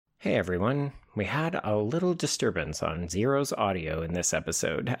Hey everyone, we had a little disturbance on Xero's audio in this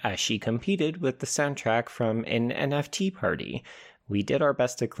episode as she competed with the soundtrack from an NFT party. We did our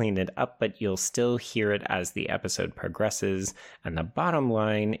best to clean it up, but you'll still hear it as the episode progresses, and the bottom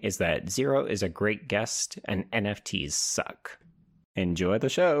line is that Xero is a great guest and NFTs suck. Enjoy the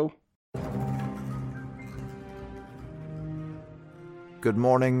show! Good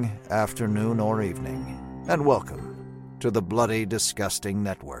morning, afternoon, or evening, and welcome to the Bloody Disgusting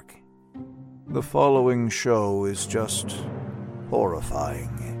Network. The following show is just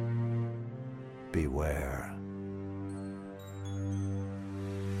horrifying. Beware.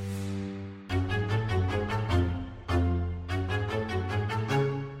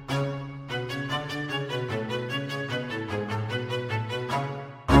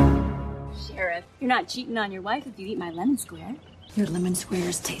 Sheriff, you're not cheating on your wife if you eat my lemon square. Your lemon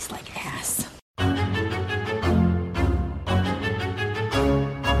squares taste like ass.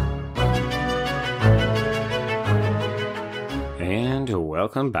 And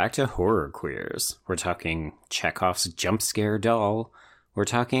welcome back to Horror Queers. We're talking Chekhov's jump scare doll. We're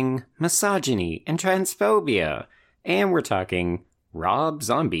talking misogyny and transphobia. And we're talking Rob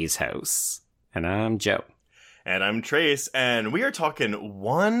Zombie's house. And I'm Joe. And I'm Trace, and we are talking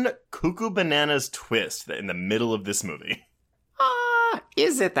one cuckoo bananas twist in the middle of this movie.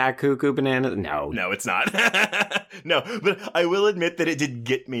 Is it that cuckoo banana? No. No, it's not. No, but I will admit that it did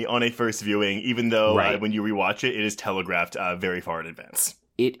get me on a first viewing, even though when you rewatch it, it is telegraphed very far in advance.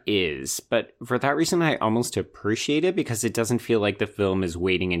 It is, but for that reason, I almost appreciate it because it doesn't feel like the film is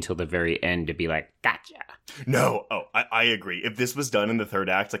waiting until the very end to be like, gotcha. No, I agree. If this was done in the third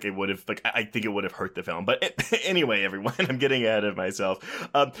act, it would have, I think it would have hurt the film. But anyway, everyone, I'm getting ahead of myself.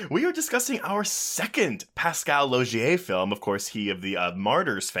 We are discussing our second Pascal Laugier film, of course, he of the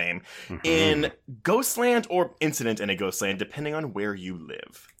Martyrs fame, in Ghostland or Incident in a Ghostland, depending on where you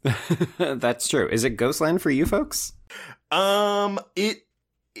live. That's true. Is it Ghostland for you folks? It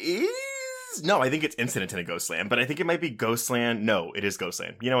is... No, I think it's Incident in a Ghostland, but I think it might be Ghostland. No, it is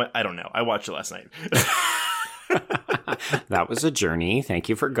Ghostland. You know what? I don't know. I watched it last night. That was a journey. Thank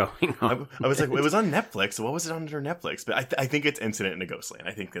you for going on. I was like, it was on Netflix. What was it under Netflix? But I think it's Incident in a Ghostland.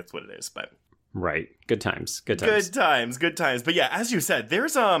 I think that's what it is. But right, good times. Good times. But yeah, as you said, there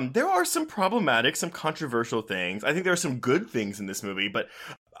are some problematic, some controversial things. I think there are some good things in this movie, but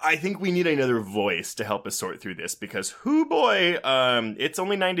I think we need another voice to help us sort through this because, it's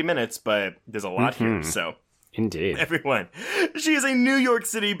only 90 minutes, but there's a lot here. So. Indeed. Everyone. She is a New York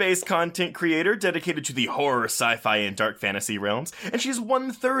City-based content creator dedicated to the horror, sci-fi, and dark fantasy realms, and she's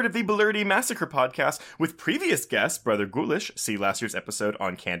 1/3 of the Blerdy Massacre podcast with previous guests Brother Ghoulish, see last year's episode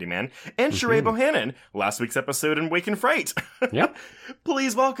on Candyman, and Sheree Bohannon, last week's episode in Wake and Fright. Yep.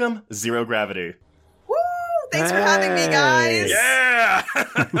 Please welcome Zero Gravity. Woo! Thanks for having me, guys! Yeah!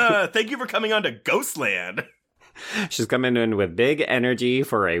 Thank you for coming on to Ghostland. She's coming in with big energy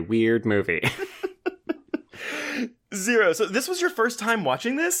for a weird movie. Zero, so this was your first time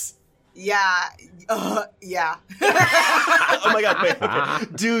watching this? Yeah. Yeah. Oh my god, wait, okay.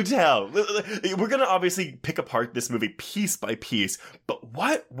 Do tell. We're gonna obviously pick apart this movie piece by piece, but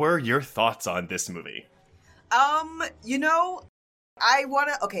what were your thoughts on this movie?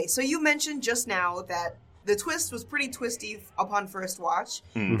 Okay, so you mentioned just now that the twist was pretty twisty upon first watch.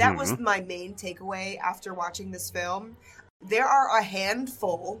 Mm-hmm. That was my main takeaway after watching this film. There are a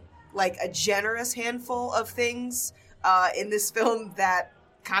handful, like a generous handful of things in this film that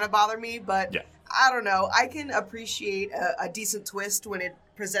kind of bother me, but yeah. I don't know. I can appreciate a decent twist when it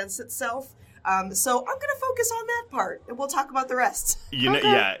presents itself. So I'm going to focus on that part, and we'll talk about the rest.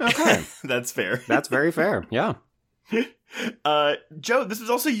 Okay. That's fair. That's very fair, yeah. Joe, this was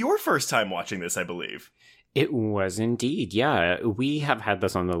also your first time watching this, I believe. It was indeed, yeah. We have had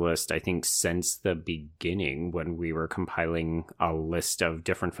this on the list, I think, since the beginning when we were compiling a list of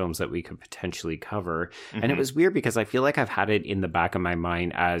different films that we could potentially cover. Mm-hmm. And it was weird because I feel like I've had it in the back of my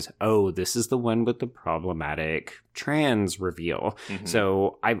mind as, oh, this is the one with the problematic trans reveal. Mm-hmm.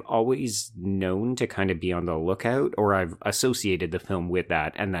 So I've always known to kind of be on the lookout, or I've associated the film with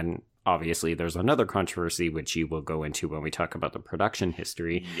that. And then obviously, there's another controversy, which you will go into when we talk about the production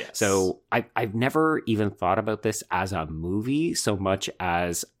history. Yes. So I've never even thought about this as a movie so much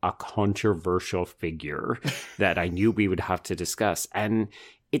as a controversial figure that I knew we would have to discuss. And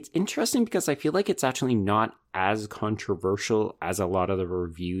it's interesting because I feel like it's actually not as controversial as a lot of the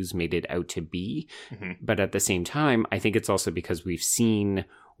reviews made it out to be. Mm-hmm. But at the same time, I think it's also because we've seen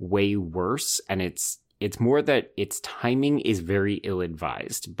way worse, and it's It's more that its timing is very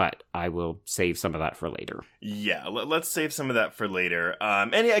ill-advised, but I will save some of that for later. Yeah, let's save some of that for later.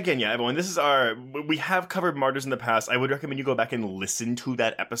 And again, yeah, everyone, we have covered Martyrs in the past. I would recommend you go back and listen to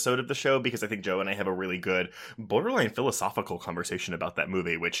that episode of the show, because I think Joe and I have a really good, borderline philosophical conversation about that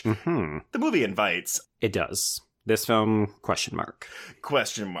movie, which the movie invites. It does. This film, question mark.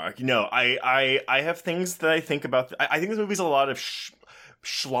 Question mark. No, I have things that I think about. I think this movie's a lot of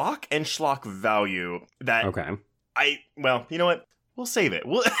schlock and schlock value that well, you know what? We'll save it.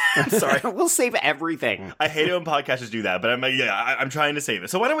 I'm sorry. We'll save everything. I hate it when podcasters do that, but I'm trying to save it.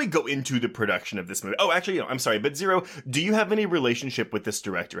 So why don't we go into the production of this movie? Oh, actually, no, I'm sorry. But Xero, do you have any relationship with this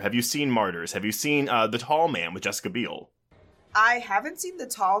director? Have you seen Martyrs? Have you seen The Tall Man with Jessica Biel? I haven't seen The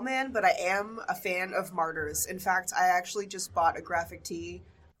Tall Man, but I am a fan of Martyrs. In fact, I actually just bought a graphic tee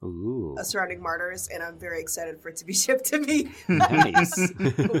surrounding Martyrs, and I'm very excited for it to be shipped to me. Nice.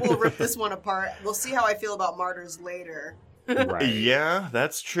 We'll rip this one apart. We'll see how I feel about Martyrs later. Right. Yeah,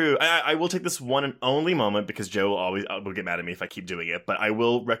 that's true. I will take this one and only moment, because Joe will get mad at me if I keep doing it, but I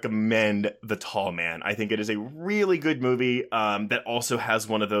will recommend The Tall Man. I think it is a really good movie that also has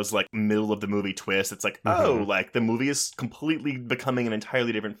one of those like middle of the movie twists. It's like, like the movie is completely becoming an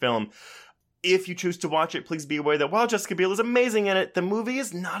entirely different film. If you choose to watch it, please be aware that while Jessica Biel is amazing in it, the movie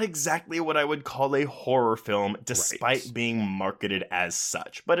is not exactly what I would call a horror film, despite being marketed as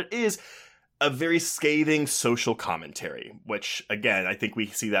such. But it is a very scathing social commentary, which, again, I think we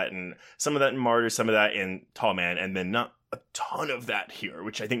see that in some of that in Martyrs, some of that in Tall Man, and then not a ton of that here,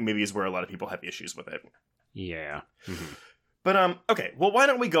 which I think maybe is where a lot of people have issues with it. Yeah. Mm-hmm. But, okay, well, why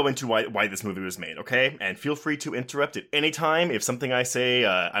don't we go into why this movie was made, okay? And feel free to interrupt at any time if something I say,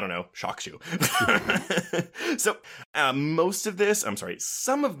 I don't know, shocks you. So,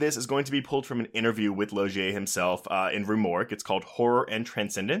 some of this is going to be pulled from an interview with Laugier himself in Rue Morgue. It's called Horror and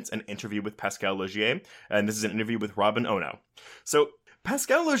Transcendence, an interview with Pascal Laugier. And this is an interview with Robin Ono. So,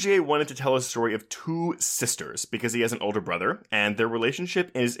 Pascal Laugier wanted to tell a story of two sisters because he has an older brother, and their relationship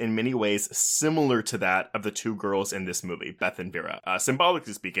is in many ways similar to that of the two girls in this movie, Beth and Vera,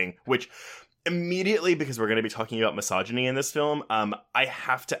 symbolically speaking, which immediately, because we're going to be talking about misogyny in this film, I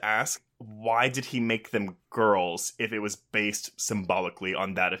have to ask, why did he make them girls if it was based symbolically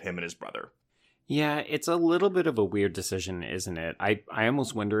on that of him and his brother? Yeah, it's a little bit of a weird decision, isn't it? I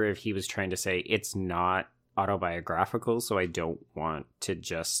almost wonder if he was trying to say it's not autobiographical, so I don't want to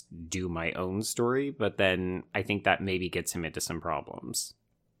just do my own story, but then I think that maybe gets him into some problems.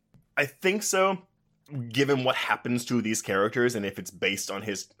 I think so, given what happens to these characters, and if it's based on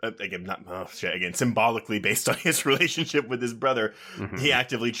his symbolically based on his relationship with his brother, he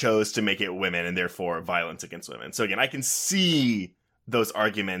actively chose to make it women and therefore violence against women. So again, I can see those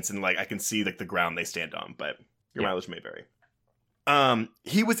arguments and I can see the ground they stand on, but your mileage may vary.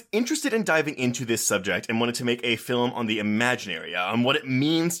 He was interested in diving into this subject and wanted to make a film on the imaginary, on what it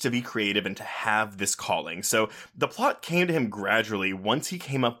means to be creative and to have this calling. So the plot came to him gradually once he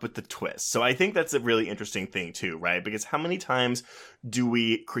came up with the twist. So I think that's a really interesting thing too, right? Because how many times do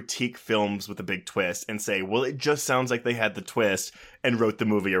we critique films with a big twist and say, well, it just sounds like they had the twist and wrote the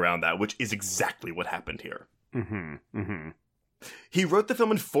movie around that, which is exactly what happened here. He wrote the film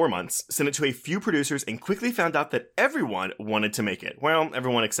in 4 months, sent it to a few producers, and quickly found out that everyone wanted to make it. Well,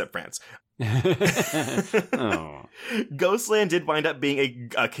 everyone except France. Ghostland did wind up being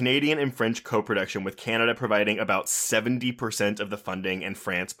a Canadian and French co-production, with Canada providing about 70% of the funding and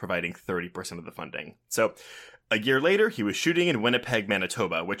France providing 30% of the funding. So a year later, he was shooting in Winnipeg,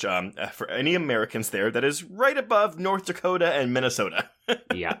 Manitoba, which, for any Americans there, that is right above North Dakota and Minnesota.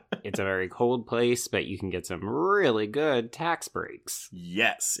 Yeah, it's a very cold place, but you can get some really good tax breaks.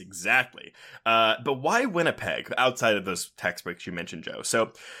 Yes, exactly. But why Winnipeg, outside of those tax breaks you mentioned, Joe?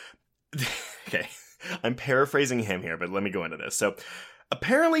 So, okay, I'm paraphrasing him here, but let me go into this. So,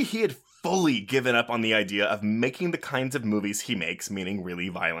 apparently he had fully given up on the idea of making the kinds of movies he makes, meaning really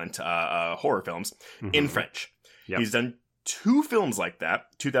violent horror films, in French. Yep. He's done 2 films like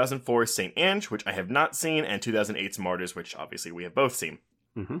that, 2004's Saint Ange, which I have not seen, and 2008's Martyrs, which obviously we have both seen.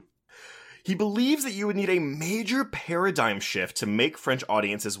 He believes that you would need a major paradigm shift to make French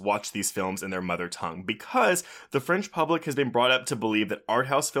audiences watch these films in their mother tongue, because the French public has been brought up to believe that art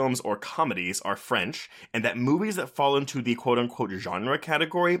house films or comedies are French, and that movies that fall into the quote-unquote genre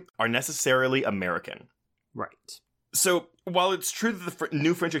category are necessarily American. Right. So, while it's true that the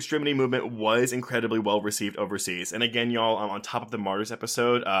new French extremity movement was incredibly well received overseas, and again, y'all, on top of the Martyrs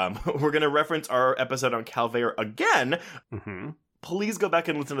episode, we're going to reference our episode on Calvaire again, please go back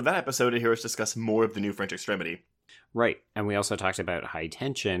and listen to that episode to hear us discuss more of the new French Extremity. Right. And we also talked about High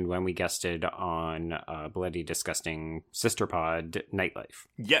Tension when we guested on Bloody Disgusting Sister Pod Nightlife.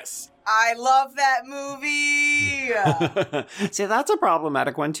 Yes. I love that movie. See, that's a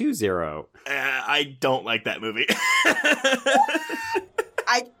problematic one too, Xero. I don't like that movie.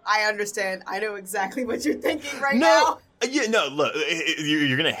 I understand. I know exactly what you're thinking right now. Yeah, no, look,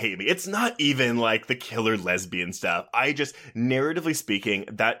 you're going to hate me. It's not even like the killer lesbian stuff. Narratively speaking,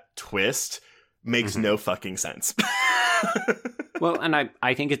 that twist makes no fucking sense. Well, and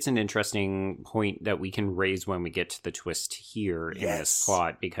I think it's an interesting point that we can raise when we get to the twist here in this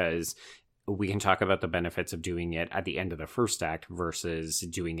plot, because we can talk about the benefits of doing it at the end of the first act versus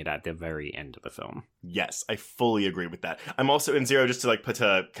doing it at the very end of the film. Yes, I fully agree with that. I'm also in Xero, just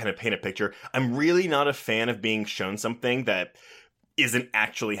to kind of paint a picture. I'm really not a fan of being shown something that isn't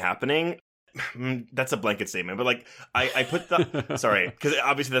actually happening. That's a blanket statement, but I put the sorry, because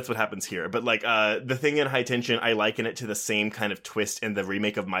obviously that's what happens here, but the thing in High Tension, I liken it to the same kind of twist in the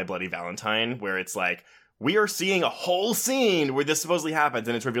remake of My Bloody Valentine, where it's like, we are seeing a whole scene where this supposedly happens,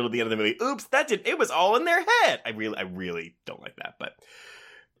 and it's revealed at the end of the movie, oops, it was all in their head. I really don't like that, but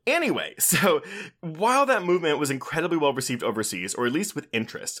anyway, so while that movement was incredibly well received overseas, or at least with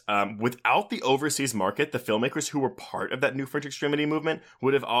interest, without the overseas market, the filmmakers who were part of that new French Extremity movement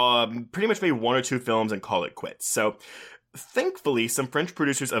would have pretty much made 1 or 2 films and call it quits. So thankfully, some French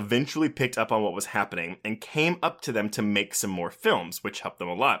producers eventually picked up on what was happening and came up to them to make some more films, which helped them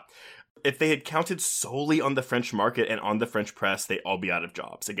a lot. If they had counted solely on the French market and on the French press, they'd all be out of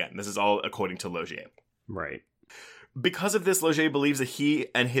jobs. Again, this is all according to Logier. Right. Because of this, Logier believes that he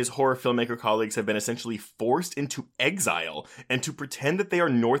and his horror filmmaker colleagues have been essentially forced into exile and to pretend that they are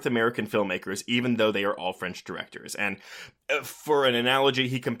North American filmmakers, even though they are all French directors. And for an analogy,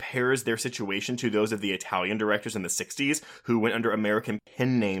 he compares their situation to those of the Italian directors in the 60s who went under American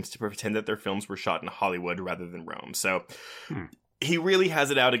pen names to pretend that their films were shot in Hollywood rather than Rome. So he really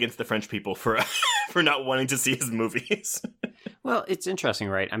has it out against the French people for not wanting to see his movies. Well, it's interesting,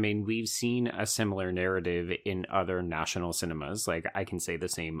 right? I mean, we've seen a similar narrative in other national cinemas. Like, I can say the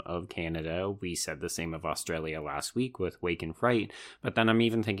same of Canada. We said the same of Australia last week with Wake and Fright. But then I'm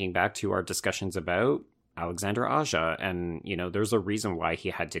even thinking back to our discussions about Alexander Aja. And, there's a reason why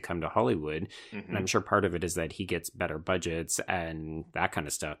he had to come to Hollywood. Mm-hmm. And I'm sure part of it is that he gets better budgets and that kind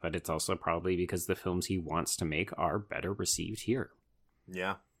of stuff. But it's also probably because the films he wants to make are better received here.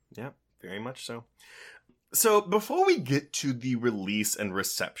 Yeah, very much so. So before we get to the release and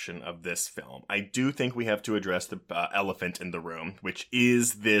reception of this film, I do think we have to address the elephant in the room, which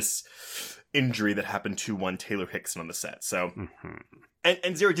is this injury that happened to one Taylor Hickson on the set. So,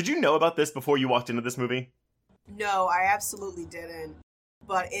 and Xero, did you know about this before you walked into this movie? No, I absolutely didn't.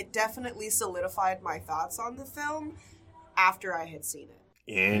 But it definitely solidified my thoughts on the film after I had seen it.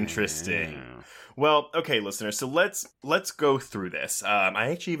 Interesting. Yeah. Well, okay, listeners, so let's go through this. I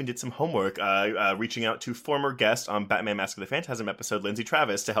actually even did some homework reaching out to former guest on Batman Mask of the Phantasm episode, Lindsay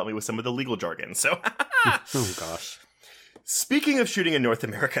Travis, to help me with some of the legal jargon. So, oh gosh. Speaking of shooting in North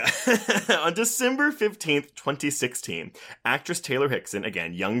America, on December 15th, 2016, actress Taylor Hickson,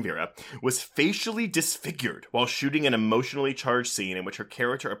 again, young Vera, was facially disfigured while shooting an emotionally charged scene in which her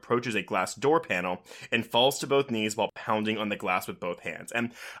character approaches a glass door panel and falls to both knees while pounding on the glass with both hands.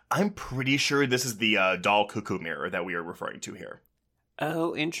 And I'm pretty sure this is the doll cuckoo mirror that we are referring to here.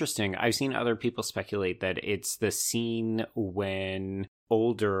 Oh, interesting. I've seen other people speculate that it's the scene when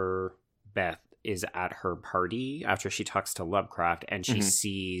older Beth is at her party after she talks to Lovecraft and she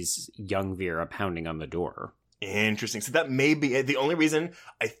sees young Vera pounding on the door. Interesting. So that may be it. The only reason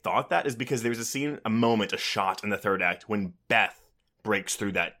I thought that is because there's a shot in the third act when Beth breaks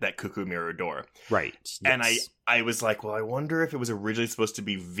through that cuckoo mirror door. Right. Yes. And I was like, well, I wonder if it was originally supposed to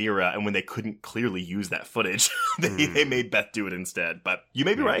be Vera, and when they couldn't clearly use that footage, they made Beth do it instead. But you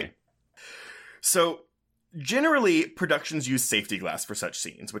may be right. So generally, productions use safety glass for such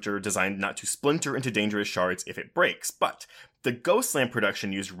scenes, which are designed not to splinter into dangerous shards if it breaks. But the Ghostland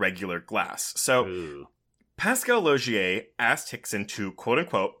production used regular glass. So Pascal Logier asked Hickson to,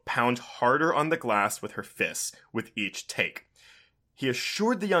 quote-unquote, pound harder on the glass with her fists with each take. He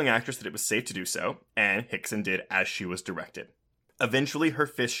assured the young actress that it was safe to do so, and Hickson did as she was directed. Eventually, her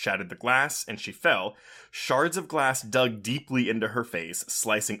fist shattered the glass, and she fell. Shards of glass dug deeply into her face,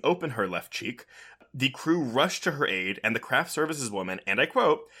 slicing open her left cheek. The crew rushed to her aid, and the craft services woman, and I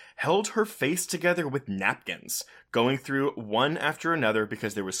quote, held her face together with napkins, going through one after another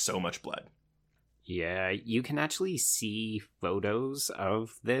because there was so much blood. Yeah, you can actually see photos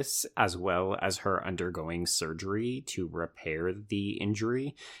of this as well as her undergoing surgery to repair the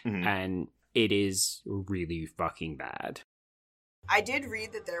injury, and it is really fucking bad. I did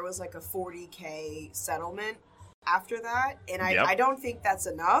read that there was like a $40K settlement after that, and Yep. I don't think that's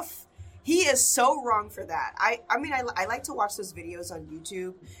enough. He is so wrong for that. I mean, I like to watch those videos on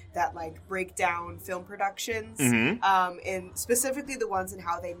YouTube that like break down film productions, and specifically the ones and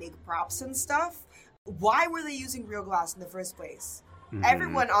how they make props and stuff. Why were they using real glass in the first place?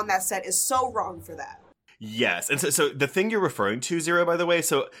 Everyone on that set is so wrong for that. Yes, and so the thing you're referring to, Xero, by the way,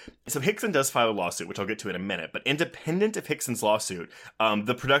 so Hickson does file a lawsuit, which I'll get to in a minute, but independent of Hickson's lawsuit,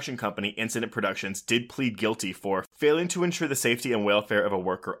 the production company, Incident Productions, did plead guilty for failing to ensure the safety and welfare of a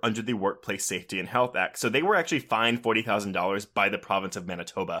worker under the Workplace Safety and Health Act. So they were actually fined $40,000 by the province of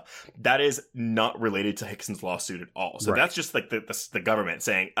Manitoba. That is not related to Hickson's lawsuit at all. So that's just like the government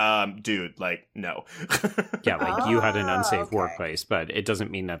saying, dude, like, no. Yeah, like you had an unsafe workplace, but it doesn't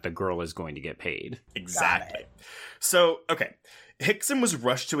mean that the girl is going to get paid. Exactly. So, okay. Hickson was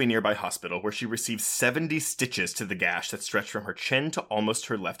rushed to a nearby hospital where she received 70 stitches to the gash that stretched from her chin to almost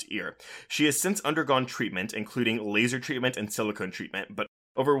her left ear. She has since undergone treatment, including laser treatment and silicone treatment, but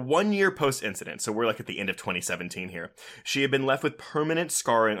over 1 year post-incident, so we're like at the end of 2017 here, she had been left with permanent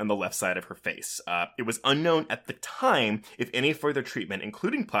scarring on the left side of her face. It was unknown at the time if any further treatment,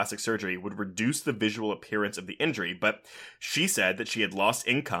 including plastic surgery, would reduce the visual appearance of the injury, but she said that she had lost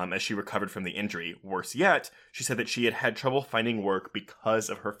income as she recovered from the injury. Worse yet, she said that she had had trouble finding work because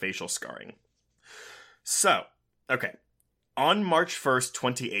of her facial scarring. So, okay. On March 1st,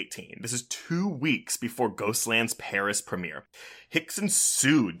 2018, this is 2 weeks before Ghostland's Paris premiere, Hickson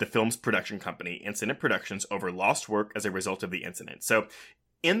sued the film's production company, Incident Productions, over lost work as a result of the incident. So,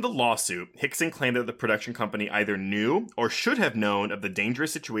 in the lawsuit, Hickson claimed that the production company either knew or should have known of the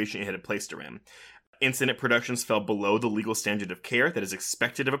dangerous situation it had placed her in. Incident Productions fell below the legal standard of care that is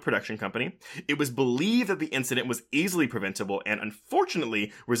expected of a production company. It was believed that the incident was easily preventable and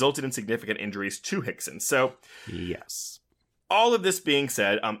unfortunately resulted in significant injuries to Hickson. So, yes. All of this being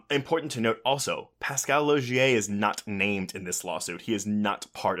said, important to note also, Pascal Laugier is not named in this lawsuit. He is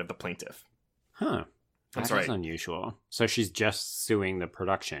not part of the plaintiff. Huh. That's That is right. unusual. So she's just suing the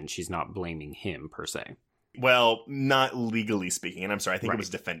production. She's not blaming him, per se. Well, not legally speaking, and I'm sorry, I think Right. it was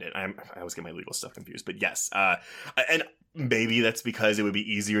defendant. I always get my legal stuff confused, but yes. And maybe that's because it would be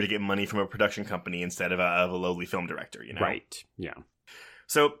easier to get money from a production company instead of a lowly film director, you know? Right, yeah.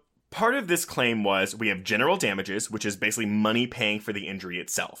 So part of this claim was we have general damages, which is basically money paying for the injury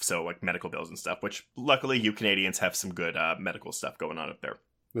itself. So like medical bills and stuff, which luckily you Canadians have some good medical stuff going on up there.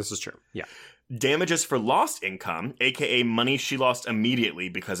 This is true, yeah. Damages for lost income, aka money she lost immediately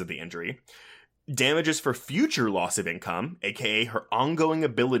because of the injury. Damages for future loss of income, aka her ongoing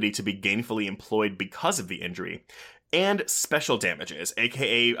ability to be gainfully employed because of the injury. And special damages,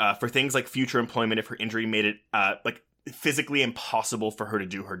 aka for things like future employment if her injury made it like physically impossible for her to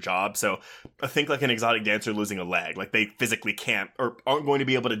do her job. So I think like an exotic dancer losing a leg, like they physically can't or aren't going to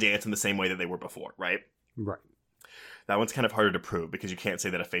be able to dance in the same way that they were before, right? Right. That one's kind of harder to prove because you can't say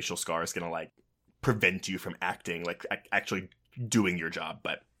that a facial scar is going to like prevent you from acting, like actually doing your job,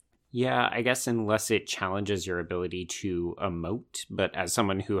 but Yeah, I guess unless it challenges your ability to emote, but as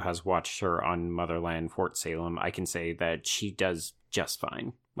someone who has watched her on Motherland, Fort Salem, I can say that she does just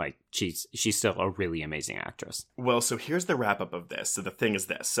fine. Like, she's still a really amazing actress. Well, so here's the wrap up of this. So the thing is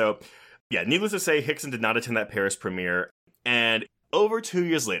this. So, yeah, needless to say, Hickson did not attend that Paris premiere. And over 2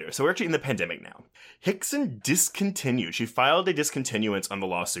 years later, so we're actually in the pandemic now, Hickson discontinued. She filed a discontinuance on the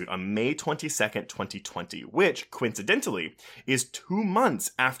lawsuit on May 22nd, 2020, which, coincidentally, is 2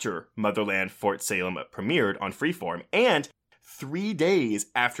 months after Motherland Fort Salem premiered on Freeform and 3 days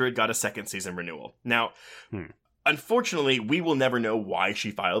after it got a second season renewal. Now, unfortunately, we will never know why she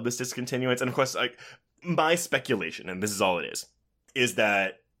filed this discontinuance. And of course, like my speculation, and this is all it is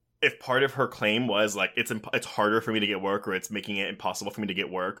that if part of her claim was like, it's harder for me to get work or it's making it impossible for me to get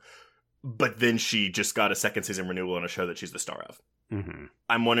work, but then she just got a second season renewal on a show that she's the star of. Mm-hmm.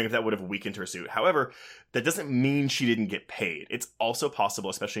 I'm wondering if that would have weakened her suit. However, that doesn't mean she didn't get paid. It's also possible,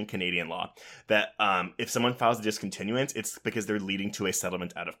 especially in Canadian law, that if someone files a discontinuance, it's because they're leading to a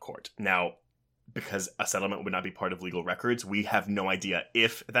settlement out of court. Now, because a settlement would not be part of legal records, we have no idea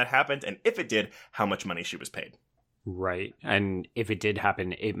if that happened, and if it did, how much money she was paid. Right. And if it did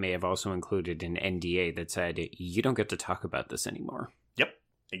happen, it may have also included an NDA that said, you don't get to talk about this anymore. Yep,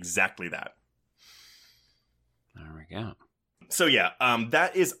 exactly that. There we go. So yeah,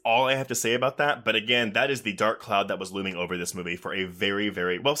 that is all I have to say about that. But again, that is the dark cloud that was looming over this movie for a very,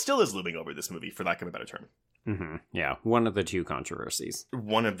 very, well, still is looming over this movie, for lack of a better term. Mm-hmm. Yeah, one of the two controversies.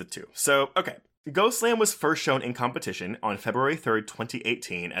 One of the two. So, okay. Ghostland was first shown in competition on February 3rd,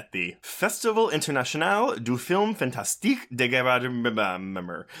 2018 at the Festival International du Film Fantastique de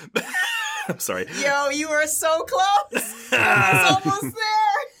Guerre. I'm sorry. Yo, you were so close. I was almost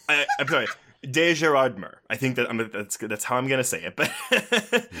there. I'm sorry. De Gerardmer. I think that's how I'm going to say it. But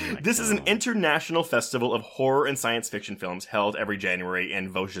this is an international festival of horror and science fiction films held every January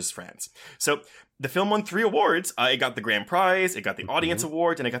in Vosges, France. So the film won 3 awards. It got the grand prize, it got the audience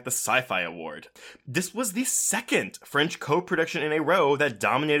award, and it got the sci-fi award. This was the second French co-production in a row that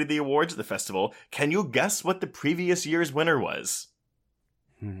dominated the awards at the festival. Can you guess what the previous year's winner was?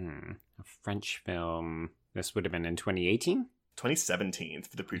 A French film. This would have been in 2018? 2017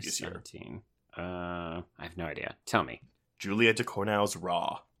 for the previous year. I have no idea. Tell me. Julia Ducournau's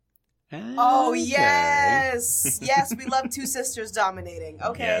Raw. Oh, yes. Yes, we love two sisters dominating.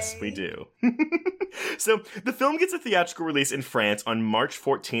 Okay. Yes, we do. So the film gets a theatrical release in France on March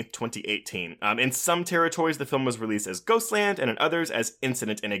 14th, 2018. In some territories, the film was released as Ghostland, and in others as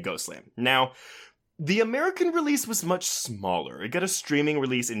Incident in a Ghostland. Now, the American release was much smaller. It got a streaming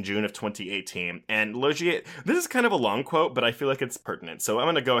release in June of 2018. And Logier, this is kind of a long quote, but I feel like it's pertinent. So I'm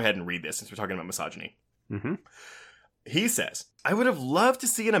going to go ahead and read this since we're talking about misogyny. He says, I would have loved to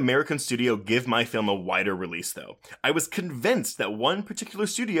see an American studio give my film a wider release, though. I was convinced that one particular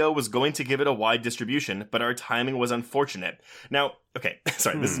studio was going to give it a wide distribution, but our timing was unfortunate. Now, okay,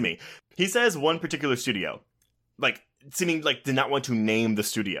 sorry, this is me. He says one particular studio, like, seeming like did not want to name the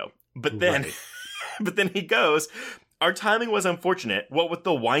studio. But then... Right. But then he goes, our timing was unfortunate, what with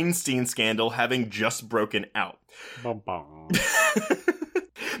the Weinstein scandal having just broken out.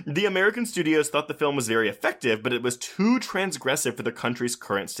 The American studios thought the film was very effective, but it was too transgressive for the country's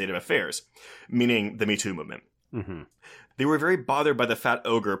current state of affairs, meaning the Me Too movement. They were very bothered by the fat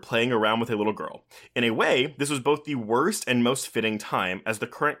ogre playing around with a little girl. In a way, this was both the worst and most fitting time, as the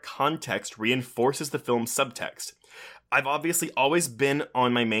current context reinforces the film's subtext. I've obviously always been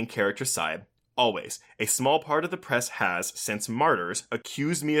on my main character's side. Always. A small part of the press has, since Martyrs,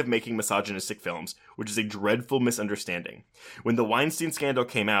 accused me of making misogynistic films, which is a dreadful misunderstanding. When the Weinstein scandal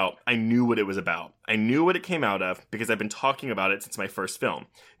came out, I knew what it was about. I knew what it came out of because I've been talking about it since my first film.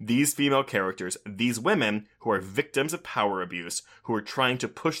 These female characters, these women who are victims of power abuse, who are trying to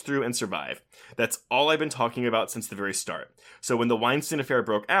push through and survive. That's all I've been talking about since the very start. So when the Weinstein affair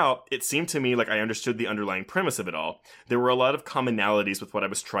broke out, it seemed to me like I understood the underlying premise of it all. There were a lot of commonalities with what I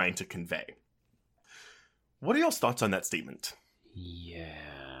was trying to convey. What are y'all's thoughts on that statement?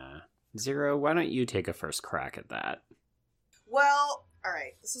 Yeah. Xero, why don't you take a first crack at that? Well, all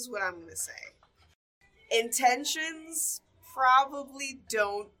right, this is what I'm going to say. Intentions probably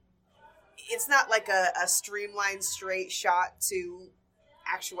don't... It's not like a streamlined, straight shot to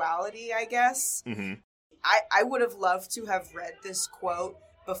actuality, I guess. I would have loved to have read this quote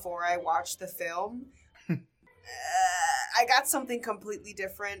before I watched the film. I got something completely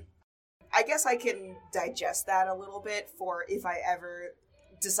different. I guess I can digest that a little bit for if I ever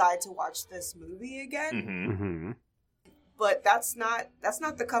decide to watch this movie again. But that's not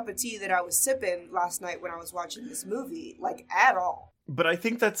the cup of tea that I was sipping last night when I was watching this movie, like, at all. But I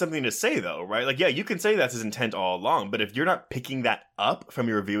think that's something to say, though, right? Like, yeah, you can say that's his intent all along, but if you're not picking that up from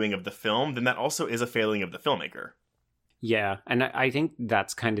your viewing of the film, then that also is a failing of the filmmaker. Yeah, and I think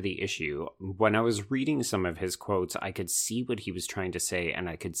that's kind of the issue. When I was reading some of his quotes, I could see what he was trying to say, and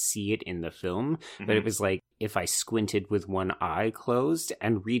I could see it in the film, but it was like, if I squinted with one eye closed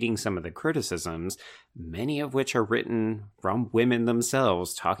and reading some of the criticisms, many of which are written from women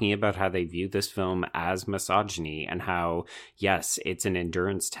themselves, talking about how they view this film as misogyny, and how, yes, it's an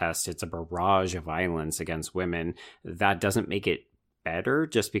endurance test, it's a barrage of violence against women. That doesn't make it better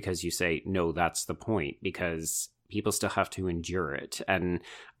just because you say, no, that's the point, because people still have to endure it. And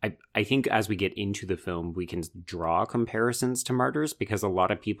I think as we get into the film, we can draw comparisons to Martyrs, because a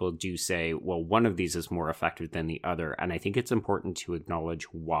lot of people do say, well, one of these is more effective than the other. And I think it's important to acknowledge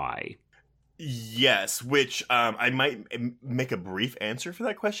why. Yes, which I might make a brief answer for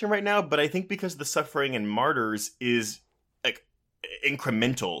that question right now, but I think because the suffering in Martyrs is like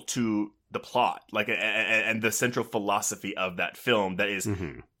incremental to the plot, like, and the central philosophy of that film that is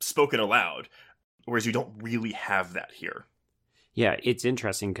spoken aloud. Whereas you don't really have that here. Yeah, it's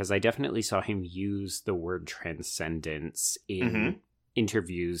interesting because I definitely saw him use the word transcendence in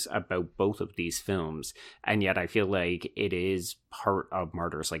interviews about both of these films. And yet I feel like it is part of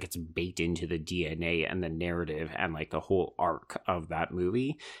Martyrs. Like, it's baked into the DNA and the narrative and like the whole arc of that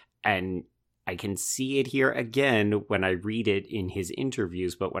movie. And I can see it here again when I read it in his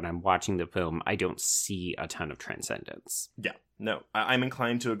interviews, but when I'm watching the film, I don't see a ton of transcendence. Yeah, no, I'm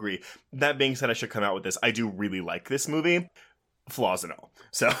inclined to agree. That being said, I should come out with this. I do really like this movie, flaws and all.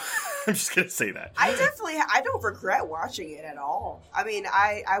 So I'm just going to say that. I don't regret watching it at all. I mean,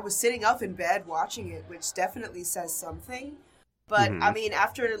 I was sitting up in bed watching it, which definitely says something. But, I mean,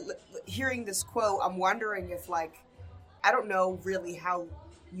 after hearing this quote, I'm wondering if, like, I don't know really how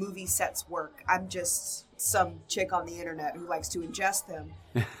movie sets work. I'm just some chick on the internet who likes to ingest them.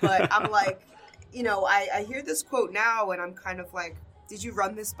 But I'm like, you know, I hear this quote now, and I'm kind of like, did you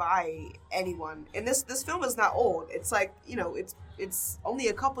run this by anyone? And this film is not old. It's like, you know, it's only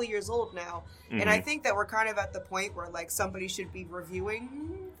a couple years old now. And I think that we're kind of at the point where, like, somebody should be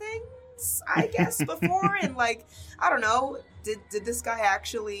reviewing things, I guess, before. And, like, I don't know, did this guy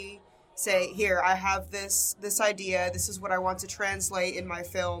actually say, here, I have this idea, this is what I want to translate in my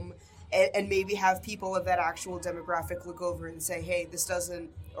film, and maybe have people of that actual demographic look over and say, hey, this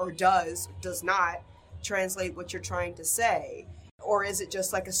doesn't, or does not translate what you're trying to say? Or is it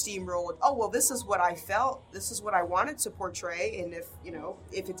just like a steamrolled, oh, well, this is what I felt, this is what I wanted to portray, and if, you know,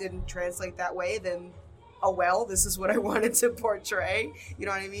 if it didn't translate that way, then, oh, well, this is what I wanted to portray, you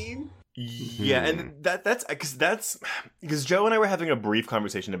know what I mean? Yeah, and that's because Joe and I were having a brief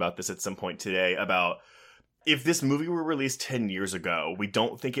conversation about this at some point today about if this movie were released 10 years ago, we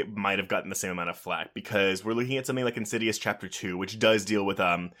don't think it might have gotten the same amount of flack, because we're looking at something like Insidious Chapter 2, which does deal with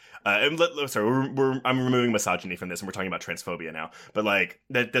I'm removing misogyny from this, and we're talking about transphobia now, but like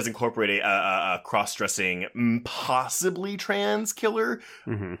that does incorporate a cross-dressing, possibly trans killer,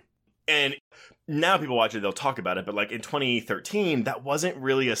 and now people watch it, they'll talk about it, but like in 2013, that wasn't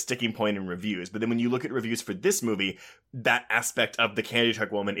really a sticking point in reviews. But then when you look at reviews for this movie, that aspect of the candy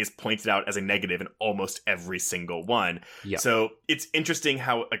truck woman is pointed out as a negative in almost every single one. Yep. So it's interesting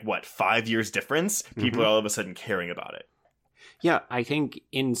how, like, 5 years difference, people are all of a sudden caring about it. Yeah, I think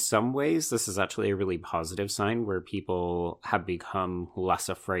in some ways this is actually a really positive sign where people have become less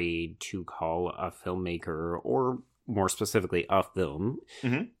afraid to call a filmmaker, or more specifically a film,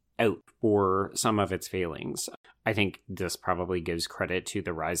 out for some of its failings. I think this probably gives credit to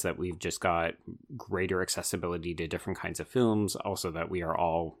the rise that we've just got greater accessibility to different kinds of films. Also that we are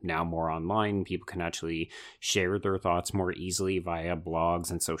all now more online. People can actually share their thoughts more easily via blogs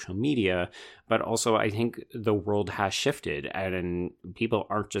and social media. But also I think the world has shifted, and people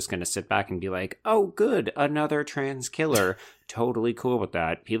aren't just going to sit back and be like, oh, good, another trans killer. Totally cool with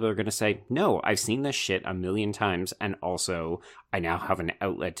that. People are going to say, no, I've seen this shit a million times. And also I now have an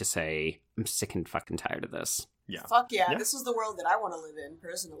outlet to say, I'm sick and fucking tired of this. Yeah. Fuck yeah, this is the world that I want to live in,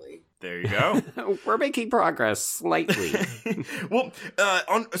 personally. There you go. We're making progress, slightly. Well,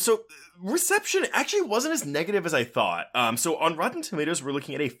 so reception actually wasn't as negative as I thought. So on Rotten Tomatoes, we're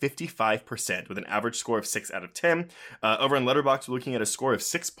looking at a 55% with an average score of 6 out of 10. Over on Letterboxd, we're looking at a score of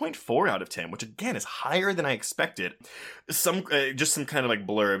 6.4 out of 10, which again is higher than I expected. Some kind of like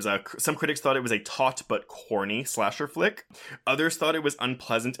blurbs. Some critics thought it was a taut but corny slasher flick. Others thought it was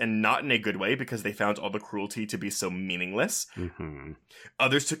unpleasant and not in a good way because they found all the cruelty to be so meaningless.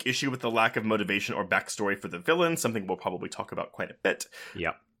 Others took issue with the lack of motivation or backstory for the villain, something we'll probably talk about quite a bit.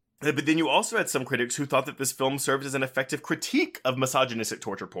 Yep. But then you also had some critics who thought that this film served as an effective critique of misogynistic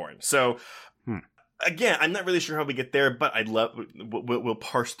torture porn. So, again, I'm not really sure how we get there, but we'll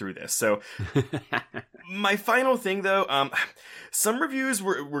parse through this. So, my final thing, though, some reviews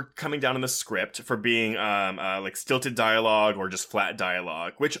were coming down on the script for being like stilted dialogue or just flat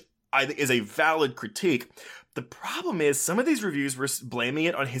dialogue, which I think is a valid critique. The problem is some of these reviews were blaming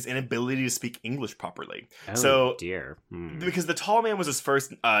it on his inability to speak English properly. Oh, dear. Because The Tall Man was his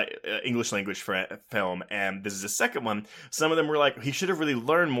first English language film, and this is his second one. Some of them were like, he should have really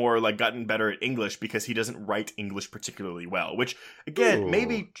learned more, like gotten better at English because he doesn't write English particularly well. Which, again, may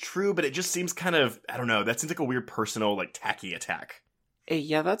be true, but it just seems kind of, I don't know, that seems like a weird personal, like, tacky attack.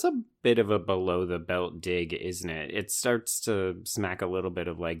 Yeah, that's a bit of a below-the-belt dig, isn't it? It starts to smack a little bit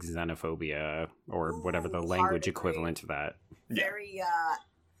of, like, xenophobia or whatever the language equivalent to that. Very,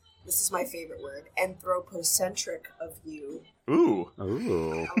 this is my favorite word, anthropocentric of you. Ooh. I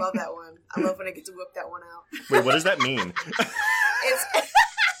love that one. I love when I get to whip that one out. Wait, what does that mean? It's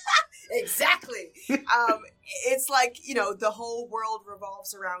exactly. It's like, you know, the whole world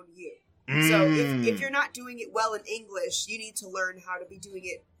revolves around you. So if you're not doing it well in English, you need to learn how to be doing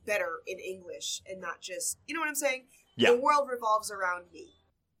it better in English and not just, you know what I'm saying? Yeah. The world revolves around me.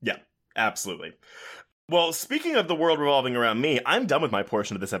 Yeah, absolutely. Well, speaking of the world revolving around me, I'm done with my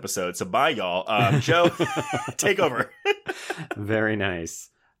portion of this episode, so bye, y'all. Joe, take over. Very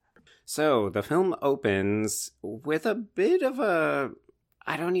nice. So the film opens with a bit of a,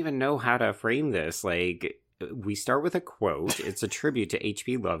 I don't even know how to frame this, like, we start with a quote. It's a tribute to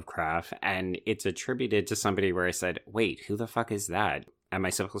H.P. Lovecraft, and it's attributed to somebody where I said, wait, who the fuck is that? Am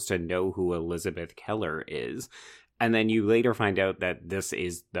I supposed to know who Elizabeth Keller is? And then you later find out that this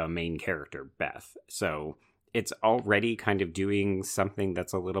is the main character, Beth. So it's already kind of doing something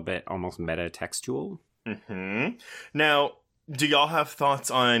that's a little bit almost meta-textual. Now, Do y'all have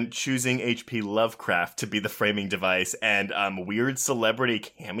thoughts on choosing H.P. Lovecraft to be the framing device and weird celebrity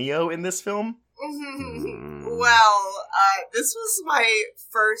cameo in this film? Well, this was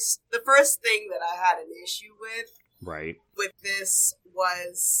the first thing that I had an issue with. Right. With this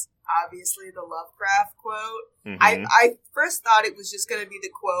was obviously the Lovecraft quote. Mm-hmm. I first thought it was just going to be the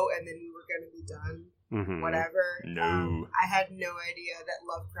quote and then we were going to be done. Mm-hmm. Whatever. No. I had no idea that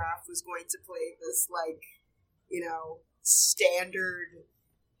Lovecraft was going to play this, like, you know,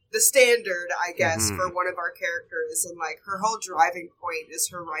 the standard, I guess, Mm-hmm. for one of our characters. And, like, her whole driving point is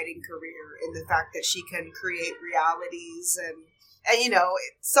her writing career and the fact that she can create realities and you know,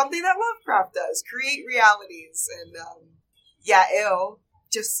 it's something that Lovecraft does, create realities. And, yeah, ew.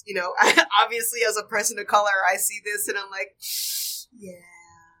 Just, you know, obviously as a person of color, I see this and I'm like,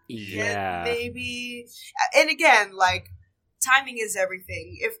 yeah, maybe. And again, like, timing is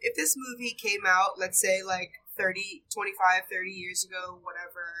everything. If this movie came out, let's say, like, 30 years ago,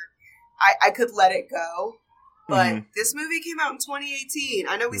 whatever, I could let it go. But this movie came out in 2018.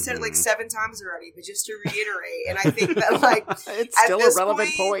 I know we said it like 7 times already, but just to reiterate, and I think that, like, it's still a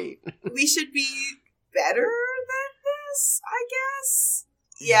relevant point. We should be better than this, I guess.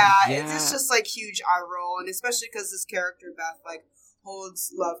 Yeah, it's just, like, huge eye roll, and especially because this character, Beth, like,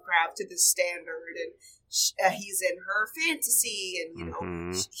 holds Lovecraft to this standard, and he's in her fantasy, and, you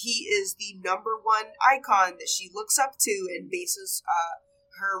know, he is the number one icon that she looks up to and bases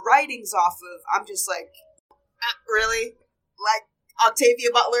her writings off of. I'm just like, really? Like, Octavia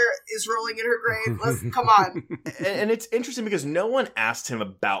Butler is rolling in her grave? Let's come on. And it's interesting because no one asked him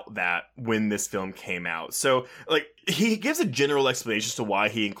about that when this film came out. So, like, he gives a general explanation as to why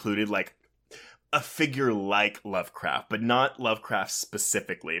he included, like, a figure like Lovecraft, but not Lovecraft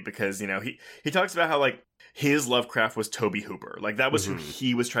specifically, because, you know, he talks about how, like, his Lovecraft was Tobe Hooper. Like, that was who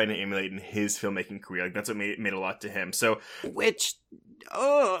he was trying to emulate in his filmmaking career. Like, that's what made a lot to him. So, which,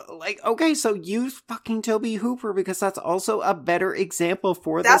 like, okay, so use fucking Tobe Hooper, because that's also a better example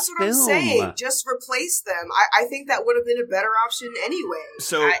for this film. That's what I'm saying. Just replace them. I think that would have been a better option anyway.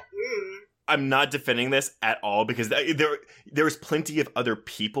 So, I'm not defending this at all, because there's plenty of other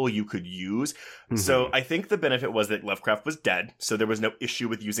people you could use. So I think the benefit was that Lovecraft was dead, so there was no issue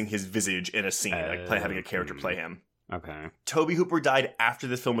with using his visage in a scene, like having a character play him. Okay. Tobe Hooper died after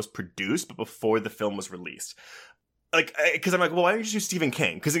the film was produced, but before the film was released. Like, because I'm like, well, why don't you just use Stephen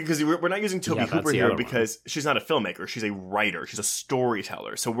King? Because we're not using Tobe Hooper here because she's not a filmmaker. She's a writer. She's a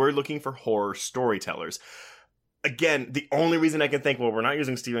storyteller. So we're looking for horror storytellers. Again, the only reason I can think, well, we're not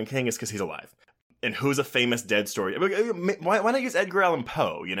using Stephen King is because he's alive. And who's a famous dead story? Why not use Edgar Allan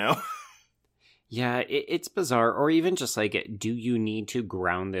Poe, you know? Yeah, it's bizarre. Or even just, like, do you need to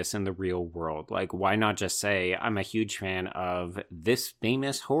ground this in the real world? Like, why not just say, I'm a huge fan of this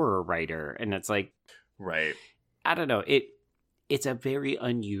famous horror writer? And it's like... Right. I don't know. It's a very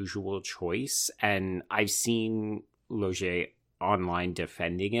unusual choice. And I've seen Logier online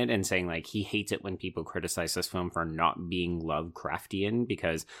defending it and saying, like, he hates it when people criticize this film for not being Lovecraftian,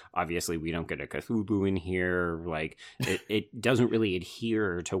 because obviously we don't get a Cthulhu in here. Like, it doesn't really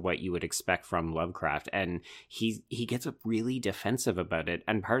adhere to what you would expect from Lovecraft, and he gets really defensive about it.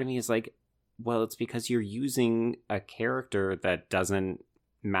 And part of me is like, well, it's because you're using a character that doesn't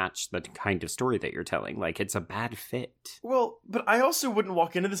match the kind of story that you're telling. Like, it's a bad fit. Well, but I also wouldn't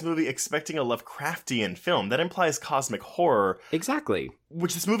walk into this movie expecting a Lovecraftian film. That implies cosmic horror. Exactly.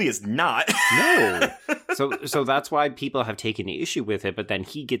 Which this movie is not. No. So that's why people have taken issue with it, but then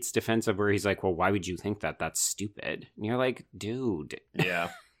he gets defensive where he's like, well, why would you think that? That's stupid. And you're like, dude.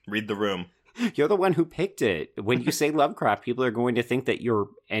 Yeah. Read the room. You're the one who picked it. When you say Lovecraft, people are going to think that you're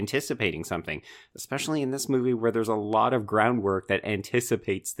anticipating something, especially in this movie where there's a lot of groundwork that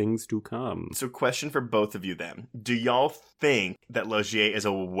anticipates things to come. So, question for both of you then. Do y'all think that Logier is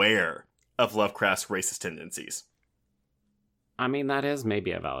aware of Lovecraft's racist tendencies? I mean, that is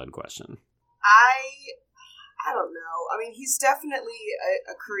maybe a valid question. I don't know. I mean, he's definitely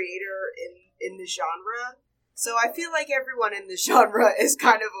a creator in the genre. So I feel like everyone in the genre is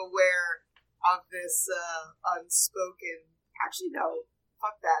kind of aware of this unspoken... Actually, no.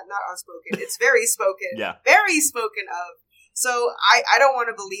 Fuck that. Not unspoken. It's very spoken. Yeah. Very spoken of. So I don't want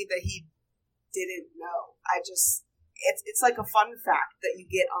to believe that he didn't know. It's like a fun fact that you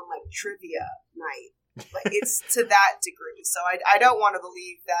get on, like, trivia night. Like, it's to that degree. So I don't want to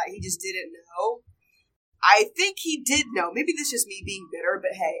believe that he just didn't know. I think he did know. Maybe this is just me being bitter,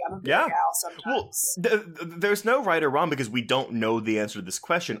 but hey, I'm a bitter gal sometimes. Well, there's no right or wrong because we don't know the answer to this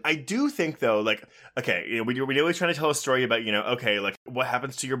question. I do think, though, like, okay, you know, we're always trying to tell a story about, you know, okay, like, what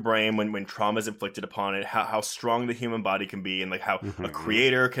happens to your brain when trauma is inflicted upon it, how strong the human body can be, and, like, how a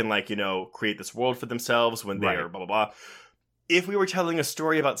creator can, like, you know, create this world for themselves when they are blah, blah, blah. if we were telling a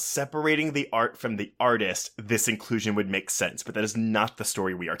story about separating the art from the artist, this inclusion would make sense, but that is not the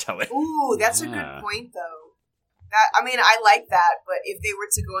story we are telling. Ooh, that's a good point, though. I like that, but if they were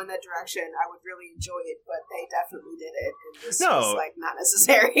to go in that direction, I would really enjoy it, but they definitely did it, and this was, like, not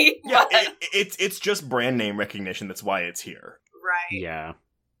necessary. Yeah, it's just brand name recognition, that's why it's here. Right. Yeah.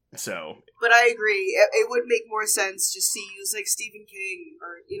 So... But I agree, it would make more sense just to use, like, Stephen King,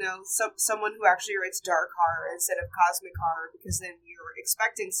 or, someone who actually writes dark horror instead of cosmic horror, because then you're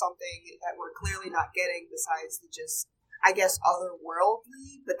expecting something that we're clearly not getting besides the just, I guess,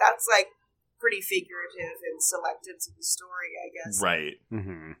 otherworldly, but that's, like, pretty figurative and selected to the story, I guess. Right.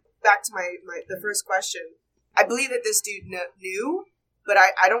 Mm-hmm. Back to the first question. I believe that this dude knew, but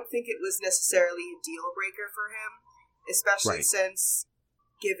I don't think it was necessarily a deal breaker for him, especially since,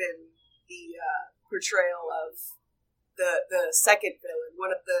 given the portrayal of the second villain,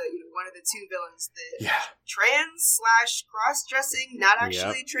 one of the two villains, the trans/cross-dressing, not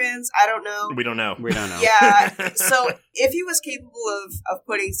actually trans. I don't know. We don't know. Yeah. So if he was capable of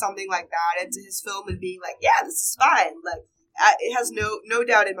putting something like that into his film and being like, yeah, this is fine, like it has no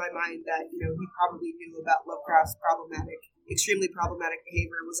doubt in my mind that he probably knew about Lovecraft's extremely problematic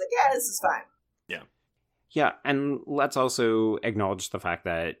behavior and was like, yeah, this is fine. Yeah. Yeah, and let's also acknowledge the fact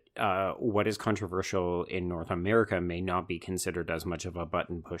that what is controversial in North America may not be considered as much of a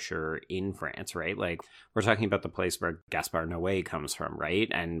button pusher in France, right? Like, we're talking about the place where Gaspar Noé comes from, right?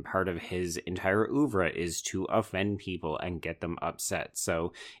 And part of his entire oeuvre is to offend people and get them upset.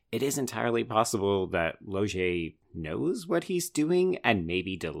 So it is entirely possible that Laugier knows what he's doing and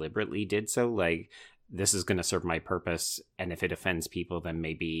maybe deliberately did so. Like, this is going to serve my purpose, and if it offends people, then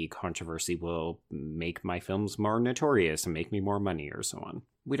maybe controversy will make my films more notorious and make me more money or so on.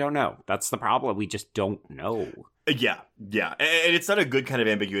 We don't know. That's the problem. We just don't know. Yeah. And it's not a good kind of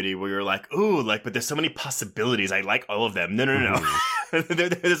ambiguity where you're like, ooh, like, but there's so many possibilities. I like all of them. No.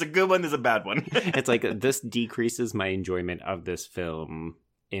 There's a good one, there's a bad one. It's like, this decreases my enjoyment of this film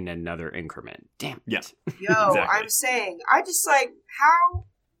in another increment. Damn it. Yeah. Yo, exactly. I'm saying, I just like,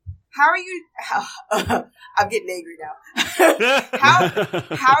 how are you? I'm getting angry now.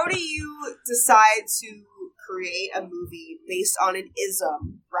 How do you decide to create a movie based on an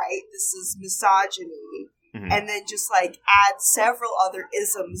ism? Right, this is misogyny, and then just like add several other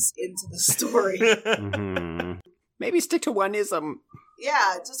isms into the story. Maybe stick to one ism.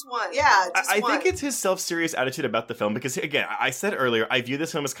 Yeah, just one. Yeah, I think it's his self-serious attitude about the film because, again, I said earlier, I view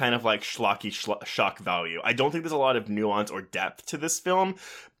this film as kind of like schlocky shock value. I don't think there's a lot of nuance or depth to this film.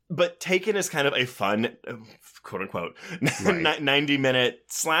 But taken as kind of a fun, quote-unquote, 90-minute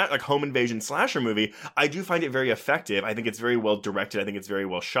like home invasion slasher movie, I do find it very effective. I think it's very well directed. I think it's very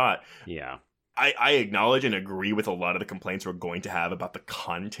well shot. Yeah. I acknowledge and agree with a lot of the complaints we're going to have about the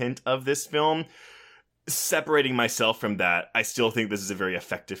content of this film. Separating myself from that, I still think this is a very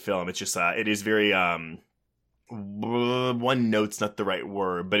effective film. It's just, it is very, one note's not the right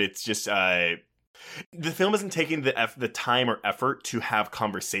word, but it's just, the film isn't taking the time or effort to have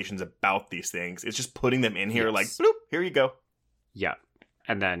conversations about these things. It's just putting them in here like, bloop, here you go. Yeah.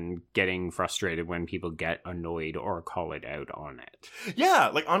 And then getting frustrated when people get annoyed or call it out on it. Yeah.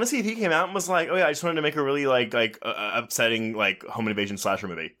 Like, honestly, if he came out and was like, oh yeah, I just wanted to make a really upsetting like home invasion slasher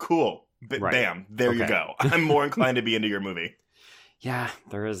movie. Cool. Bam. There you go. I'm more inclined to be into your movie. Yeah,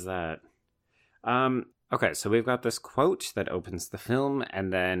 there is that. Okay, so we've got this quote that opens the film,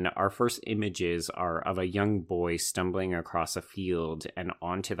 and then our first images are of a young boy stumbling across a field and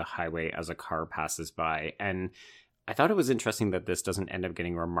onto the highway as a car passes by. And I thought it was interesting that this doesn't end up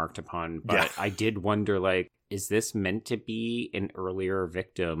getting remarked upon, but I did wonder, like, is this meant to be an earlier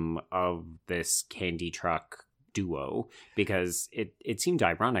victim of this candy truck duo? Because it seemed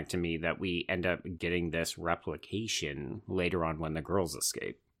ironic to me that we end up getting this replication later on when the girls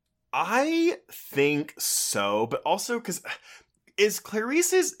escape. I think so, but also because is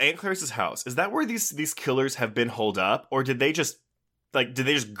Aunt Clarice's house, is that where these killers have been holed up, or did they just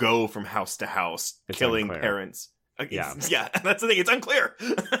go from house to house killing parents? Yeah, that's the thing. It's unclear.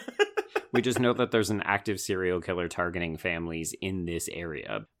 We just know that there's an active serial killer targeting families in this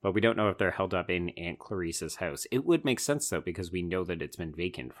area, but we don't know if they're held up in Aunt Clarice's house. It would make sense, though, because we know that it's been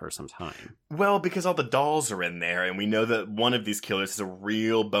vacant for some time. Well, because all the dolls are in there, and we know that one of these killers is a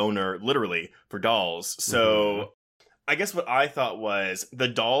real boner, literally, for dolls. So I guess what I thought was the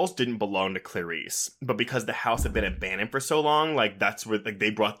dolls didn't belong to Clarice, but because the house had been abandoned for so long, like, that's where they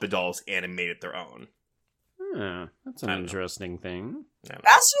brought the dolls in and made it their own. That's an interesting thing. That's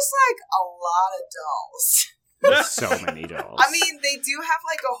just like a lot of dolls. There's so many dolls. I mean, they do have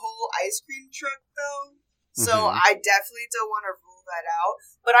like a whole ice cream truck though, so I definitely don't want to rule that out.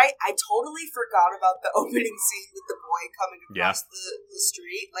 But I totally forgot about the opening scene with the boy coming across the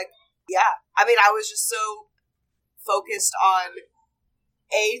street. Like, yeah. I mean, I was just so focused on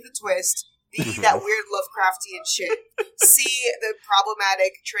A, the twist, B, that weird Lovecraftian shit, C, the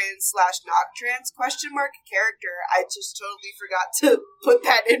problematic trans/not trans question mark character. I just totally forgot to put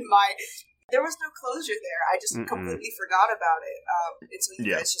that in my... There was no closure there. I just completely forgot about it until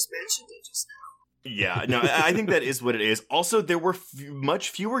you guys just mentioned it just now. Yeah, no, I think that is what it is. Also, there were much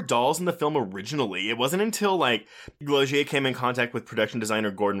fewer dolls in the film originally. It wasn't until, like, Glaugier came in contact with production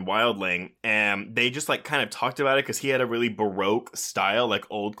designer Gordon Wildling, and they just, like, kind of talked about it because he had a really Baroque style, like,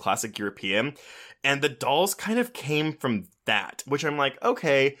 old classic European, and the dolls kind of came from that, which I'm like,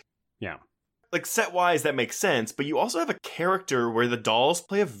 okay. Yeah. Like, set-wise, that makes sense, but you also have a character where the dolls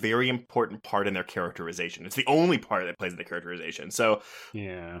play a very important part in their characterization. It's the only part that plays in the characterization. So,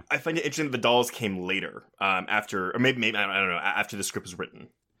 yeah, I find it interesting that the dolls came later, after, or maybe I don't know, after the script was written.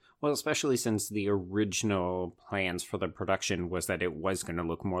 Well, especially since the original plans for the production was that it was going to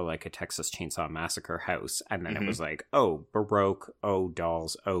look more like a Texas Chainsaw Massacre house, and then it was like, oh, Baroque, oh,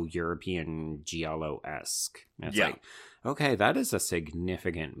 dolls, oh, European Giallo-esque. And it's like, okay, that is a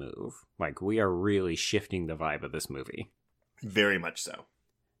significant move. Like, we are really shifting the vibe of this movie. Very much so.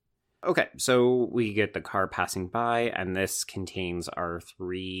 Okay, so we get the car passing by, and this contains our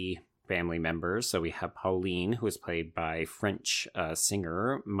 3 family members. So we have Pauline, who is played by French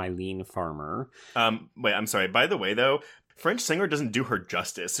singer Mylene Farmer. Wait, I'm sorry. By the way, though, French singer doesn't do her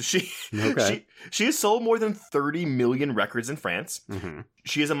justice. She has sold more than 30 million records in France. Mm-hmm.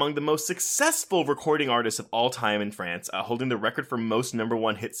 She is among the most successful recording artists of all time in France, holding the record for most number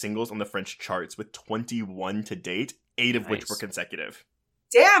 1 hit singles on the French charts with 21 to date, 8 of which were consecutive.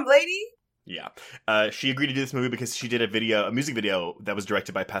 Damn, lady! Yeah. She agreed to do this movie because she did a music video that was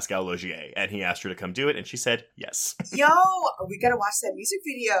directed by Pascal Laugier, and he asked her to come do it, and she said yes. Yo, we gotta watch that music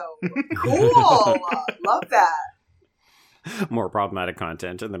video. Cool! Love that. More problematic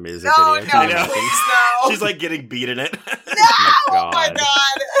content in the music video. No, please, no. She's like getting beat in it. No! Oh my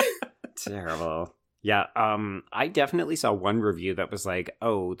god! Terrible. Yeah, I definitely saw one review that was like,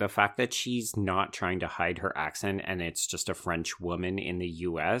 oh, the fact that she's not trying to hide her accent and it's just a French woman in the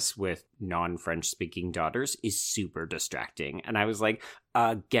US with non-French speaking daughters is super distracting. And I was like,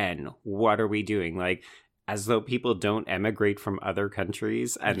 again, what are we doing? Like, as though people don't emigrate from other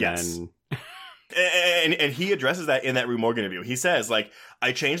countries and then... And he addresses that in that Rue Morgan interview. He says, like,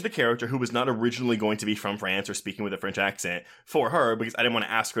 I changed the character who was not originally going to be from France or speaking with a French accent for her because I didn't want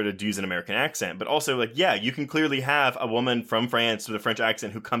to ask her to use an American accent. But also, like, yeah, you can clearly have a woman from France with a French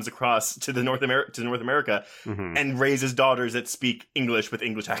accent who comes across to North America and raises daughters that speak English with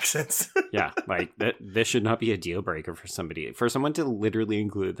English accents. Yeah, like, this should not be a deal breaker for somebody. For someone to literally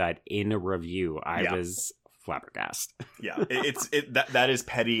include that in a review, I was flabbergasted. Yeah, that is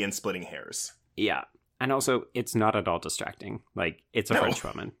petty and splitting hairs. Yeah. And also, it's not at all distracting. Like, it's a French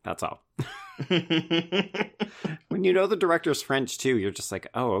woman. That's all. When you know the director's French, too, you're just like,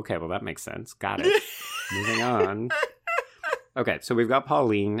 oh, okay, well, that makes sense. Got it. Moving on. Okay, so we've got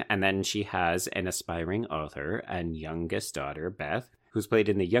Pauline, and then she has an aspiring author and youngest daughter, Beth, who's played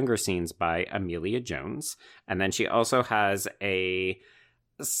in the younger scenes by Amelia Jones. And then she also has a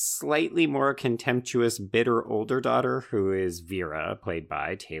slightly more contemptuous, bitter older daughter who is Vera, played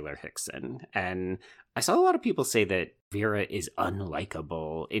by Taylor Hickson. And I saw a lot of people say that Vera is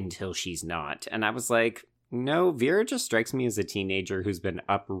unlikable until she's not. And I was like, no, Vera just strikes me as a teenager who's been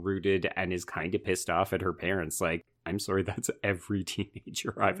uprooted and is kind of pissed off at her parents. Like, I'm sorry, that's every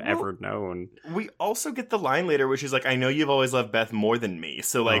teenager I've ever known. We also get the line later, which is like, I know you've always loved Beth more than me.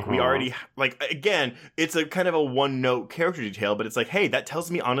 So, like, we already, like, again, it's a kind of a one-note character detail, but it's like, hey, that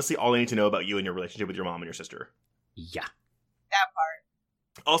tells me honestly all I need to know about you and your relationship with your mom and your sister. Yeah. That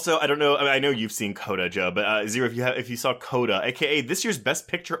part. Also, I don't know, I know you've seen Coda, Joe, but Xero, if you saw Coda, aka this year's Best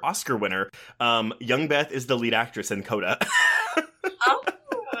Picture Oscar winner, young Beth is the lead actress in Coda.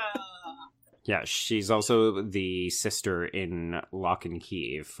 Yeah, she's also the sister in Lock and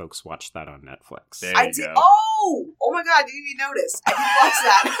Key. If folks watch that on Netflix. There you go. Oh my god, I didn't even notice. I didn't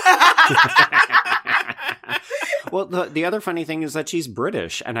watch that. Well, the other funny thing is that she's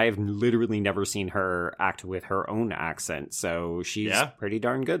British, and I've literally never seen her act with her own accent, so she's pretty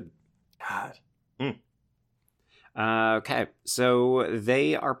darn good. God. Okay, so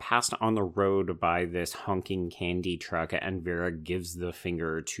they are passed on the road by this honking candy truck, and Vera gives the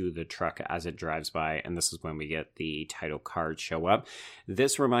finger to the truck as it drives by, and this is when we get the title card show up.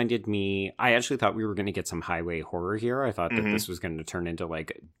 This reminded me, I actually thought we were going to get some highway horror here. I thought that this was going to turn into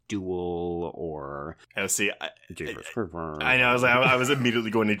like Duel or Jeepers Creepers. I know, I was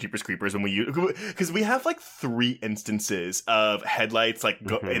immediately going to Jeepers Creepers when because we have like 3 instances of headlights like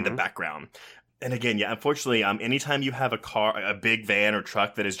in the background. And again, yeah, unfortunately, anytime you have a big van or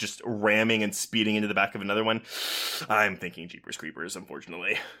truck that is just ramming and speeding into the back of another one, I'm thinking Jeepers Creepers,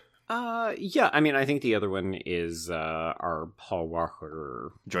 unfortunately. Yeah, I mean, I think the other one is our Paul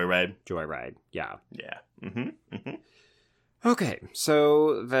Walker... Joyride, yeah. Yeah. Mm-hmm. Okay,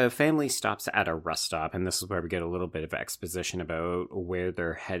 so the family stops at a rest stop, and this is where we get a little bit of exposition about where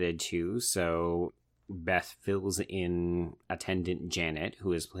they're headed to. So Beth fills in attendant Janet,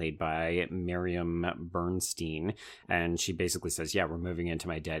 who is played by Miriam Bernstein, and she basically says, yeah, we're moving into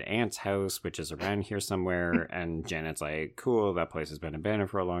my dead aunt's house, which is around here somewhere, and Janet's like, cool, that place has been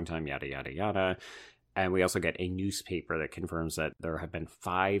abandoned for a long time, yada, yada, yada. And we also get a newspaper that confirms that there have been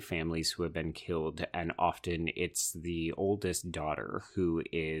 5 families who have been killed, and often it's the oldest daughter who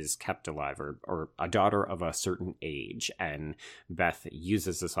is kept alive, or a daughter of a certain age. And Beth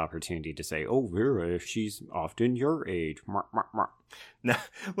uses this opportunity to say, oh, Vera, she's often your age. Mark, mark, mark. Now,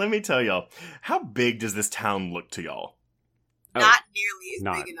 let me tell y'all, how big does this town look to y'all? Not nearly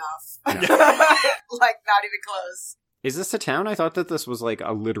as big enough. No. Like, not even close. Is this a town? I thought that this was like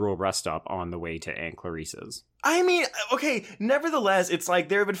a literal rest stop on the way to Aunt Clarice's. I mean, okay, nevertheless, it's like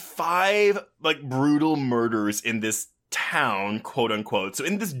there have been 5 like brutal murders in this town, quote unquote. So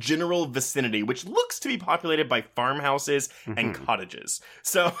in this general vicinity, which looks to be populated by farmhouses and cottages.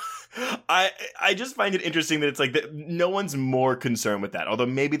 So I just find it interesting that it's like that no one's more concerned with that. Although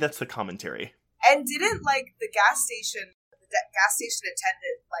maybe that's the commentary. And didn't like the gas station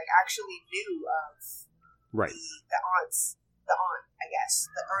attendant like actually knew of right the aunt, I guess,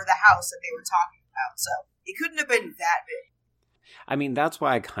 or the house that they were talking about. So it couldn't have been that big. I mean, that's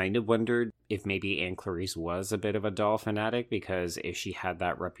why I kind of wondered if maybe Aunt Clarice was a bit of a doll fanatic, because if she had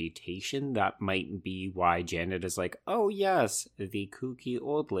that reputation, that might be why Janet is like, oh yes, the kooky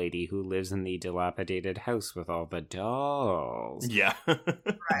old lady who lives in the dilapidated house with all the dolls. Yeah.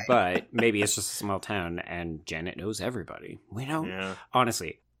 Right. But maybe it's just a small town and Janet knows everybody. We don't. Yeah.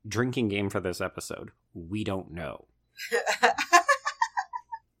 Honestly, drinking game for this episode, we don't know.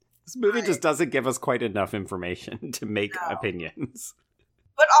 This movie just doesn't give us quite enough information to make opinions.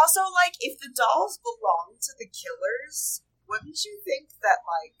 But also, like, if the dolls belong to the killers, wouldn't you think that,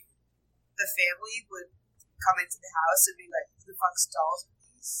 like, the family would come into the house and be like, who the fuck's dolls are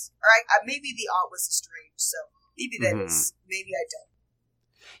these? Or maybe the aunt was estranged, so maybe that is, maybe I don't.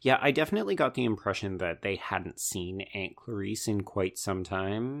 Yeah, I definitely got the impression that they hadn't seen Aunt Clarice in quite some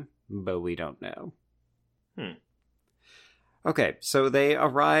time, but we don't know. Okay, so they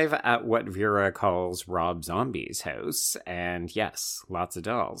arrive at what Vera calls Rob Zombie's house, and yes, lots of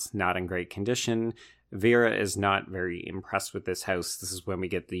dolls, not in great condition. Vera is not very impressed with this house. This is when we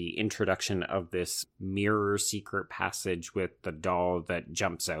get the introduction of this mirror secret passage with the doll that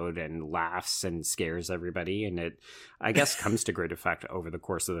jumps out and laughs and scares everybody, and it, I guess, comes to great effect over the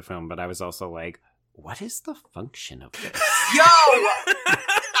course of the film, but I was also like, what is the function of this? Yo!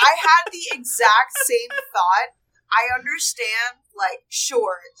 I had the exact same thought. I understand, like,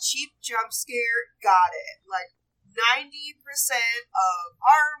 sure, cheap jump scare, got it. Like, 90% of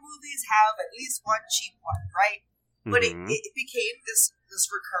horror movies have at least one cheap one, right? But it became this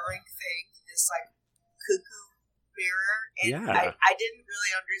recurring thing, this, like, cuckoo mirror, and I didn't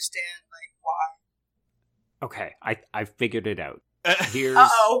really understand, like, why. Okay, I figured it out.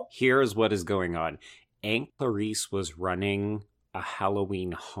 Here's what is going on. Aunt Clarice was running a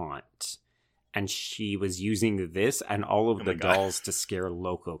Halloween haunt, and she was using this and all of the dolls to scare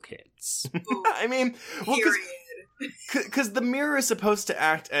local kids. I mean, because the mirror is supposed to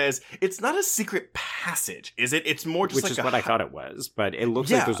act as, it's not a secret passage, is it? It's more just which like is what I thought it was, but it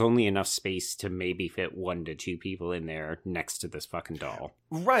looks like there's only enough space to maybe fit 1 to 2 people in there next to this fucking doll.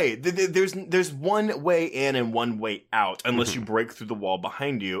 Right. There's one way in and one way out, unless you break through the wall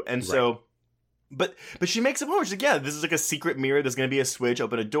behind you, and so... But she makes a point. She's like, yeah, this is like a secret mirror. There's going to be a switch,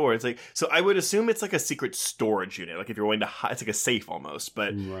 open a door. It's like, so I would assume it's like a secret storage unit. Like if you're going to hide, it's like a safe almost.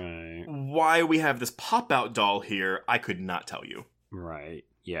 But why we have this pop-out doll here, I could not tell you. Right.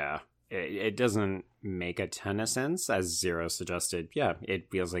 Yeah. It doesn't make a ton of sense, as Xero suggested. Yeah,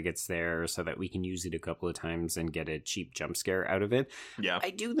 it feels like it's there so that we can use it a couple of times and get a cheap jump scare out of it. Yeah. I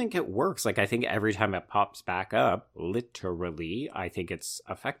do think it works. Like, I think every time it pops back up, literally, I think it's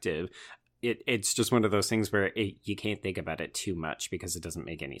effective. it's just one of those things where you can't think about it too much because it doesn't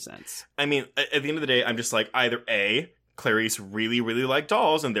make any sense. I mean, at the end of the day, I'm just like, either A, Clarice really, really liked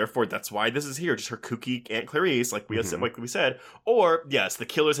dolls, and therefore that's why this is here, just her kooky Aunt Clarice, like we said. Or, yes, the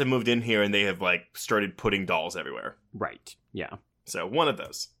killers have moved in here and they have, like, started putting dolls everywhere. Right, yeah. So, one of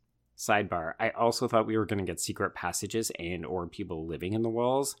those. Sidebar, I also thought we were going to get secret passages and or people living in the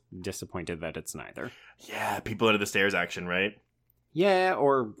walls. Disappointed that it's neither. Yeah, people under the stairs action, right? Yeah,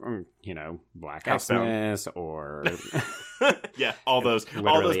 or Black Xmas, or... yeah, all those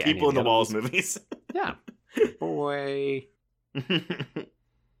people in the walls movies. Yeah. Boy.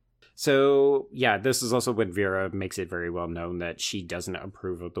 So, yeah, this is also when Vera makes it very well known that she doesn't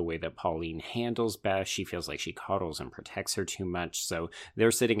approve of the way that Pauline handles Beth. She feels like she coddles and protects her too much. So they're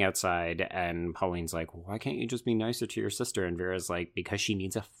sitting outside, and Pauline's like, why can't you just be nicer to your sister? And Vera's like, because she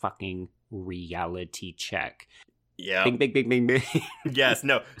needs a fucking reality check. Yeah. Bing, bing, bing, bing, bing. Yes,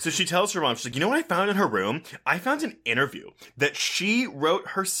 no. So she tells her mom, she's like, you know what I found in her room? I found an interview that she wrote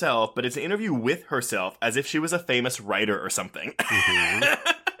herself, but it's an interview with herself as if she was a famous writer or something.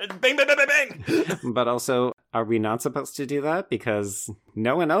 Mm-hmm. Bang, bang, bang, bang, bang. But also, are we not supposed to do that? Because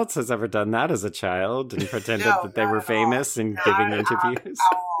no one else has ever done that as a child and pretended that they were famous and giving interviews.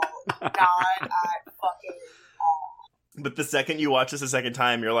 Not at fucking all. But the second you watch this a second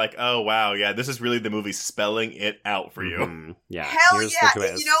time, you're like, oh, wow, yeah, this is really the movie spelling it out for you. Mm-hmm. Yeah. Hell yeah.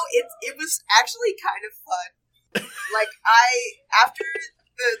 It was actually kind of fun. Like, after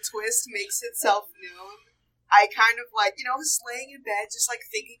the twist makes itself known, I kind of was laying in bed just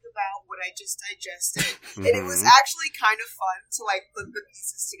thinking about what I just digested. Mm-hmm. And it was actually kind of fun to put the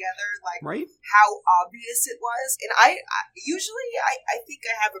pieces together, right? How obvious it was. And I usually think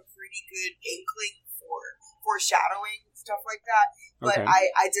I have a pretty good inkling for foreshadowing and stuff like that. But okay.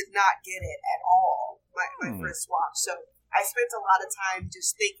 I did not get it at all my first watch. So I spent a lot of time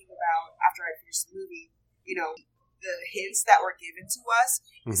just thinking about, after I finished the movie, the hints that were given to us,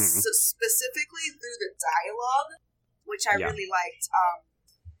 so specifically through the dialogue, which I really liked.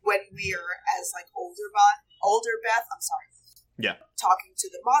 When we're as older Beth, talking to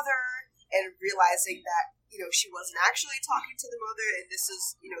the mother and realizing that she wasn't actually talking to the mother, and this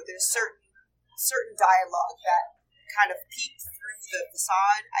is there's certain dialogue that kind of peeked through the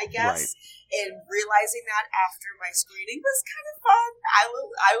facade, I guess. Right. And realizing that after my screening was kind of fun. I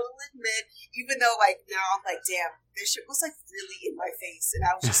will admit, even though now I'm damn, this shit was really in my face, and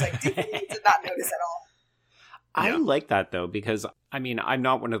I was just did not notice at all. I like that though, because I'm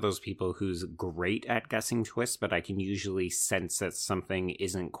not one of those people who's great at guessing twists, but I can usually sense that something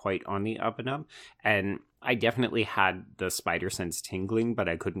isn't quite on the up and up. And I definitely had the spider sense tingling, but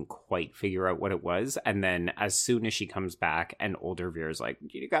I couldn't quite figure out what it was. And then as soon as she comes back and older Vera's like,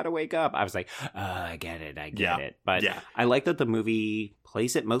 you gotta wake up, I was like, I get it. But I like that the movie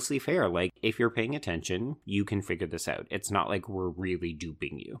plays it mostly fair. If you're paying attention, you can figure this out. It's not like we're really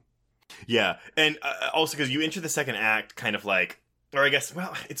duping you. Yeah, and also because you enter the second act kind of or I guess,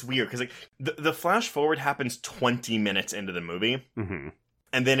 well, it's weird because the flash forward happens 20 minutes into the movie,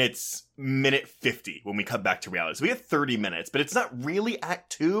 and then it's minute 50 when we cut back to reality. So we have 30 minutes, but it's not really Act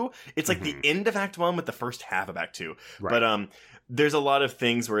 2. It's the end of Act 1 with the first half of Act 2. Right. But there's a lot of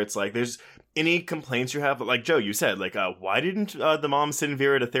things where it's there's any complaints you have, Joe, you said, why didn't the mom send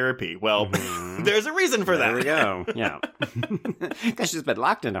Vera to therapy? Well, there's a reason for that. There we go. Yeah. Because she's been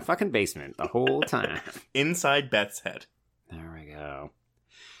locked in a fucking basement the whole time. Inside Beth's head. There we go.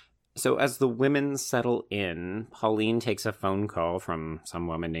 So as the women settle in, Pauline takes a phone call from some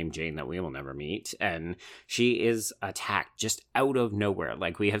woman named Jane that we will never meet, and she is attacked just out of nowhere.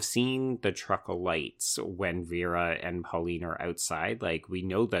 We have seen the truck of lights when Vera and Pauline are outside. We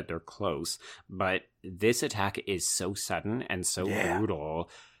know that they're close, but this attack is so sudden and so brutal.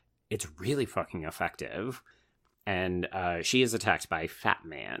 It's really fucking effective. And she is attacked by Fat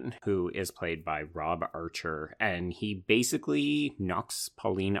Man, who is played by Rob Archer. And he basically knocks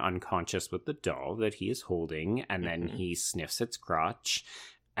Pauline unconscious with the doll that he is holding. And then he sniffs its crotch.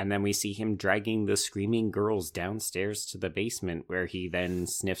 And then we see him dragging the screaming girls downstairs to the basement, where he then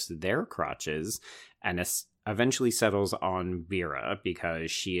sniffs their crotches and eventually settles on Vera because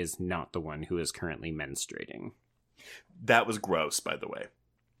she is not the one who is currently menstruating. That was gross, by the way.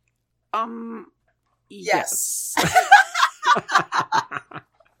 Yes.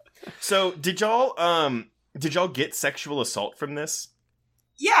 So, did y'all get sexual assault from this?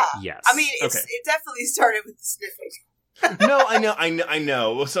 Yeah. Yes. It definitely started with the sniffing. No, I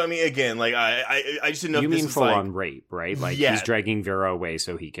know. So, again, I just didn't know you if this mean was full-on rape, right? He's dragging Vera away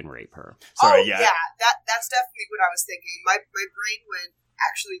so he can rape her. Sorry, yeah. That's definitely what I was thinking. My brain went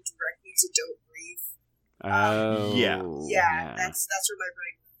actually directly to Don't Breathe. Oh. Yeah. Yeah, that's where my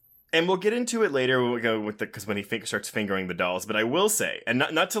brain went. And we'll get into it later when we go with because when he starts fingering the dolls. But I will say, and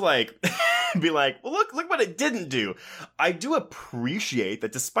not to like be like, well, look what it didn't do. I do appreciate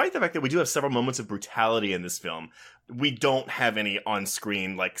that despite the fact that we do have several moments of brutality in this film, we don't have any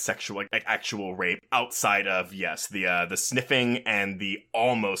on-screen like sexual, like actual rape outside of the sniffing and the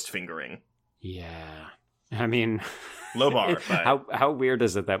almost fingering. Yeah, I mean. Low bar. But... How weird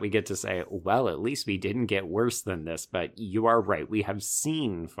is it that we get to say, well, at least we didn't get worse than this, but you are right. We have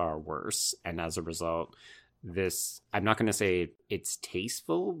seen far worse. And as a result, this, I'm not going to say it's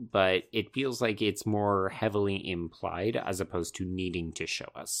tasteful, but it feels like it's more heavily implied as opposed to needing to show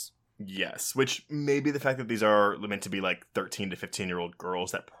us. Yes, which may be the fact that these are meant to be like 13 to 15-year-old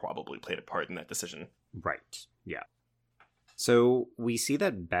girls that probably played a part in that decision. Right. Yeah. So we see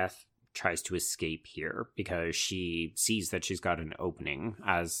that Beth tries to escape here because she sees that she's got an opening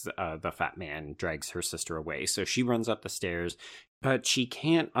as the fat man drags her sister away. So she runs up the stairs, but she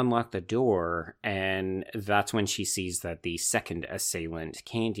can't unlock the door. And that's when she sees that the second assailant,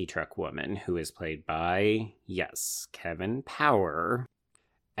 Candy Truck Woman, who is played by, yes, Kevin Power.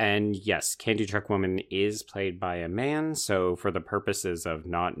 And yes, Candy Truck Woman is played by a man. So for the purposes of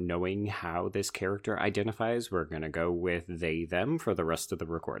not knowing how this character identifies, we're going to go with they, them for the rest of the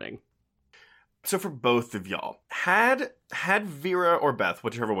recording. So for both of y'all, had Vera or Beth,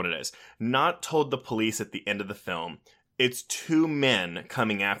 whichever one it is, not told the police at the end of the film, it's two men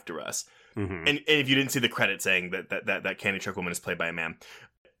coming after us, and if you didn't see the credit saying that Candy Truck Woman is played by a man,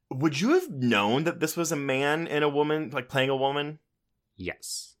 would you have known that this was a man and a woman, like playing a woman?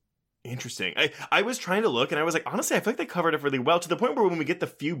 Yes. Interesting. I was trying to look, and I was like, honestly, I feel like they covered it really well, to the point where when we get the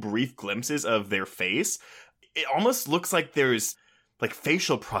few brief glimpses of their face, it almost looks like there's like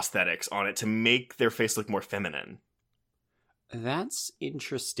facial prosthetics on it to make their face look more feminine. That's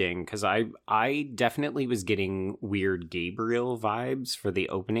interesting, because I definitely was getting weird Gabriel vibes for the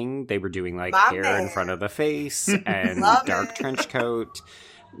opening. They were doing like hair in front of the face and dark trench coat.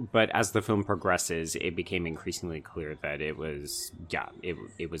 But as the film progresses, it became increasingly clear that it was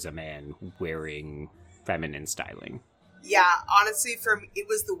a man wearing feminine styling. Yeah, honestly, for me, it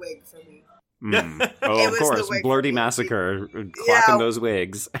was the wig for me. Oh, of course. Blurty Massacre, clocking those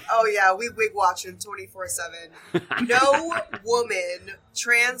wigs. Oh, yeah, we wig watch him 24/7. No woman,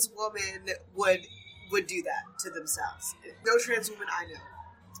 trans woman, would do that to themselves. No trans woman I know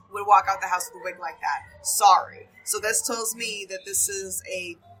would walk out the house with a wig like that. Sorry. So this tells me that this is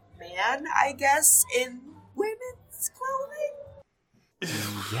a man, I guess, in women's clothing.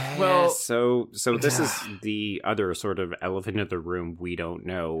 Yeah. Well, so this is the other sort of elephant in the room we don't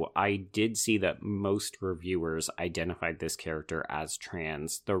know. I did see that most reviewers identified this character as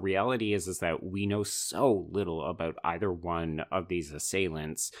trans. The reality is that we know so little about either one of these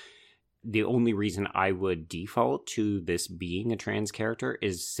assailants. The only reason I would default to this being a trans character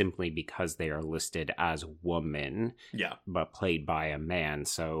is simply because they are listed as woman, but played by a man.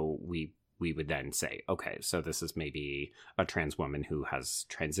 So we would then say, okay, so this is maybe a trans woman who has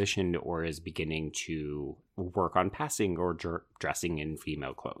transitioned or is beginning to work on passing or dressing in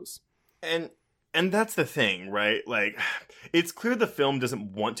female clothes. And that's the thing, right? Like, it's clear the film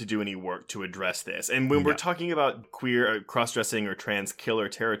doesn't want to do any work to address this. And when we're talking about queer cross-dressing or trans killer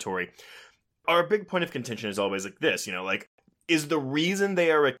territory, our big point of contention is always like this, like, is the reason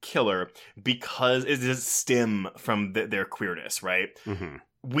they are a killer because it does stem from their queerness, right? Mm-hmm.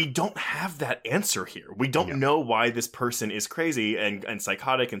 We don't have that answer here. We don't know why this person is crazy and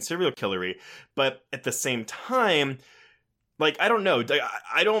psychotic and serial killery, but at the same time, like, I don't know.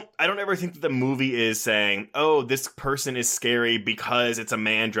 I don't ever think that the movie is saying, oh, this person is scary because it's a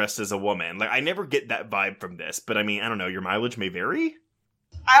man dressed as a woman. Like, I never get that vibe from this, but I mean, I don't know. Your mileage may vary?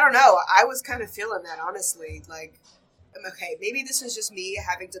 I don't know. I was kind of feeling that, honestly. Like, okay, maybe this is just me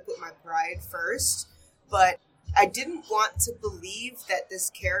having to put my pride first, but I didn't want to believe that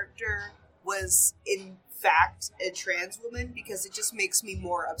this character was, in fact, a trans woman because it just makes me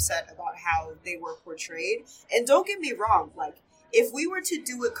more upset about how they were portrayed. And don't get me wrong, like, if we were to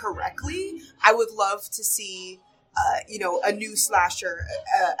do it correctly, I would love to see, a new slasher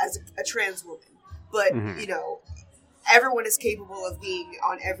as a trans woman. But, everyone is capable of being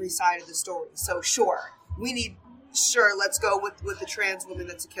on every side of the story. So, let's go with the trans woman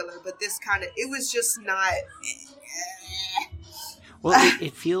that's a killer. But this it was just not... Well,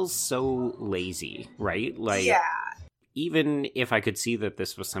 it feels so lazy, right? Like, even if I could see that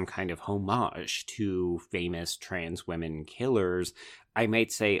this was some kind of homage to famous trans women killers, I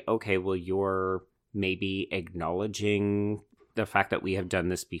might say, okay, well, you're maybe acknowledging the fact that we have done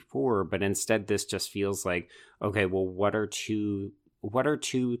this before, but instead this just feels like, okay, well, what are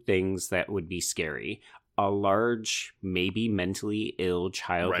two things that would be scary? a large, maybe mentally ill,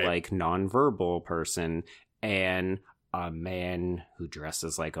 childlike, nonverbal person and a man who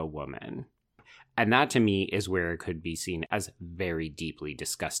dresses like a woman. And that to me is where it could be seen as very deeply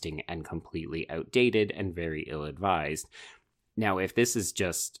disgusting and completely outdated and very ill-advised. Now, if this is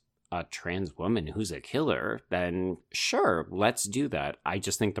just a trans woman who's a killer, then sure, let's do that. I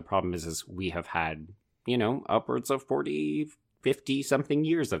just think the problem is we have had, upwards of 40, 50 something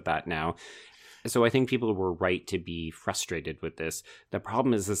years of that now. So I think people were right to be frustrated with this. The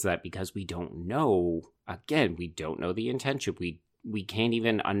problem is that because we don't know, again, we don't know the intention. We can't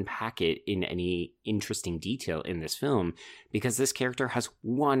even unpack it in any interesting detail in this film because this character has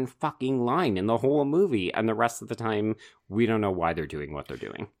one fucking line in the whole movie, and the rest of the time we don't know why they're doing what they're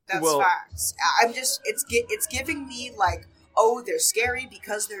doing. That's facts. It's giving me like, oh, they're scary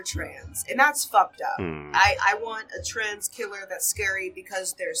because they're trans, and that's fucked up. I want a trans killer that's scary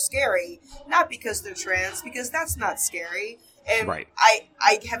because they're scary, not because they're trans, because that's not scary. And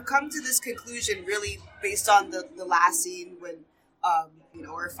I have come to this conclusion really based on the last scene when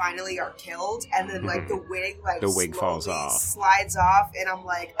or finally are killed, and then like the wig falls off, slides off, and I'm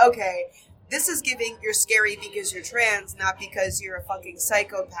like, okay, this is giving you're scary because you're trans, not because you're a fucking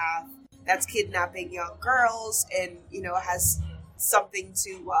psychopath that's kidnapping young girls and has something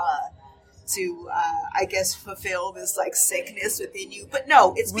to I guess fulfill this like sickness within you. But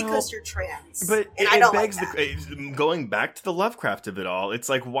no, it's because you're trans. But and it I don't begs like going back to the Lovecraft of it all. It's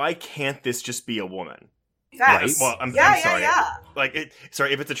like, why can't this just be a woman? Facts. Right? Well, I'm sorry. Like, if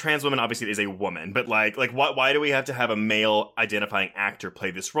it's a trans woman, obviously it is a woman. But like, why do we have to have a male identifying actor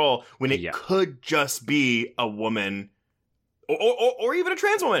play this role when it could just be a woman, or even a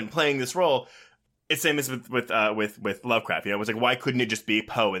trans woman playing this role? It's same as with Lovecraft. It was like, why couldn't it just be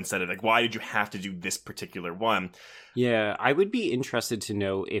Poe instead of like, why did you have to do this particular one? Yeah, I would be interested to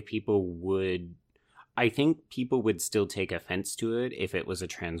know if people would. I think people would still take offense to it if it was a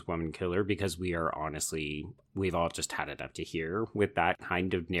trans woman killer, because we've all just had enough to hear with that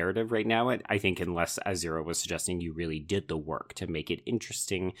kind of narrative right now. I think unless, as Xero was suggesting, you really did the work to make it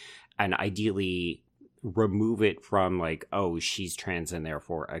interesting and ideally remove it from like, oh, she's trans and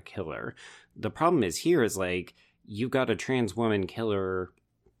therefore a killer. The problem is here is like, you've got a trans woman killer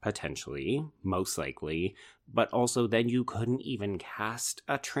potentially, most likely, but also then you couldn't even cast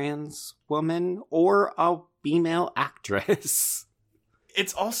a trans woman or a female actress.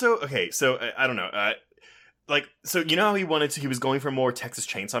 It's also, okay, so I don't know, so you know how he was going for more Texas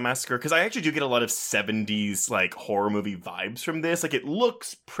Chainsaw Massacre? Because I actually do get a lot of 70s, like, horror movie vibes from this. Like, it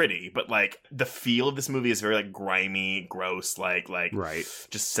looks pretty, but, like, the feel of this movie is very, like, grimy, gross, like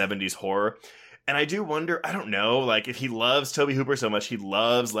just 70s horror. And I do wonder, I don't know, like, if he loves Tobe Hooper so much, he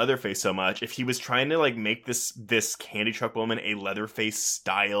loves Leatherface so much, if he was trying to, like, make this Candy Truck Woman a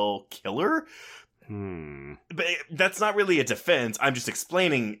Leatherface-style killer. But that's not really a defense. I'm just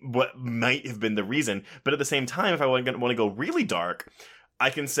explaining what might have been the reason. But at the same time, if I want to go really dark, I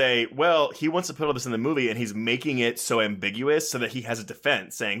can say, well, he wants to put all this in the movie, and he's making it so ambiguous so that he has a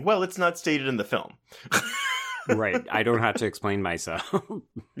defense, saying, well, it's not stated in the film. Right. I don't have to explain myself.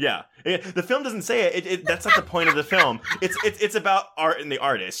 Yeah. The film doesn't say it. That's not the point of the film. It's about art and the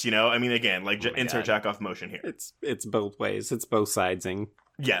artist, I mean, again, like, insert jack-off motion here. It's both ways. It's both sidesing.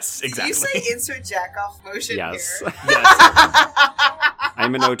 Yes, exactly. You say insert jack-off motion here? Yes.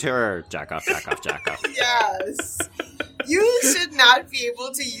 I'm an auteur. Jack off. Yes. You should not be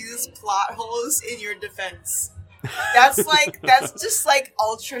able to use plot holes in your defense. That's just like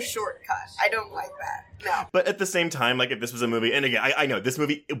ultra shortcut. I don't like that. No. But at the same time, like, if this was a movie, and again, I know this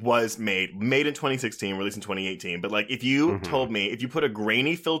movie was made in 2016, released in 2018, but like, if you told me, if you put a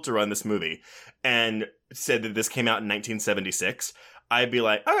grainy filter on this movie and said that this came out in 1976, I'd be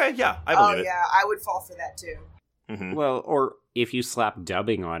like, all right, yeah, I believe it. Oh yeah, I would fall for that too. Mm-hmm. Well, or if you slap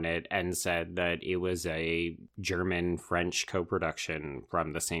dubbing on it and said that it was a German-French co-production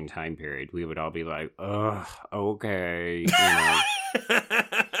from the same time period, we would all be like, ugh, okay,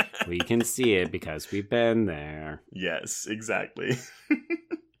 we can see it because we've been there. Yes, exactly.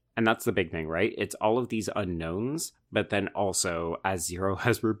 And that's the big thing, right? It's all of these unknowns, but then also, as Xero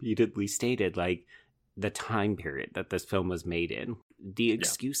has repeatedly stated, like, the time period that this film was made in. The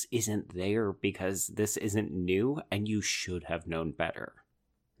excuse isn't there because this isn't new and you should have known better.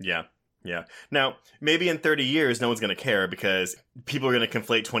 Yeah. Now, maybe in 30 years, no one's going to care because people are going to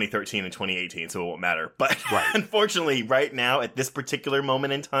conflate 2013 and 2018, so it won't matter. But unfortunately, right now, at this particular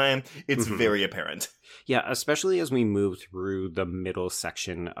moment in time, it's very apparent. Yeah, especially as we move through the middle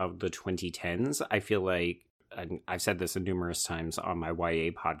section of the 2010s, I feel like and I've said this numerous times on my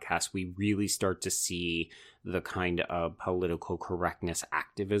YA podcast, we really start to see the kind of political correctness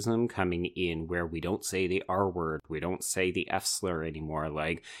activism coming in where we don't say the R word, we don't say the F slur anymore.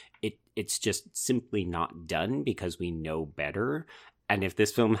 Like, it's just simply not done because we know better. And if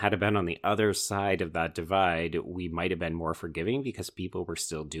this film had been on the other side of that divide, we might have been more forgiving because people were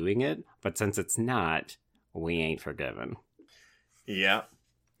still doing it. But since it's not, we ain't forgiven. Yeah.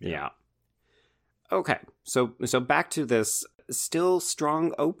 Okay, so back to this still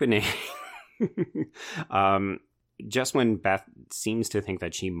strong opening. Just when Beth seems to think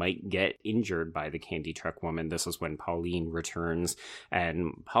that she might get injured by the candy truck woman, this is when Pauline returns,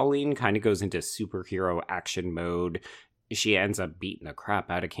 and Pauline kind of goes into superhero action mode. She ends up beating the crap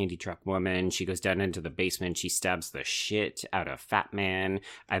out of Candy Truck Woman. She goes down into the basement. She stabs the shit out of Fat Man.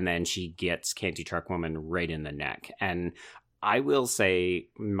 And then she gets Candy Truck Woman right in the neck. And I will say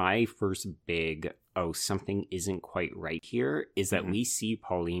my first big, something isn't quite right here, is that we see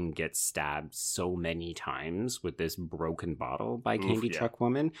Pauline get stabbed so many times with this broken bottle by Candy Truck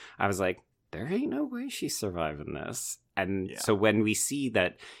Woman. I was like, there ain't no way she's surviving this. And so when we see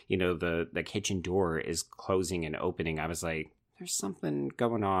that, the kitchen door is closing and opening, I was like, there's something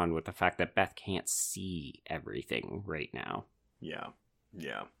going on with the fact that Beth can't see everything right now. Yeah.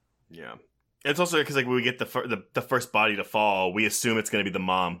 It's also because, like, when we get the first body to fall, we assume it's going to be the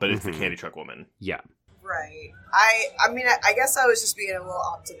mom, but it's the Candy Truck Woman. Yeah. Right. I mean, I guess I was just being a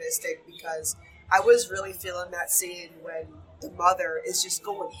little optimistic because I was really feeling that scene when the mother is just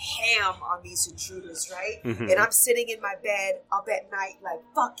going ham on these intruders, right? And I'm sitting in my bed up at night like,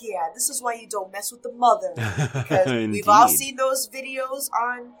 fuck yeah, this is why you don't mess with the mother. Because we've all seen those videos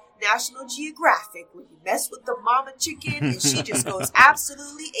on National Geographic where you mess with the mama chicken and she just goes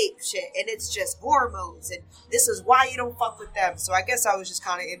absolutely apeshit and it's just hormones and this is why you don't fuck with them. So I guess I was just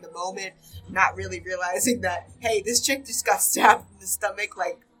kind of in the moment, not really realizing that, hey, this chick just got stabbed in the stomach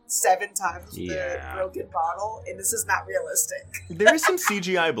like 7 times with the broken bottle, and this is not realistic. There is some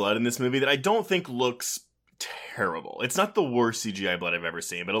CGI blood in this movie that I don't think looks terrible. It's not the worst CGI blood I've ever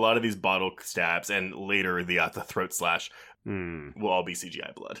seen, but a lot of these bottle stabs and later the throat slash will all be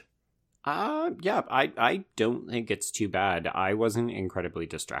CGI blood. Yeah, I don't think it's too bad. I wasn't incredibly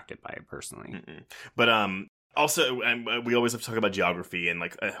distracted by it personally. But also, we always have to talk about geography in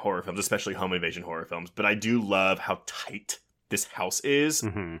like horror films, especially home invasion horror films. But I do love how tight this house is.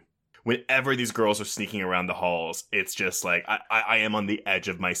 Whenever these girls are sneaking around the halls, it's just like I am on the edge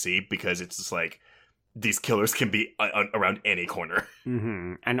of my seat because it's just like these killers can be around any corner.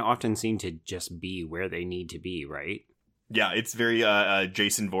 And often seem to just be where they need to be, right? Yeah, it's very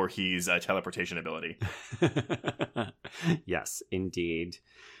Jason Voorhees teleportation ability. Yes, indeed.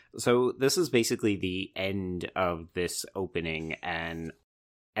 So this is basically the end of this opening, and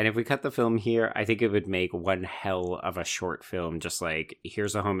if we cut the film here, I think it would make one hell of a short film. Just like,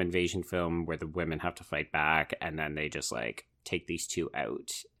 here's a home invasion film where the women have to fight back, and then they just like take these two out.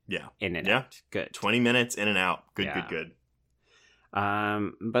 Yeah, in and out. Good. 20 minutes in and out. Good.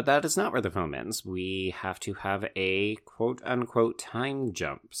 But that is not where the film ends. We have to have a quote-unquote time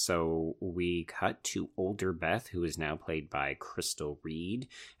jump. So we cut to older Beth, who is now played by Crystal Reed,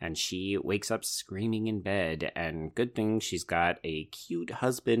 and she wakes up screaming in bed, and good thing she's got a cute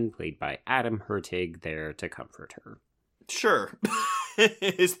husband, played by Adam Hertig, there to comfort her. Sure.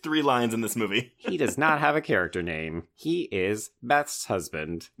 His 3 lines in this movie. He does not have a character name. He is Beth's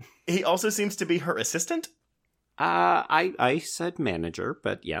husband. He also seems to be her assistant? I said manager,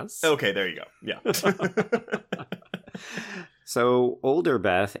 but yes. Okay, there you go. Yeah. So, older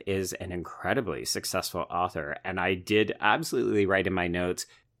Beth is an incredibly successful author, and I did absolutely write in my notes,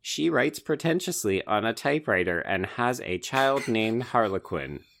 she writes pretentiously on a typewriter and has a child named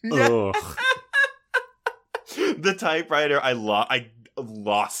Harlequin. Ugh. The typewriter, I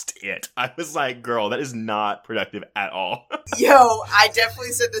lost it. I was like, girl, that is not productive at all. Yo, I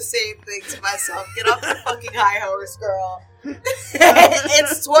definitely said the same thing to myself. Get off the fucking high horse, girl.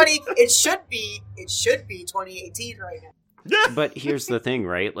 It should be 2018 right now. But here's the thing,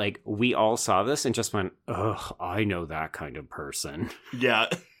 right? Like, we all saw this and just went, ugh, I know that kind of person. Yeah.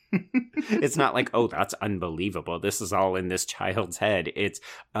 It's not like, oh, that's unbelievable. This is all in this child's head. It's,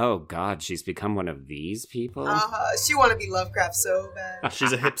 oh, God, she's become one of these people? She want to be Lovecraft so bad.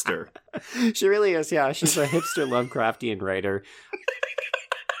 She's a hipster. She really is, yeah. She's a hipster Lovecraftian writer.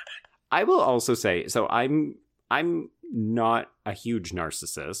 I will also say, so I'm not a huge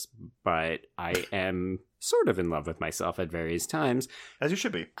narcissist, but I am sort of in love with myself at various times. As you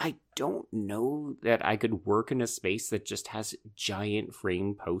should be. I don't know that I could work in a space that just has giant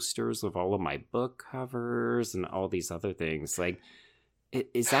frame posters of all of my book covers and all these other things. Like,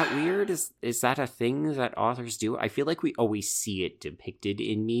 Is that weird? Is that a thing that authors do? I feel like we always see it depicted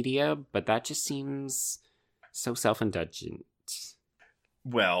in media, but that just seems so self-indulgent.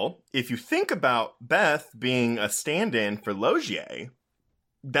 Well, if you think about Beth being a stand-in for Logier,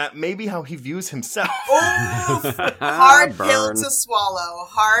 that may be how he views himself. Oof, hard pill Burn. to swallow.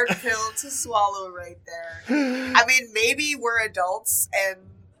 Hard pill to swallow right there. I mean, maybe we're adults and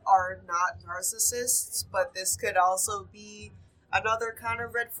are not narcissists, but this could also be another kind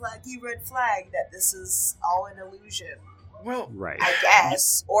of red flag that this is all an illusion. Well, Right. I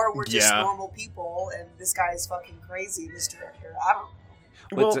guess. Or we're just Yeah. normal people and this guy is fucking crazy, this director. I don't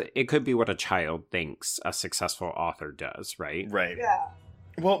know. Well, it could be what a child thinks a successful author does, right? right. Yeah.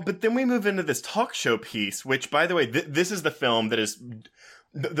 Well, but then we move into this talk show piece, which, by the way, this is the film that is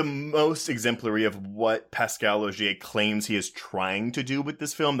the most exemplary of what Pascal Laugier claims he is trying to do with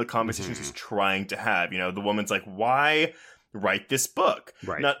this film, the conversations he's trying to have. You know, the woman's like, why write this book?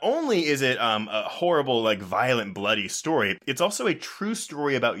 Right. Not only is it a horrible, like, violent, bloody story, it's also a true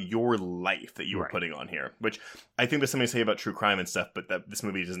story about your life that you were Right. putting on here, which I think there's something to say about true crime and stuff, but that this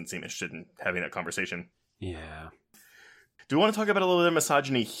movie doesn't seem interested in having that conversation. Yeah. Do we want to talk about a little bit of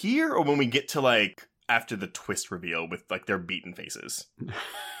misogyny here, or when we get to, like, after the twist reveal with, like, their beaten faces?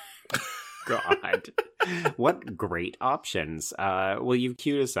 God. What great options. Well, you've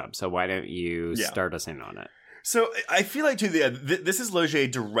queued us up, so why don't you start us in on it? So I feel like, too, this is Laugier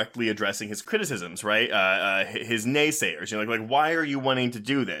directly addressing his criticisms, right? His naysayers. You know, like, why are you wanting to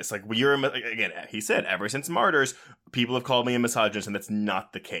do this? Like, again, he said, ever since Martyrs, people have called me a misogynist, and that's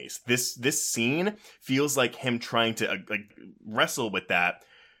not the case. This scene feels like him trying to wrestle with that,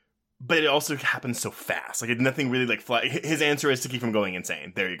 but it also happens so fast. Like, nothing really his answer is to keep him going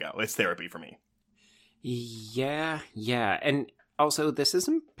insane. There you go. It's therapy for me. Yeah, and also, this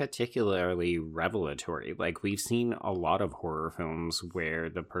isn't particularly revelatory. Like, we've seen a lot of horror films where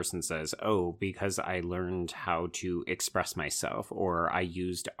the person says, oh, because I learned how to express myself, or I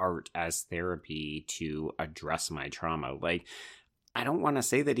used art as therapy to address my trauma. Like, I don't want to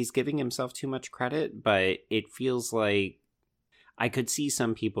say that he's giving himself too much credit, but it feels like I could see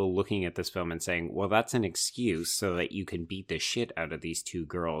some people looking at this film and saying, well, that's an excuse so that you can beat the shit out of these two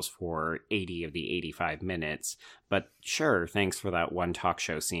girls for 80 of the 85 minutes. But sure, thanks for that one talk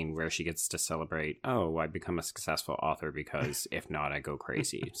show scene where she gets to celebrate, oh, I become a successful author because if not, I go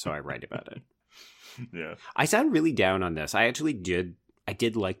crazy. So I write about it. Yeah. I sound really down on this. I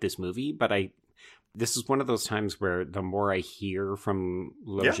did like this movie, but this is one of those times where the more I hear from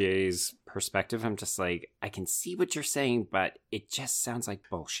Laugier's perspective, I'm just like, I can see what you're saying, but it just sounds like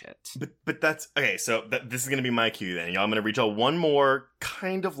bullshit. But that's okay. So this is going to be my cue then. Y'all, I'm going to read y'all one more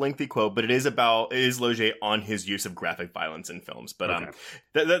kind of lengthy quote, but it is Laugier on his use of graphic violence in films. But Okay.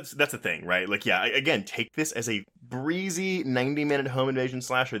 that's the thing, right? Like, yeah, again, take this as a breezy 90-minute home invasion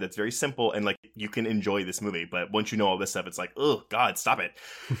slasher that's very simple, and like you can enjoy this movie. But once you know all this stuff, it's like, oh God, stop it.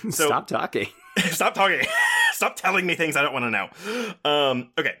 So Stop talking. Stop talking. Stop telling me things I don't want to know.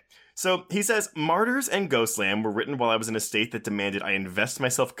 Okay. So he says, Martyrs and Ghostland were written while I was in a state that demanded I invest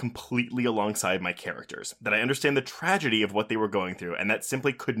myself completely alongside my characters, that I understand the tragedy of what they were going through, and that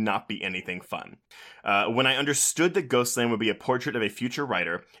simply could not be anything fun. When I understood that Ghostland would be a portrait of a future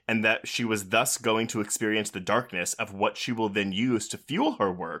writer, and that she was thus going to experience the darkness of what she will then use to fuel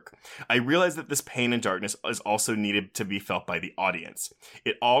her work, I realized that this pain and darkness is also needed to be felt by the audience.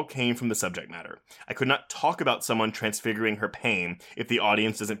 It all came from the subject matter. I could not talk about someone transfiguring her pain if the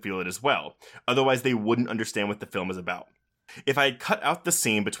audience doesn't feel it as well. Otherwise, they wouldn't understand what the film is about. If I had cut out the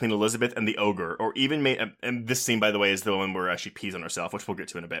scene between Elizabeth and the ogre, or even made, and this scene, by the way, is the one where she pees on herself, which we'll get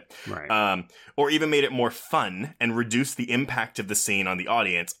to in a bit, Right. or even made it more fun and reduced the impact of the scene on the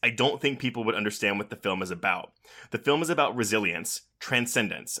audience, I don't think people would understand what the film is about. The film is about resilience,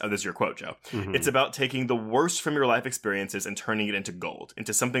 transcendence. Oh, this is your quote, Joe. Mhm. It's about taking the worst from your life experiences and turning it into gold,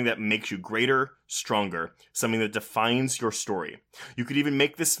 into something that makes you greater, stronger, something that defines your story. You could even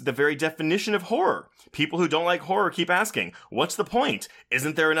make this the very definition of horror. People who don't like horror keep asking, what's the point?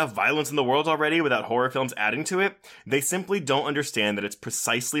 Isn't there enough violence in the world already without horror films adding to it? They simply don't understand that it's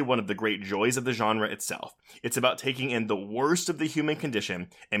precisely one of the great joys of the genre itself. It's about taking in the worst of the human condition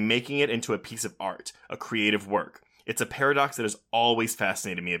and making it into a piece of art, a creative work. It's a paradox that has always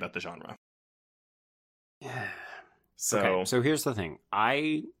fascinated me about the genre. So here's the thing.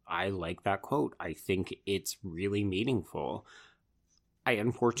 I like that quote. I think it's really meaningful. I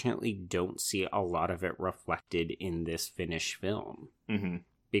unfortunately don't see a lot of it reflected in this finished film. Mm-hmm.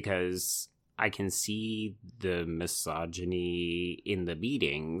 Because I can see the misogyny in the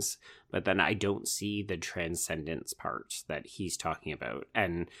beatings, but then I don't see the transcendence part that he's talking about.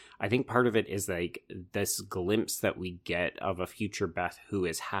 And I think part of it is like this glimpse that we get of a future Beth who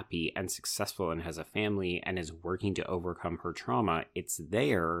is happy and successful and has a family and is working to overcome her trauma. It's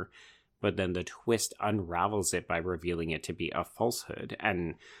there, but then the twist unravels it by revealing it to be a falsehood.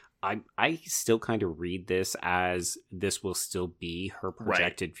 And I still kind of read this as this will still be her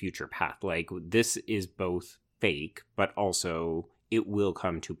projected future path. Like, this is both fake, but also it will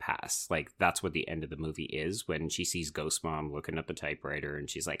come to pass. Like, that's what the end of the movie is, when she sees Ghost Mom looking at the typewriter and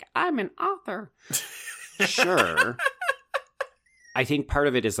she's like, I'm an author. Sure. I think part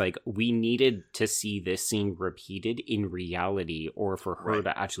of it is like, we needed to see this scene repeated in reality, or for her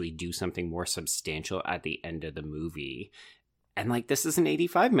to actually do something more substantial at the end of the movie. And like, this is an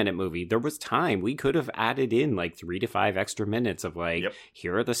 85-minute movie. There was time. We could have added in like 3 to 5 extra minutes of like,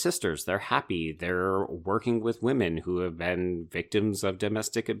 here are the sisters. They're happy. They're working with women who have been victims of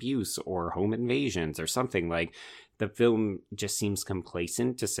domestic abuse or home invasions or something. Like, the film just seems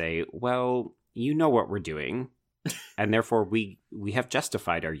complacent to say, well, you know what we're doing. And therefore we have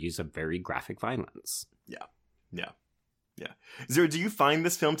justified our use of very graphic violence. Yeah. Xero, do you find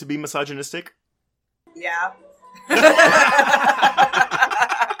this film to be misogynistic? Yeah.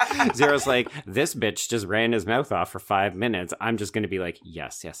 Zero's like, this bitch just ran his mouth off for 5 minutes. I'm just going to be like,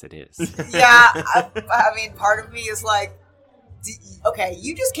 yes, it is. Yeah, I mean, part of me is like, okay,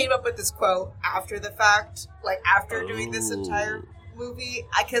 you just came up with this quote after the fact, like after doing this entire movie,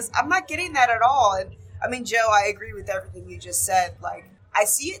 because I'm not getting that at all. And I mean, Joe, I agree with everything you just said. Like, I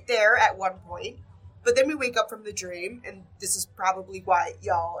see it there at one point, but then we wake up from the dream, and this is probably why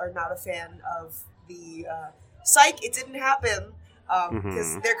y'all are not a fan of the psych, it didn't happen,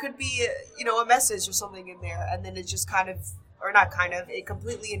 because there could be a message or something in there, and then it just it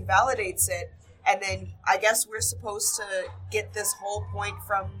completely invalidates it. And then I guess we're supposed to get this whole point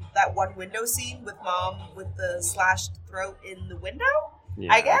from that one window scene with Mom with the slashed throat in the window.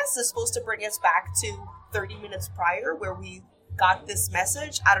 I guess it's supposed to bring us back to 30 minutes prior where we got this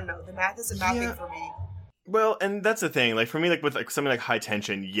message. I don't know, the math isn't mapping for me. Well, and that's the thing. Like, for me, like with like something like High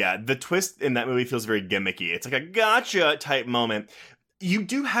Tension, the twist in that movie feels very gimmicky. It's like a gotcha type moment. You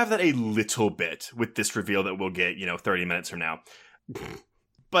do have that a little bit with this reveal that we'll get, 30 minutes from now.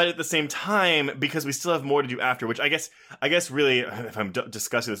 But at the same time, because we still have more to do after, which I guess really, if I'm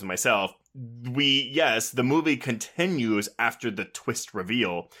discussing this with myself, the movie continues after the twist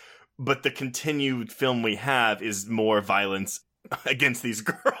reveal, but the continued film we have is more violence against these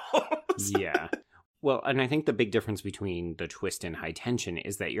girls. Yeah. Well, and I think the big difference between the twist and High Tension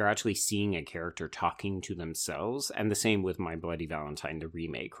is that you're actually seeing a character talking to themselves, and the same with My Bloody Valentine, the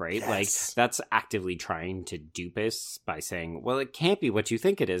remake, right? Yes. Like, that's actively trying to dupe us by saying, well, it can't be what you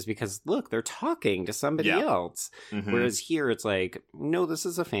think it is, because look, they're talking to somebody else. Mm-hmm. Whereas here, it's like, no, this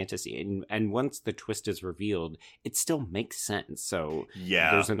is a fantasy. And once the twist is revealed, it still makes sense. So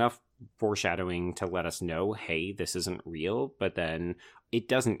there's enough foreshadowing to let us know, hey, this isn't real, but then it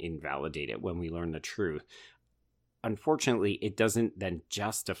doesn't invalidate it when we learn the truth. Unfortunately, it doesn't then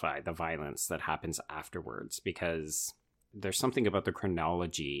justify the violence that happens afterwards, because there's something about the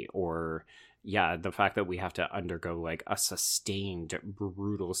chronology, or the fact that we have to undergo like a sustained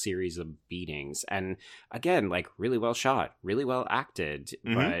brutal series of beatings, and again, like, really well shot, really well acted,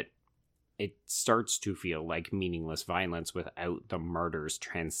 but it starts to feel like meaningless violence without the martyr's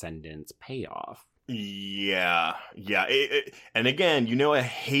transcendence payoff. Yeah. And again, I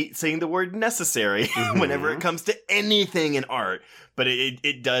hate saying the word necessary whenever it comes to anything in art, but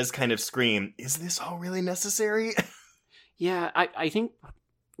it does kind of scream, is this all really necessary? Yeah, I think,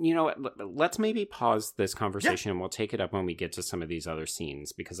 let's maybe pause this conversation and we'll take it up when we get to some of these other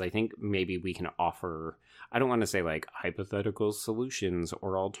scenes, because I think maybe we can offer, I don't want to say like hypothetical solutions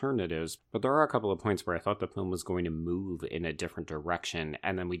or alternatives, but there are a couple of points where I thought the film was going to move in a different direction,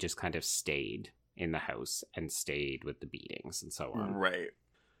 and then we just kind of stayed in the house and stayed with the beatings and so on. Right.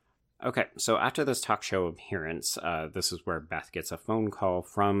 Okay, so after this talk show appearance, this is where Beth gets a phone call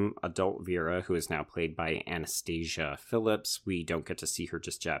from adult Vera, who is now played by Anastasia Phillips. We don't get to see her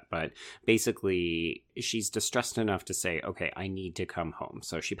just yet, but basically she's distressed enough to say, okay, I need to come home.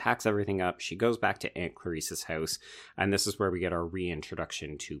 So she packs everything up, she goes back to Aunt Clarice's house, and this is where we get our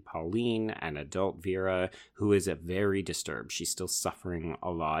reintroduction to Pauline, an adult Vera, who is very disturbed. She's still suffering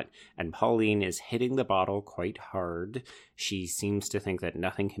a lot, and Pauline is hitting the bottle quite hard. She seems to think that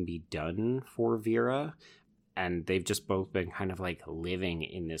nothing can be done for Vera, and they've just both been kind of like living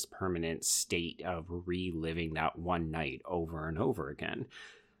in this permanent state of reliving that one night over and over again.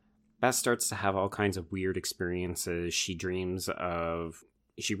 Beth starts to have all kinds of weird experiences. She dreams of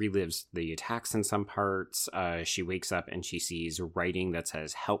she relives the attacks in some parts. She wakes up and she sees writing that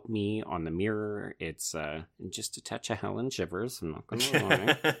says, "Help me," on the mirror. It's just a touch of hell and shivers, I'm not going to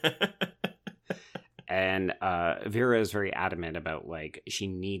lie. And Vera is very adamant about, like, she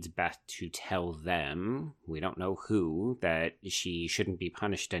needs Beth to tell them, we don't know who, that she shouldn't be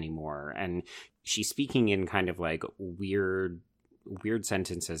punished anymore. And she's speaking in kind of like weird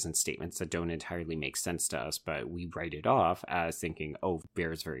sentences and statements that don't entirely make sense to us, but we write it off as thinking, oh,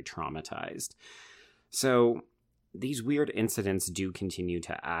 Vera's very traumatized. So these weird incidents do continue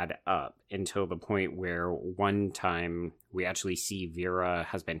to add up until the point where one time we actually see Vera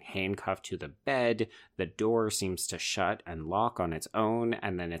has been handcuffed to the bed. The door seems to shut and lock on its own,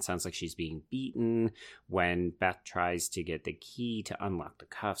 and then it sounds like she's being beaten. When Beth tries to get the key to unlock the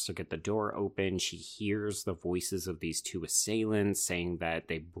cuffs or get the door open, she hears the voices of these two assailants saying that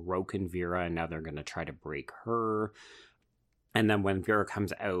they've broken Vera and now they're going to try to break her. And then when Vera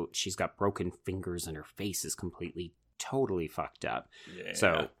comes out, she's got broken fingers and her face is totally fucked up. Yeah.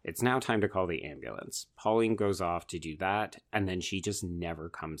 So it's now time to call the ambulance. Pauline goes off to do that, and then she just never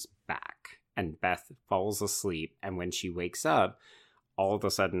comes back. And Beth falls asleep, and when she wakes up, all of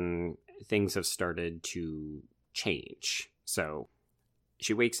a sudden, things have started to change. So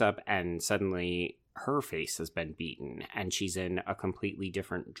she wakes up, and suddenly her face has been beaten, and she's in a completely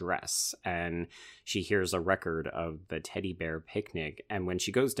different dress, and she hears a record of the teddy bear picnic. And when she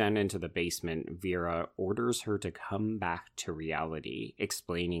goes down into the basement, Vera orders her to come back to reality,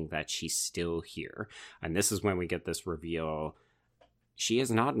 explaining that she's still here. And this is when we get this reveal: she is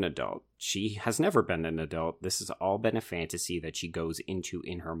not an adult. She has never been an adult. This has all been a fantasy that she goes into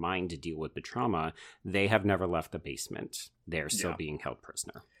in her mind to deal with the trauma. They have never left the basement. They're still being held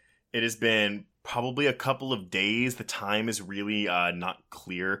prisoner. It has been probably a couple of days. The time is really not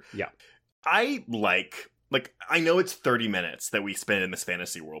clear. Yeah. I I know it's 30 minutes that we spend in this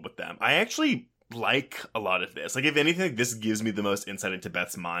fantasy world with them. I actually like a lot of this. Like, if anything, this gives me the most insight into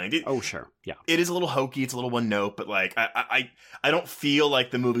Beth's mind. Sure. Yeah. It is a little hokey. It's a little one note, but like, I don't feel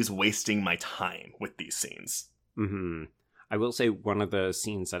like the movie's wasting my time with these scenes. Mm-hmm. I will say one of the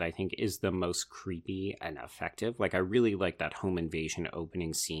scenes that I think is the most creepy and effective, like, I really like that home invasion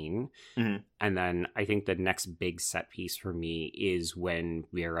opening scene. Mm-hmm. And then I think the next big set piece for me is when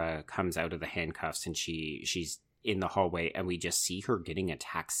Vera comes out of the handcuffs and she's in the hallway and we just see her getting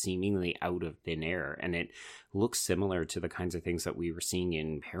attacked seemingly out of thin air. And it looks similar to the kinds of things that we were seeing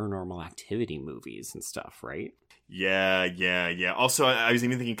in Paranormal Activity movies and stuff, right? Yeah. Also, I was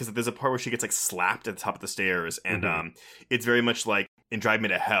even thinking, because there's a part where she gets like slapped at the top of the stairs, and it's very much like in Drive Me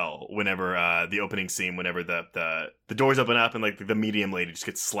to Hell, whenever the opening scene, whenever the doors open up and like the medium lady just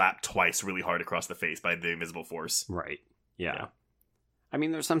gets slapped twice really hard across the face by the invisible force. Right. Yeah. I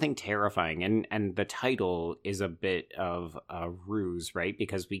mean, there's something terrifying, and the title is a bit of a ruse, right?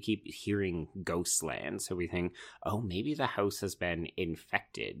 Because we keep hearing Ghostland, so we think, oh, maybe the house has been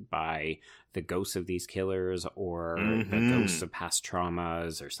infected by the ghosts of these killers, or the ghosts of past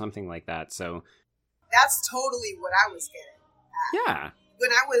traumas, or something like that. So that's totally what I was getting at. Yeah.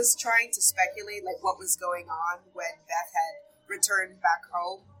 When I was trying to speculate, like, what was going on when Beth had returned back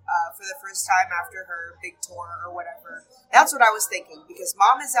home for the first time after her big tour or whatever. That's what I was thinking, because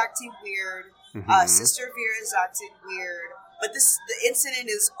Mom is acting weird, Sister Vera is acting weird, but the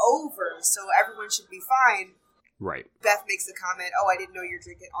incident is over, so everyone should be fine. Right. Beth makes the comment, oh, I didn't know you're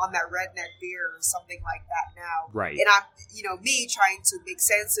drinking on that redneck beer or something like that now. Right. And I'm, me trying to make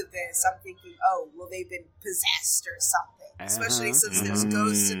sense of this, I'm thinking, oh, well, they've been possessed or something. Especially since there's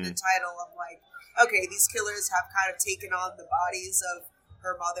ghosts in the title. I'm like, okay, these killers have kind of taken on the bodies of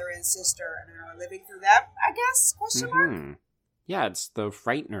her mother and sister and are living through them, I guess? Question mark? Yeah, it's the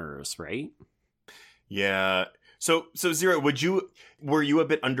Frighteners, right? Yeah. So Xero, were you a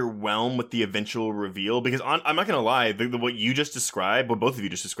bit underwhelmed with the eventual reveal? Because I'm not going to lie, what you just described, what both of you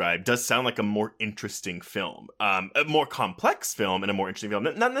just described, does sound like a more interesting film. A more complex film and a more interesting film.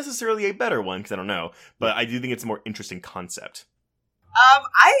 Not necessarily a better one, because I don't know. But I do think it's a more interesting concept.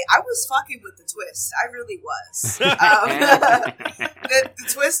 I was fucking with the twist. I really was. The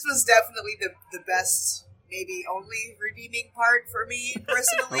twist was definitely the best, maybe only redeeming part for me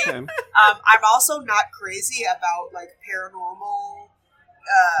personally. Okay. I'm also not crazy about like paranormal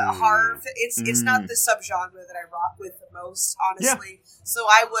horror. It's not the subgenre that I rock with the most, honestly. Yeah. So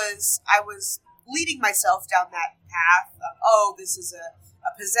I was leading myself down that path of, this is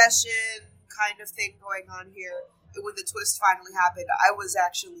a possession kind of thing going on here. When the twist finally happened, I was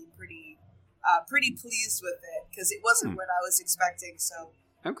actually pretty pleased with it, because it wasn't what I was expecting. So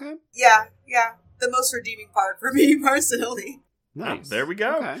okay, yeah, the most redeeming part for me personally. Nice. There we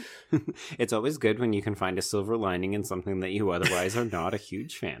go. Okay. It's always good when you can find a silver lining in something that you otherwise are not a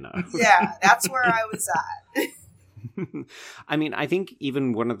huge fan of. Yeah, that's where I was at. I mean, I think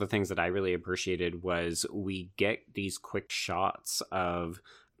even one of the things that I really appreciated was we get these quick shots of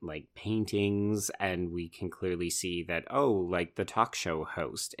like paintings, and we can clearly see that, oh, like the talk show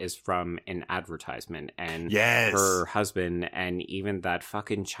host is from an advertisement, and Yes. her husband and even that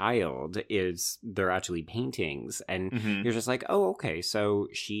fucking child they're actually paintings, and you're just like, oh, okay, so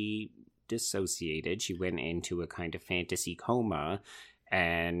she dissociated, she went into a kind of fantasy coma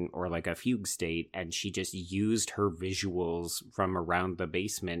or like a fugue state, and she just used her visuals from around the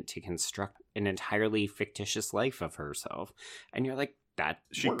basement to construct an entirely fictitious life of herself. And you're like, that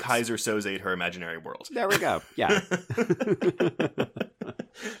she works. Kaiser Soze her imaginary world. There we go. Yeah.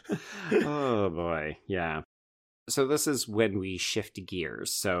 Oh boy. Yeah. So this is when we shift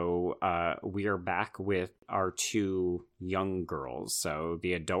gears. So we are back with our two young girls. So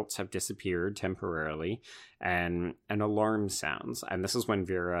the adults have disappeared temporarily, and an alarm sounds. And this is when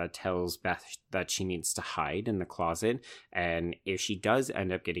Vera tells Beth that she needs to hide in the closet. And if she does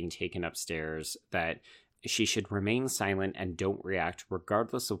end up getting taken upstairs, that she should remain silent and don't react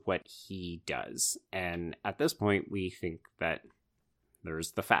regardless of what he does. And at this point, we think that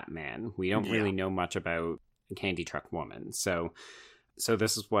there's the fat man. We don't really know much about Candy Truck Woman. So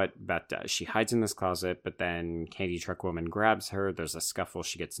this is what Beth does. She hides in this closet, but then Candy Truck Woman grabs her. There's a scuffle.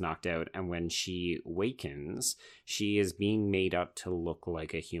 She gets knocked out. And when she wakens, she is being made up to look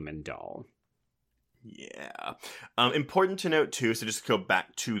like a human doll. Yeah. Important to note too. So just to go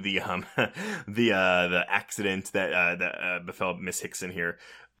back to the the accident that befell Miss Hickson here.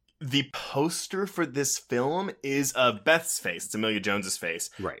 The poster for this film is of Beth's face. It's Amelia Jones's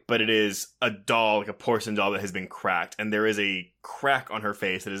face. Right. But it is a doll, like a porcelain doll that has been cracked. And there is a crack on her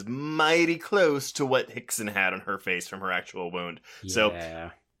face that is mighty close to what Hickson had on her face from her actual wound. Yeah.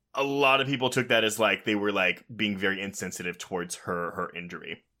 So a lot of people took that as like they were like being very insensitive towards her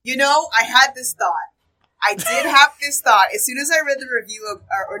injury. You know, I had this thought. I did have this thought as soon as I read the review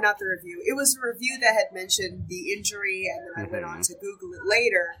or not the review. It was a review that had mentioned the injury, and then I went on to Google it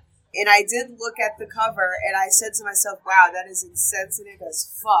later. And I did look at the cover, and I said to myself, wow, that is insensitive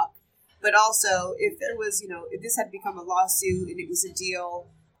as fuck. But also, if there was, if this had become a lawsuit and it was a deal,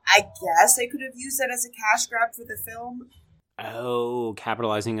 I guess they could have used that as a cash grab for the film. Oh,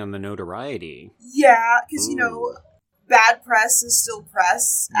 capitalizing on the notoriety. Yeah, because, bad press is still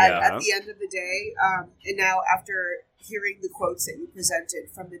press at the end of the day. And now, after hearing the quotes that you presented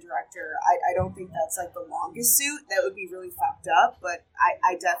from the director, I don't think that's like the longest suit. That would be really fucked up, but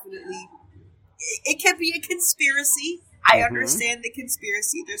I definitely... It could be a conspiracy. I understand the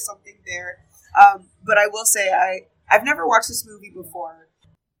conspiracy. There's something there. But I will say, I've never watched this movie before,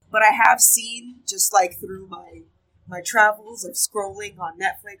 but I have seen, just like through my travels of scrolling on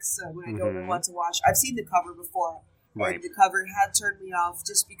Netflix when I don't know what to watch, I've seen the cover before. Right. And the cover had turned me off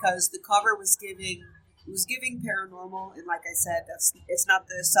just because the cover was giving paranormal, and like I said, it's not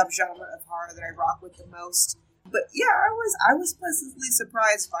the subgenre of horror that I rock with the most. But yeah, I was pleasantly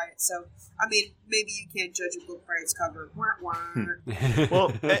surprised by it. So I mean, maybe you can't judge a book by its cover.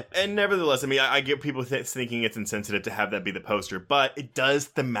 Well, and nevertheless, I mean, I get people thinking it's insensitive to have that be the poster, but it does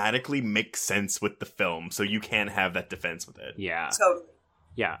thematically make sense with the film, so you can have that defense with it. Yeah, totally.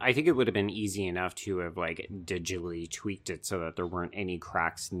 Yeah, I think it would have been easy enough to have like digitally tweaked it so that there weren't any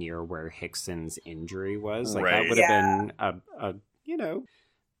cracks near where Hickson's injury was. Like that would have been a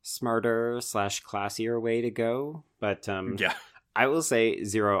smarter / classier way to go. But I will say,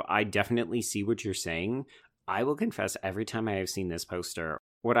 Xero, I definitely see what you're saying. I will confess, every time I have seen this poster,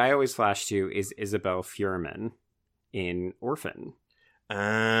 what I always flash to is Isabel Fuhrman in Orphan.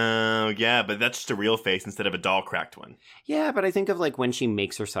 Oh, yeah, but that's just a real face instead of a doll cracked one. Yeah, but I think of like when she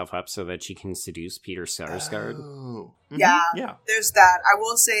makes herself up so that she can seduce Peter Sarsgaard. Oh. Yeah, there's that. I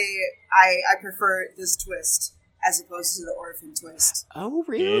will say I prefer this twist as opposed to the Orphan twist. Oh,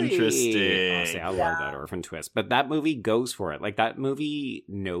 really? Interesting. I'll say I love that Orphan twist. But that movie goes for it. Like, that movie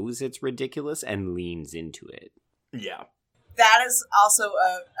knows it's ridiculous and leans into it. Yeah. That is also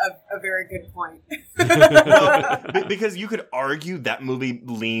a very good point. Well, because you could argue that movie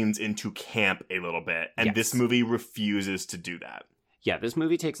leans into camp a little bit, and this movie refuses to do that. Yeah, this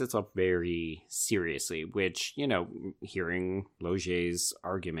movie takes itself very seriously, which, hearing Logier's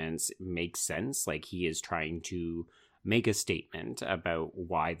arguments makes sense. Like, he is trying to make a statement about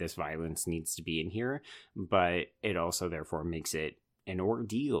why this violence needs to be in here, but it also therefore makes it an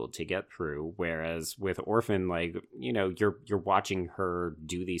ordeal to get through. Whereas with Orphan, like, you're watching her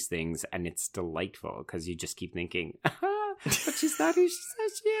do these things and it's delightful because you just keep thinking, But she's not who she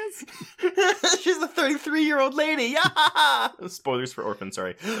says she is. She's the 33-year-old lady. Yeah. Spoilers for Orphan,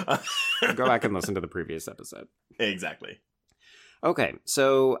 sorry. Go back and listen to the previous episode. Exactly. Okay,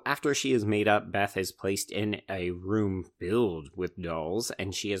 so after she is made up, Beth is placed in a room filled with dolls,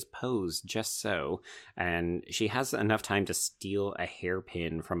 and she is posed just so, and she has enough time to steal a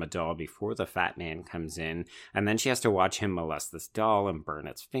hairpin from a doll before the fat man comes in, and then she has to watch him molest this doll and burn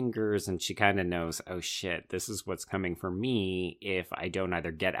its fingers, and she kind of knows, oh shit, this is what's coming for me if I don't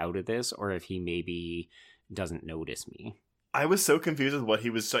either get out of this, or if he maybe doesn't notice me. I was so confused with what he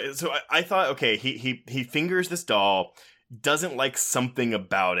was... So I thought, okay, he fingers this doll... doesn't like something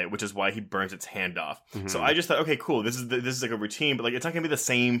about it, which is why he burns its hand off. Mm-hmm. So I just thought, okay, cool. This is like a routine, but like it's not gonna be the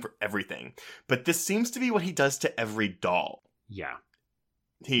same for everything. But this seems to be what he does to every doll. Yeah,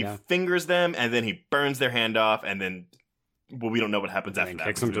 he fingers them, and then he burns their hand off, and then we don't know what happens after that.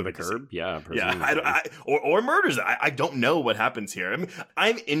 Kicks them to the curb. Yeah, or murders. I don't know what happens here. I mean,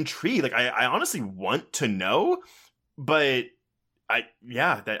 I'm intrigued. Like I honestly want to know, but I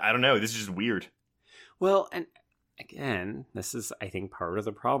don't know. This is just weird. Well, and. Again, this is, I think, part of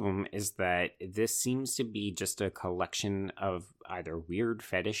the problem is that this seems to be just a collection of either weird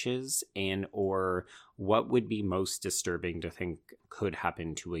fetishes and or what would be most disturbing to think could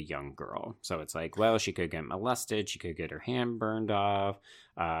happen to a young girl. So it's like, well, she could get molested, she could get her hand burned off,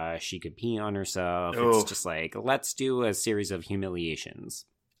 she could pee on herself. Oh. It's just like, let's do a series of humiliations.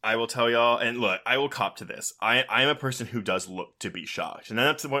 I will tell y'all, and look, I will cop to this. I'm a person who does look to be shocked. And then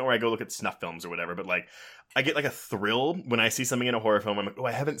that's the point where I go look at snuff films or whatever, but like, I get like a thrill when I see something in a horror film. I'm like, oh,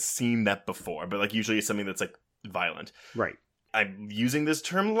 I haven't seen that before. But like usually it's something that's like violent. Right. I'm using this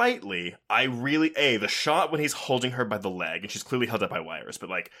term lightly. I really, the shot when he's holding her by the leg, and she's clearly held up by wires, but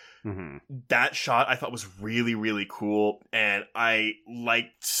like that shot I thought was really, really cool. And I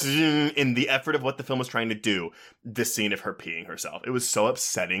liked, in the effort of what the film was trying to do, this scene of her peeing herself. It was so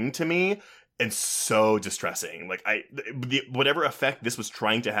upsetting to me. And so distressing. Like whatever effect this was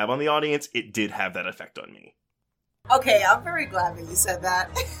trying to have on the audience, it did have that effect on me. Okay, I'm very glad that you said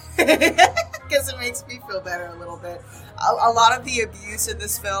that because it makes me feel better a little bit. A lot of the abuse in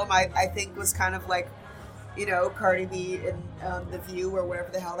this film, I think, was kind of like, you know, Cardi B in The View or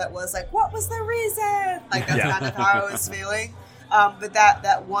whatever the hell that was. Like, what was the reason? Like that's kind of how I was feeling. But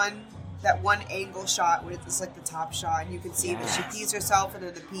that one angle shot where it's like the top shot and you can see that she pees herself and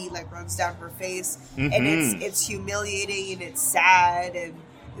then the pee like runs down her face and it's humiliating and it's sad and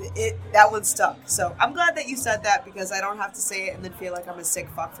that one stuck. So I'm glad that you said that because I don't have to say it and then feel like I'm a sick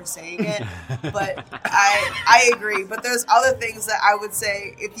fuck for saying it. But I agree. But there's other things that I would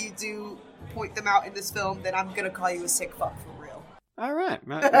say if you do point them out in this film, then I'm going to call you a sick fuck for real. All right.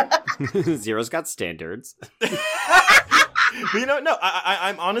 Xero's got standards. But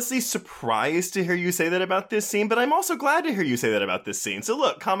I'm honestly surprised to hear you say that about this scene, but I'm also glad to hear you say that about this scene. So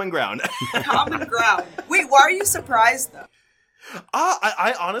look, common ground. Common ground. Wait, why are you surprised though?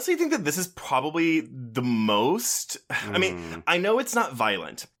 I honestly think that this is probably the most... I mean, I know it's not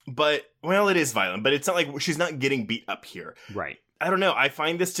violent, but... Well, it is violent, but it's not like she's not getting beat up here. Right. I don't know. I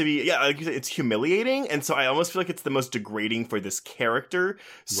find this to be... Yeah, like you said, it's humiliating, and so I almost feel like it's the most degrading for this character.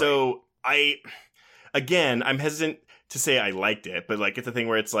 So Again, I'm hesitant to say I liked it, but like it's a thing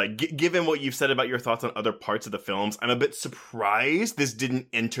where it's like, given what you've said about your thoughts on other parts of the films, I'm a bit surprised this didn't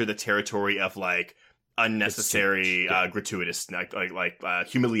enter the territory of like unnecessary, gratuitous, like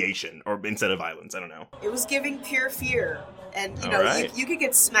humiliation, or instead of violence. I don't know. It was giving pure fear, and you know, you could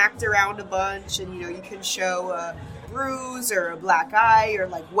get smacked around a bunch, and you know, you can show a bruise or a black eye or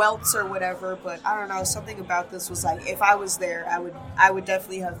like welts or whatever. But I don't know, something about this was like, if I was there, I would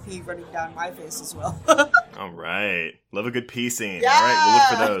definitely have pee running down my face as well. All right, love a good pee scene. Yeah! All right,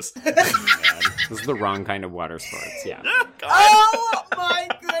 we'll look for those. This is the wrong kind of water sports. Yeah. Oh my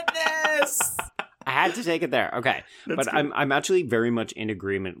goodness. I had to take it there. Okay. That's but good. I'm actually very much in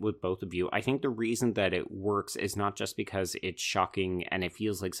agreement with both of you. I think the reason that it works is not just because it's shocking and it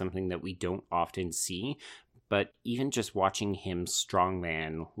feels like something that we don't often see, but even just watching him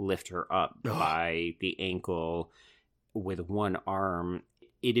strongman lift her up by the ankle with one arm,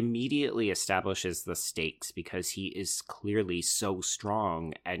 it immediately establishes the stakes because he is clearly so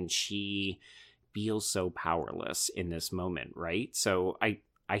strong and she feels so powerless in this moment, right? So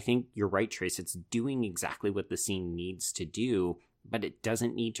I think you're right, Trace. It's doing exactly what the scene needs to do, but it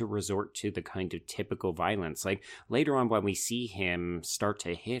doesn't need to resort to the kind of typical violence. Like later on when we see him start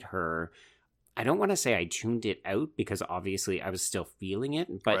to hit her, I don't want to say I tuned it out because obviously I was still feeling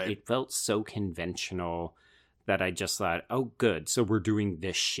it, but it felt so conventional that I just thought, oh, good. So we're doing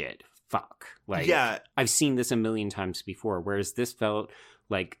this shit. Fuck. Like, I've seen this a million times before, whereas this felt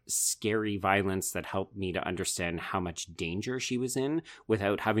like scary violence that helped me to understand how much danger she was in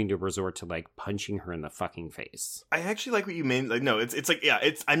without having to resort to like punching her in the fucking face. I actually like what you mean. Like, no, it's like, yeah,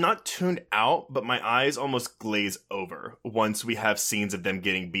 I'm not tuned out, but my eyes almost glaze over once we have scenes of them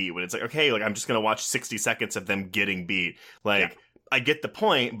getting beat. When it's like, okay, like I'm just gonna watch 60 seconds of them getting beat. Like, I get the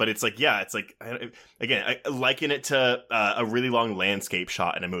point, but it's like, yeah, it's like, again, I liken it to a really long landscape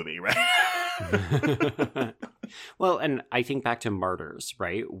shot in a movie, right? Well, and I think back to Martyrs,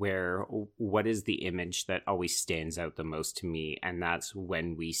 right? Where what is the image that always stands out the most to me? And that's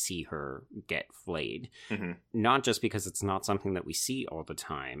when we see her get flayed. Mm-hmm. Not just because it's not something that we see all the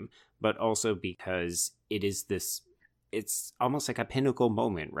time, but also because it is this, it's almost like a pinnacle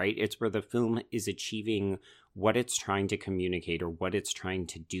moment, right? It's where the film is achieving what it's trying to communicate or what it's trying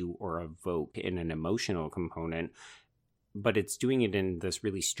to do or evoke in an emotional component. But it's doing it in this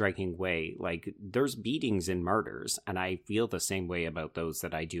really striking way. Like, there's beatings in Martyrs, and I feel the same way about those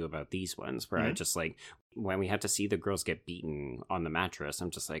that I do about these ones, where I just, like, when we have to see the girls get beaten on the mattress, I'm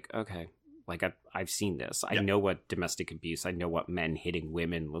just like, okay, like, I've seen this. I know what domestic abuse, I know what men hitting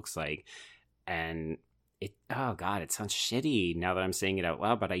women looks like, and oh God, it sounds shitty now that I'm saying it out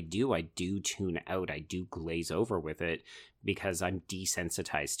loud, but I do tune out, I do glaze over with it, because I'm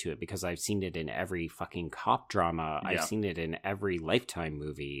desensitized to it, because I've seen it in every fucking cop drama. I've seen it in every Lifetime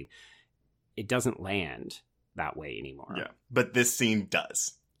movie. It doesn't land that way anymore. Yeah, but this scene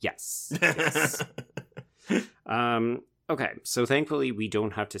does. Yes. Yes. Okay, so thankfully we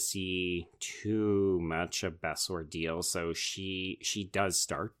don't have to see too much of Beth's ordeal. So she does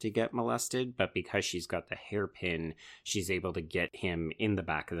start to get molested, but because she's got the hairpin, she's able to get him in the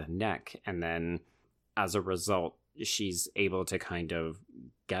back of the neck, and then as a result, she's able to kind of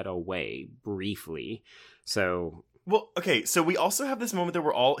get away briefly. So, well, okay, so we also have this moment that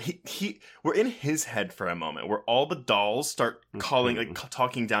we're all we're in his head for a moment, where all the dolls start calling, like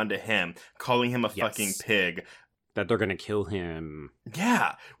talking down to him, calling him a fucking pig, that they're gonna kill him.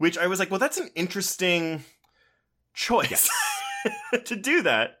 Yeah, which I was like, well, that's an interesting choice to do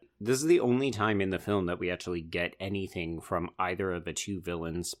that. This is the only time in the film that we actually get anything from either of the two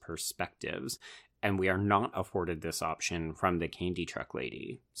villains' perspectives. And we are not afforded this option from the candy truck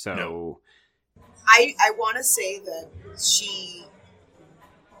lady. So, no. I want to say that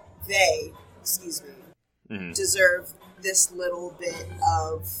they deserve this little bit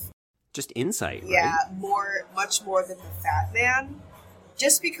of just insight. Yeah, right? much more than the fat man.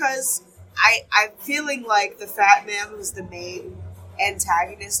 Just because I'm feeling like the fat man was the main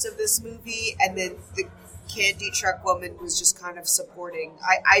antagonist of this movie, and then the candy truck woman was just kind of supporting.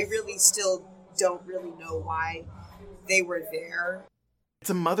 I really still don't really know why they were there. It's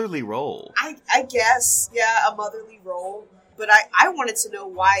a motherly role. I guess, yeah, a motherly role. But I wanted to know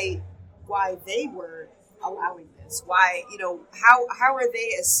why they were allowing this. Why, how are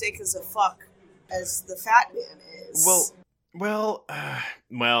they as sick as a fuck as the fat man is?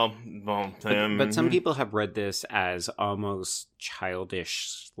 But some people have read this as almost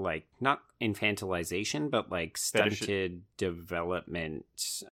childish, like, not infantilization, but like stunted development.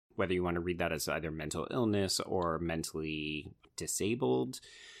 Whether you want to read that as either mental illness or mentally disabled.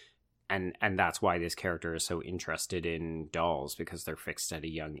 And that's why this character is so interested in dolls, because they're fixed at a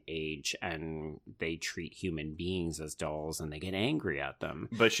young age and they treat human beings as dolls and they get angry at them.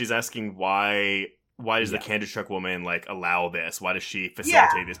 But she's asking why does the candy truck woman like allow this? Why does she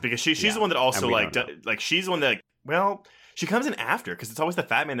facilitate this? Because she's the one that also she's the one that she comes in after, because it's always the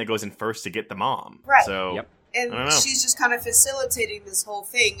fat man that goes in first to get the mom. Right. So and she's just kind of facilitating this whole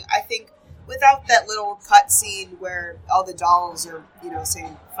thing. I think without that little cut scene where all the dolls are,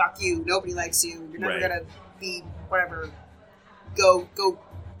 saying, fuck you, nobody likes you, you're never going to be whatever, go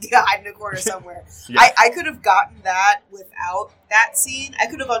hide in a corner somewhere. I could have gotten that without that scene. I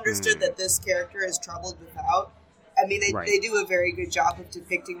could have understood that this character is troubled without. I mean, they do a very good job of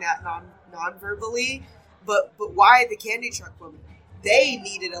depicting that non-verbally, but why the candy truck woman? They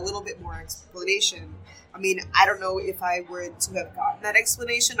needed a little bit more explanation. I mean, I don't know if I were to have gotten that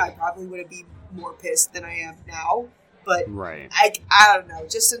explanation, I probably would have been more pissed than I am now. But I don't know.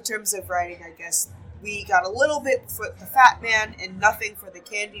 Just in terms of writing, I guess we got a little bit for the fat man and nothing for the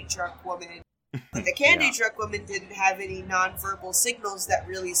candy truck woman. But the candy truck woman didn't have any nonverbal signals that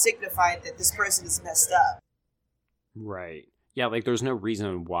really signified that this person is messed up. Right. Yeah, like there's no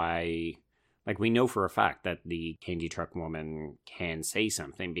reason why. Like, we know for a fact that the candy truck woman can say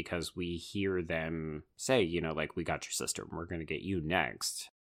something because we hear them say, like, we got your sister and we're going to get you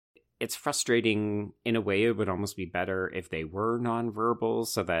next. it's frustrating. In a way, it would almost be better if they were nonverbal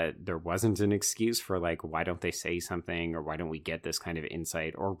so that there wasn't an excuse for, like, why don't they say something, or why don't we get this kind of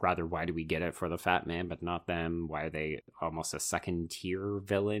insight, or rather, why do we get it for the fat man but not them? Why are they almost a second-tier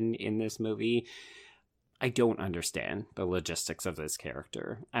villain in this movie? I don't understand the logistics of this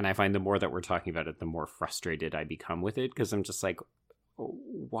character. And I find the more that we're talking about it, the more frustrated I become with it, because I'm just like,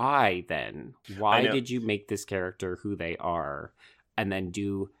 why then? Why did you make this character who they are and then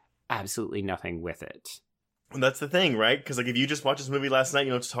do absolutely nothing with it? And that's the thing, right? Because like if you just watch this movie last night,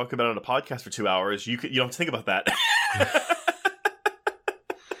 you don't have to talk about it on a podcast for 2 hours. You don't have to think about that.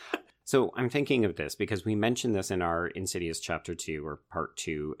 So I'm thinking of this because we mentioned this in our Insidious Chapter 2 or Part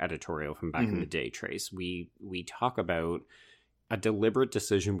 2 editorial from back in the day, Trace. We talk about a deliberate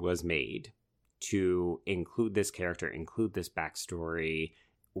decision was made to include this character, include this backstory.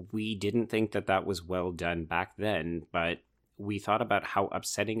 We didn't think that that was well done back then, but we thought about how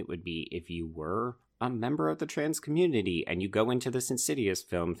upsetting it would be if you were a member of the trans community and you go into this Insidious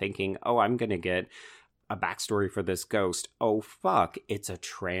film thinking, oh, I'm going to get a backstory for this ghost. Oh, fuck, it's a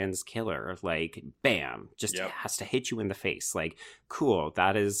trans killer. Like, bam, just has to hit you in the face. Like, cool,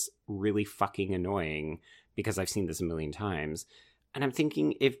 that is really fucking annoying because I've seen this a million times. And I'm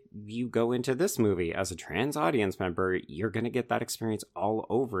thinking if you go into this movie as a trans audience member, you're going to get that experience all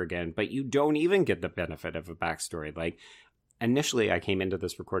over again, but you don't even get the benefit of a backstory. Like, initially, I came into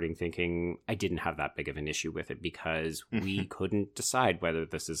this recording thinking I didn't have that big of an issue with it because we couldn't decide whether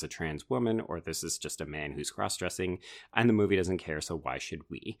this is a trans woman or this is just a man who's cross-dressing, and the movie doesn't care, so why should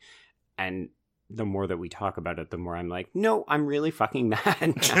we? And the more that we talk about it, the more I'm like, no, I'm really fucking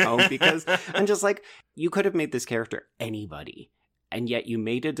mad now because I'm just like, you could have made this character anybody. And yet you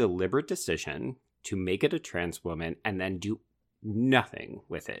made a deliberate decision to make it a trans woman and then do nothing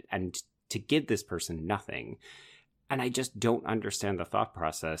with it and to give this person nothing. And I just don't understand the thought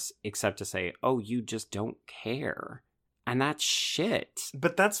process except to say, oh, you just don't care. And that's shit.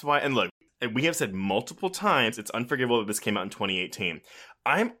 But that's why, and look, we have said multiple times it's unforgivable that this came out in 2018.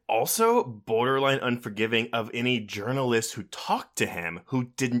 I'm also borderline unforgiving of any journalist who talked to him who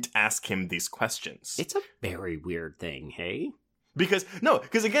didn't ask him these questions. It's a very weird thing, hey? Because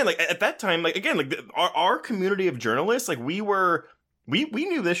again, like at that time, like again, like our community of journalists, like we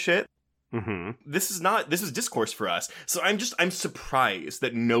knew this shit. Mm-hmm. This is discourse for us. So I'm surprised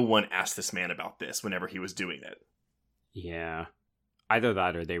that no one asked this man about this whenever he was doing it. Yeah. Either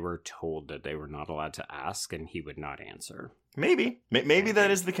that or they were told that they were not allowed to ask and he would not answer. Maybe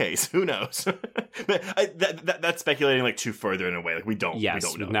that is the case. Who knows? But that's speculating like too further in a way. Like we don't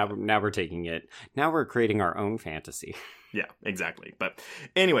know. Now we're taking it. Now we're creating our own fantasy. Yeah, exactly. But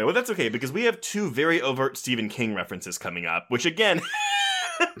anyway, well, that's okay because we have two very overt Stephen King references coming up, which again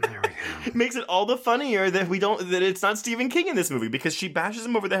there we go. makes it all the funnier that it's not Stephen King in this movie because she bashes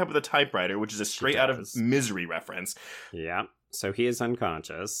him over the head with a typewriter, which is a straight out of Misery reference. Yeah. So he is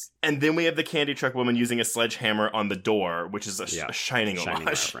unconscious. And then we have the candy truck woman using a sledgehammer on the door, which is a shining homage.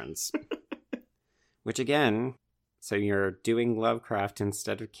 Reference. Which again, so you're doing Lovecraft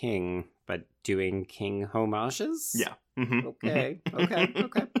instead of King, but doing King homages? Yeah. Mm-hmm. Okay.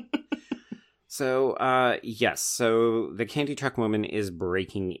 So, yes. So the candy truck woman is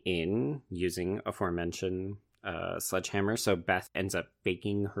breaking in using aforementioned sledgehammer. So Beth ends up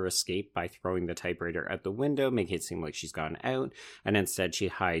faking her escape by throwing the typewriter out the window, making it seem like she's gone out. And instead she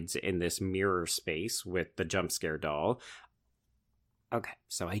hides in this mirror space with the jump scare doll. Okay,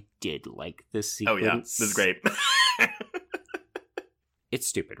 so I did like this sequence. Oh yeah, this is great. It's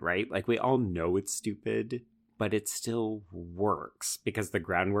stupid, right? Like we all know it's stupid, but it still works because the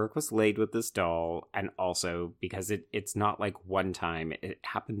groundwork was laid with this doll, and also because it's not like one time, it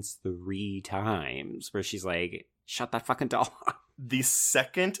happens 3 times where she's like, shut that fucking doll off. The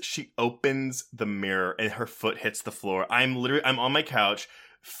second she opens the mirror and her foot hits the floor, I'm on my couch,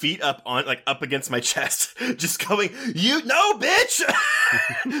 feet up against my chest, just going, no, bitch!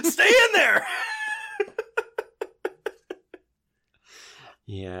 Stay in there!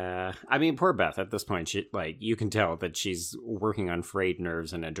 Yeah. I mean, poor Beth at this point, she, like, you can tell that she's working on frayed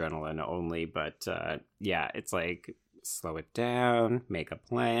nerves and adrenaline only, but yeah, it's like, slow it down, make a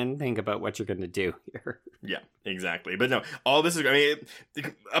plan, think about what you're going to do here. Yeah, exactly. But no, all this is, I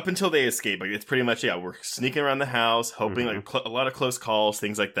mean, up until they escape, like, it's pretty much, we're sneaking around the house, hoping, like, a lot of close calls,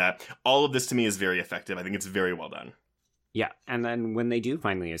 things like that. All of this to me is very effective. I think it's very well done. Yeah, and then when they do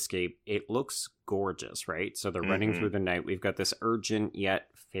finally escape, it looks gorgeous, right? So they're running through the night. We've got this urgent yet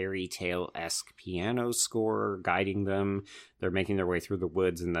fairy tale-esque piano score guiding them. They're making their way through the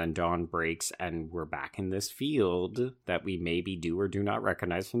woods, and then dawn breaks, and we're back in this field that we maybe do or do not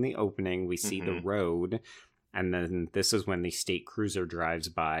recognize from the opening. We see the road, And then this is when the state cruiser drives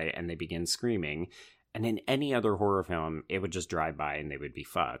by and they begin screaming. And in any other horror film, it would just drive by and they would be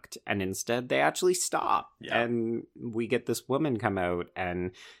fucked. And instead, they actually stop. Yeah. And we get this woman come out.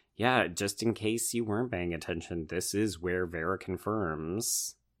 And yeah, just in case you weren't paying attention, this is where Vera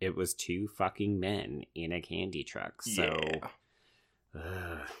confirms it was 2 fucking men in a candy truck. So,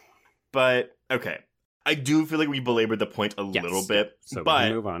 But, okay. I do feel like we belabored the point a little bit. So we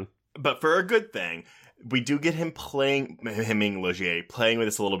can move on. But for a good thing, we do get him being Logier, playing with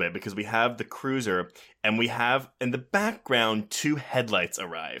this a little bit, because we have the cruiser, and we have, in the background, 2 headlights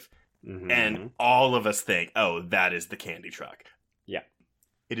arrive. Mm-hmm. And all of us think, oh, that is the candy truck. Yeah.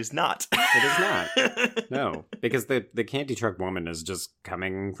 It is not. It is not. No. Because the candy truck woman is just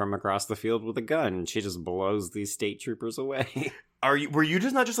coming from across the field with a gun. She just blows these state troopers away. Were you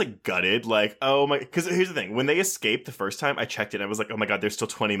just not just like gutted? Like, oh my, because here's the thing. When they escaped the first time, I checked it. I was like, oh my God, there's still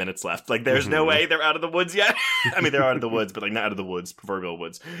 20 minutes left. Like, there's no way they're out of the woods yet. I mean, they're out of the woods, but like not out of the woods, proverbial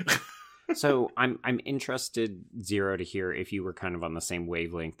woods. So I'm interested, Xero, to hear if you were kind of on the same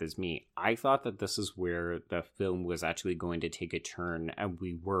wavelength as me. I thought that this is where the film was actually going to take a turn and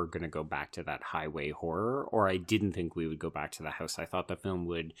we were going to go back to that highway horror, or I didn't think we would go back to the house. I thought the film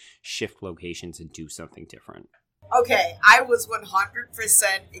would shift locations and do something different. Okay, I was 100%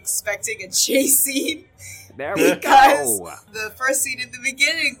 expecting a chase scene. There we because go. The first scene in the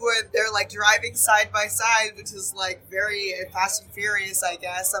beginning when they're like driving side by side, which is like very Fast and Furious, I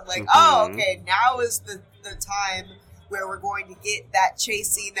guess. I'm like, oh, okay, now is the time where we're going to get that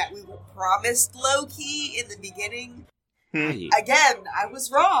chase scene that we were promised low-key in the beginning. Again, I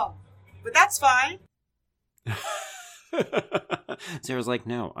was wrong, but that's fine. Sarah's like,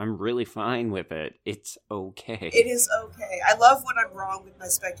 no, I'm really fine with it. It's okay. It is okay. I love when I'm wrong with my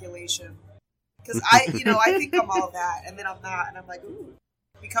speculation. Because I think I'm all that, and then I'm not, and I'm like, ooh,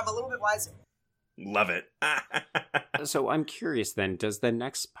 become a little bit wiser. Love it. So I'm curious then, does the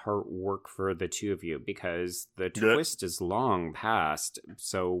next part work for the two of you? Because the twist is long past.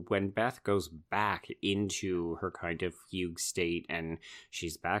 So when Beth goes back into her kind of fugue state and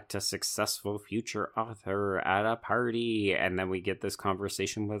she's back to successful future author at a party, and then we get this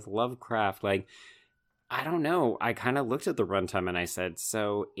conversation with Lovecraft, like, I don't know. I kind of looked at the runtime and I said,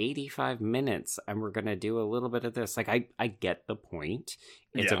 so 85 minutes and we're going to do a little bit of this. Like, I get the point.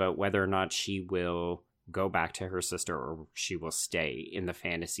 It's about whether or not she will go back to her sister or she will stay in the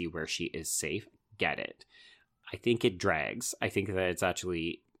fantasy where she is safe. Get it. I think it drags. I think that it's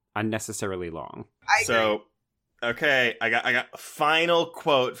actually unnecessarily long. So, okay, I got a final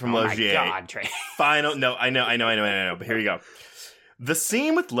quote from Logier. Oh my God, Trey. Final, no, I know, but here you go. The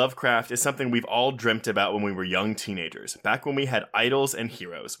scene with Lovecraft is something we've all dreamt about when we were young teenagers, back when we had idols and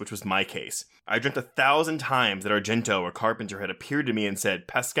heroes, which was my case. I dreamt 1,000 times that Argento or Carpenter had appeared to me and said,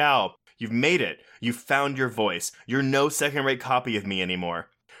 Pascal, you've made it. You've found your voice. You're no second-rate copy of me anymore.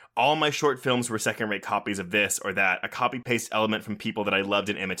 All my short films were second-rate copies of this or that, a copy-paste element from people that I loved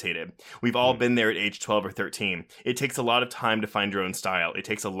and imitated. We've all been there at age 12 or 13. It takes a lot of time to find your own style. It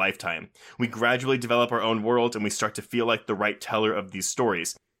takes a lifetime. We gradually develop our own world, and we start to feel like the right teller of these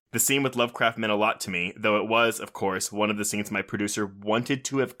stories. The scene with Lovecraft meant a lot to me, though it was, of course, one of the scenes my producer wanted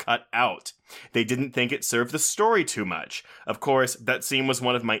to have cut out. They didn't think it served the story too much. Of course, that scene was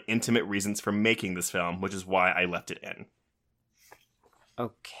one of my intimate reasons for making this film, which is why I left it in.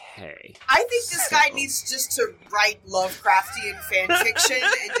 Okay. I think this guy needs just to write Lovecraftian fan fiction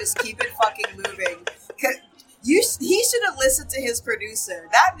and just keep it fucking moving. He should have listened to his producer.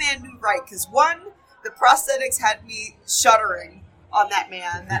 That man knew right, because one, the prosthetics had me shuddering on that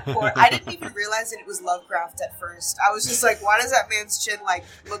man. That poor, I didn't even realize that it was Lovecraft at first. I was just like, why does that man's chin like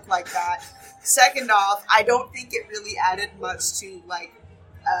look like that? Second off, I don't think it really added much to like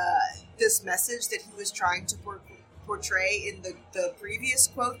this message that he was trying to portray in the previous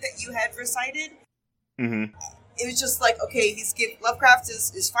quote that you had recited. Mm-hmm. It was just like, okay, Lovecraft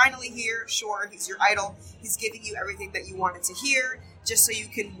is finally here. Sure, he's your idol. He's giving you everything that you wanted to hear, just so you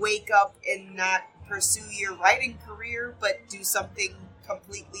can wake up and not pursue your writing career, but do something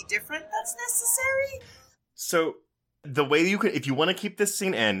completely different that's necessary. So the way you could, if you want to keep this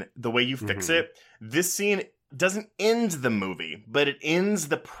scene in, the way you fix it, this scene doesn't end the movie, but it ends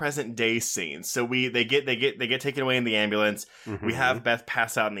the present day scene. So they get taken away in the ambulance. We have Beth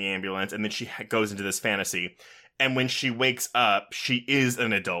pass out in the ambulance, and then she goes into this fantasy. And when she wakes up, she is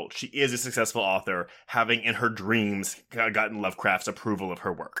an adult. She is a successful author, having in her dreams gotten Lovecraft's approval of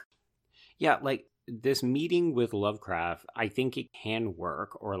her work. Yeah, like this meeting with Lovecraft, I think it can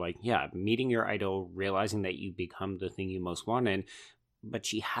work. Or like, yeah, meeting your idol, realizing that you become the thing you most wanted. But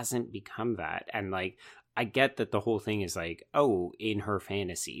she hasn't become that. And like, I get that the whole thing is like, oh, in her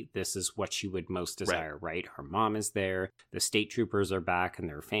fantasy, this is what she would most desire, right? Her mom is there, the state troopers are back in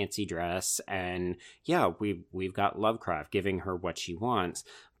their fancy dress, and yeah, we've got Lovecraft giving her what she wants.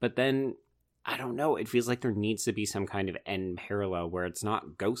 But then, I don't know, it feels like there needs to be some kind of end parallel where it's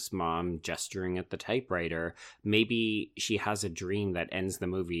not Ghost Mom gesturing at the typewriter. Maybe she has a dream that ends the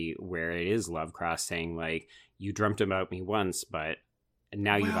movie where it is Lovecraft saying, like, you dreamt about me once, but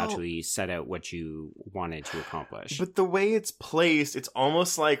now you've actually set out what you wanted to accomplish. But the way it's placed, it's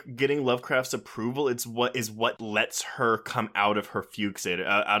almost like getting Lovecraft's approval. It's what lets her come out of her fugue state,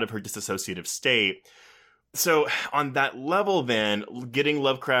 out of her disassociative state. So on that level, then, getting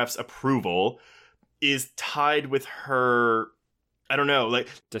Lovecraft's approval is tied with her, I don't know, like...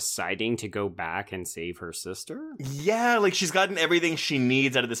 deciding to go back and save her sister? Yeah, like she's gotten everything she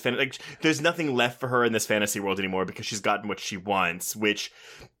needs out of this fantasy. Like, there's nothing left for her in this fantasy world anymore because she's gotten what she wants, which...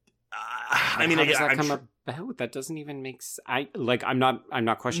 I mean, how does that come about? That doesn't even make sense. I'm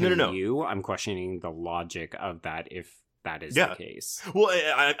not questioning you. I'm questioning the logic of that if that is the case. Well,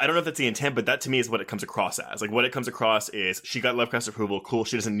 I don't know if that's the intent, but that to me is what it comes across as. Like, what it comes across is she got Lovecraft's approval. Cool,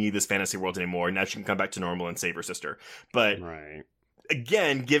 she doesn't need this fantasy world anymore. Now she can come back to normal and save her sister. But... right.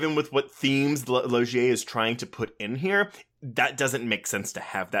 Again, given with what themes Logier is trying to put in here, that doesn't make sense to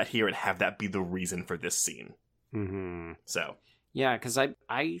have that here and have that be the reason for this scene. Mm-hmm. So. Yeah, because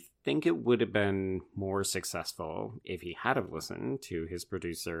I think it would have been more successful if he had have listened to his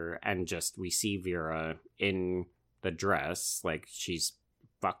producer and just we see Vera in the dress, like she's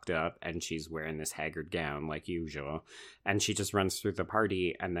fucked up and she's wearing this haggard gown like usual, and she just runs through the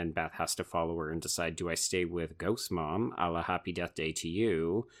party, and then Beth has to follow her and decide, do I stay with Ghost Mom a la Happy Death Day to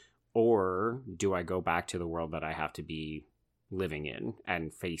You, or do I go back to the world that I have to be living in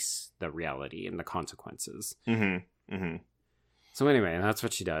and face the reality and the consequences? Mm-hmm. Mm-hmm. So anyway, that's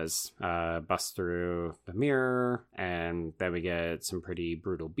what she does. Busts through the mirror, and then we get some pretty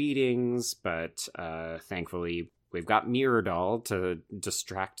brutal beatings, but thankfully we've got Mirror Doll to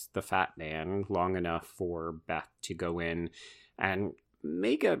distract the fat man long enough for Beth to go in and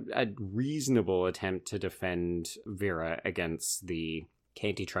make a reasonable attempt to defend Vera against the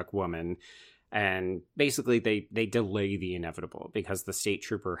candy truck woman. And basically they delay the inevitable because the state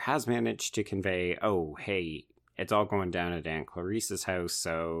trooper has managed to convey, oh, hey, it's all going down at Aunt Clarice's house,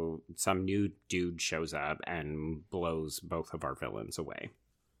 so some new dude shows up and blows both of our villains away.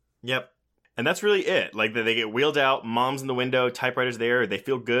 Yep. And that's really it. Like, they get wheeled out, mom's in the window, typewriter's there, they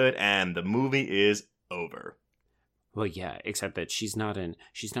feel good, and the movie is over. Well, yeah, except that she's not an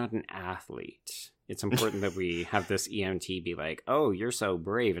athlete. It's important that we have this EMT be like, oh, you're so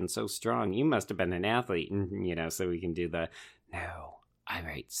brave and so strong, you must have been an athlete, and, you know, so we can do the, no, I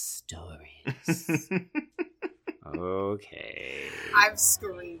write stories. Okay. I'm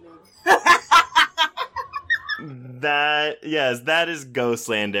screaming. That is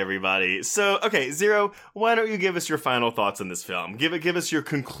Ghostland, everybody. So, okay, Xero, why don't you give us your final thoughts on this film? Give us your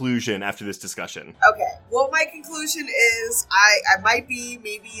conclusion after this discussion. Okay, well, my conclusion is I might be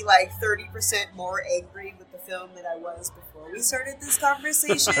maybe like 30% more angry with the film than I was before we started this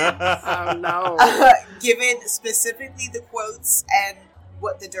conversation. Oh, no. Given specifically the quotes and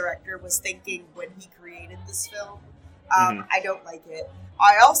what the director was thinking when he created this film. I don't like it.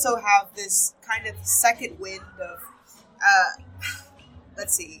 I also have this kind of second wind of,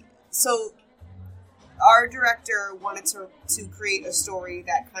 let's see. So, our director wanted to create a story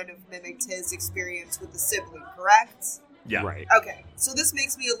that kind of mimicked his experience with the sibling, correct? Yeah. Right. Okay, so this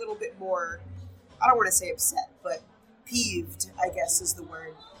makes me a little bit more, I don't want to say upset, but peeved, I guess is the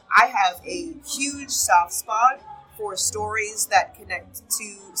word. I have a huge soft spot for stories that connect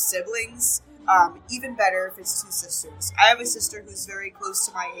to siblings. Even better if it's two sisters. I have a sister who's very close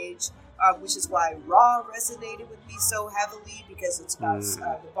to my age, which is why Raw resonated with me so heavily, because it's about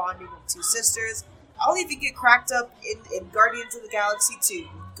the bonding of two sisters. I'll even get cracked up in Guardians of the Galaxy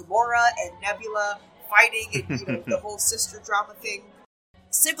 2, Gamora and Nebula fighting and, the whole sister drama thing.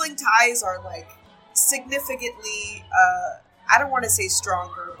 Sibling ties are, like, significantly, I don't want to say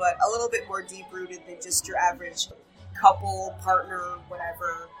stronger, but a little bit more deep-rooted than just your average couple, partner,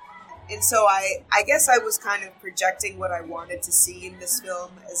 whatever. And so I guess I was kind of projecting what I wanted to see in this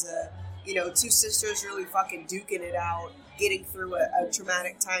film as two sisters really fucking duking it out, getting through a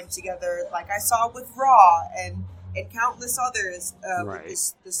traumatic time together, like I saw with Raw and countless others right.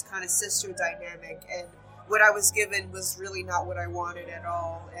 with this kind of sister dynamic. And what I was given was really not what I wanted at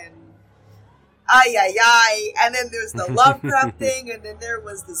all. And and then there's the Lovecraft thing, and then there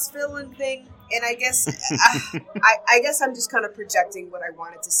was this villain thing. And I guess I guess I'm just kind of projecting what I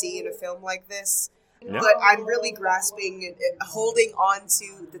wanted to see in a film like this. But I'm really grasping and holding on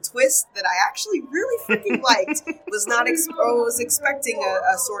to the twist that I actually really freaking liked. Was expecting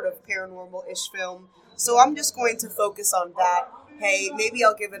a sort of paranormal-ish film. So I'm just going to focus on that. Hey, maybe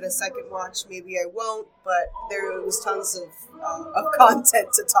I'll give it a second watch, maybe I won't, but there was tons of content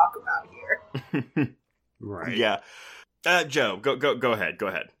to talk about here. Right. Yeah. Joe, go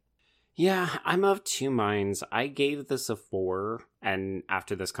ahead. Yeah, I'm of two minds. I gave this a 4, and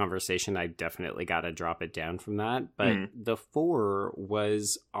after this conversation, I definitely got to drop it down from that. But the 4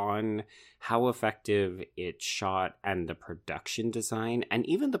 was on how effective it shot and the production design and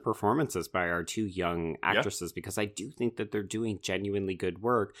even the performances by our two young actresses, because I do think that they're doing genuinely good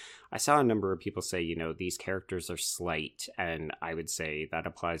work. I saw a number of people say, these characters are slight, and I would say that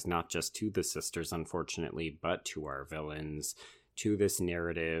applies not just to the sisters, unfortunately, but to our villains, to this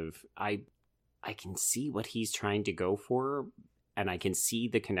narrative. I can see what he's trying to go for, and I can see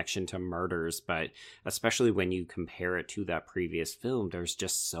the connection to murders, but especially when you compare it to that previous film, there's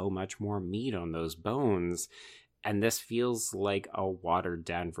just so much more meat on those bones, and this feels like a watered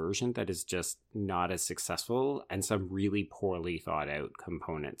down version that is just not as successful, and some really poorly thought out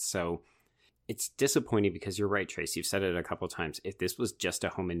components. So it's disappointing because you're right, Trace. You've said it a couple times. If this was just a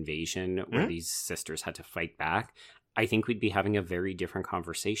home invasion where these sisters had to fight back, I think we'd be having a very different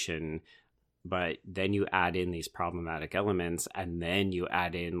conversation. But then you add in these problematic elements, and then you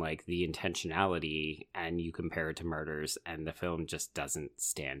add in like the intentionality, and you compare it to murders, and the film just doesn't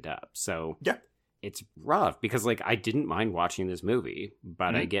stand up. So it's rough because like I didn't mind watching this movie,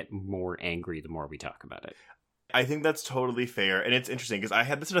 but I get more angry the more we talk about it. I think that's totally fair. And it's interesting because I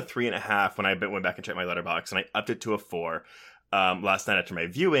had this at a 3.5 when I went back and checked my letterbox, and I upped it to a 4 last night after my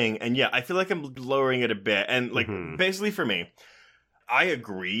viewing. And yeah, I feel like I'm lowering it a bit. And like basically for me, I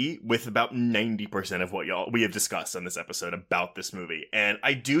agree with about 90% of what we have discussed on this episode about this movie. And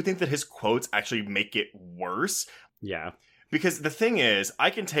I do think that his quotes actually make it worse. Yeah. Because the thing is, I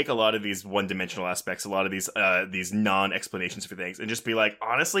can take a lot of these one-dimensional aspects, a lot of these non-explanations for things, and just be like,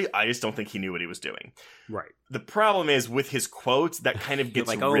 honestly, I just don't think he knew what he was doing. Right. The problem is, with his quotes, that kind of gets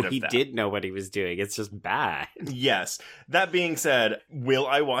like, rid of he that. did know what he was doing. It's just bad. Yes. That being said, will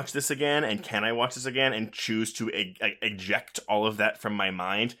I watch this again, and can I watch this again, and choose to eject all of that from my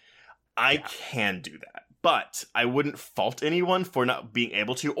mind? I can do that. But I wouldn't fault anyone for not being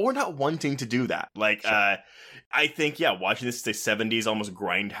able to, or not wanting to do that. Like, I think, watching this is a 70s, almost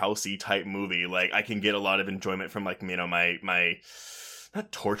grindhousey type movie. Like, I can get a lot of enjoyment from, like, my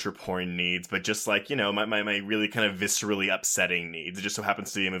not torture porn needs, but just, like, my really kind of viscerally upsetting needs. It just so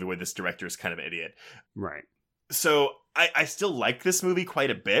happens to be a movie where this director is kind of an idiot. Right. So, I still like this movie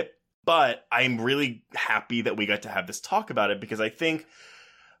quite a bit, but I'm really happy that we got to have this talk about it, because I think...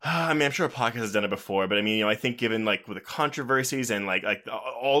 I mean, I'm sure a podcast has done it before, but I mean, I think given like with the controversies and like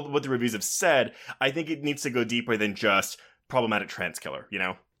all what the reviews have said, I think it needs to go deeper than just problematic trans killer,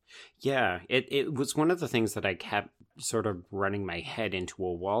 Yeah, it was one of the things that I kept sort of running my head into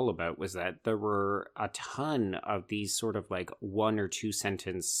a wall about, was that there were a ton of these sort of like 1 or 2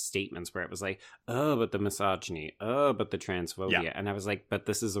 sentence statements where it was like, oh, but the misogyny, oh, but the transphobia. Yeah. And I was like, but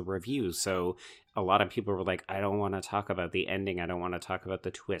this is a review. So a lot of people were like, I don't want to talk about the ending. I don't want to talk about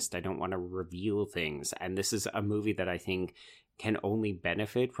the twist. I don't want to reveal things. And this is a movie that I think can only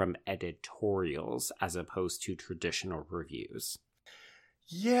benefit from editorials as opposed to traditional reviews.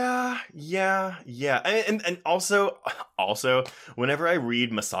 Yeah. And also, whenever I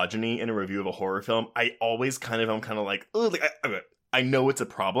read misogyny in a review of a horror film, I always I'm kind of like, oh, like, I know it's a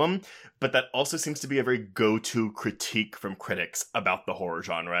problem, but that also seems to be a very go-to critique from critics about the horror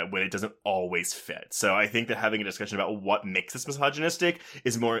genre when it doesn't always fit. So I think that having a discussion about what makes this misogynistic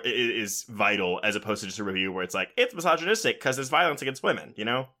is vital, as opposed to just a review where it's like, it's misogynistic because there's violence against women,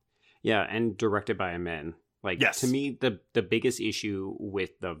 Yeah, and directed by a man. Like, yes. To me, the biggest issue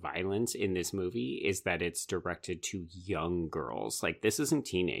with the violence in this movie is that it's directed to young girls. Like, this isn't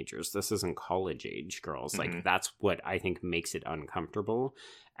teenagers. This isn't college-age girls. Mm-hmm. Like, that's what I think makes it uncomfortable.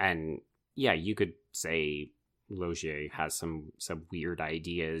 And, yeah, you could say Logier has some weird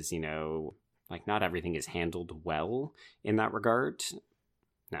ideas, like, not everything is handled well in that regard.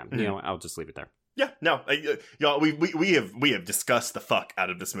 No, I'll just leave it there. Yeah, no, y'all, we have discussed the fuck out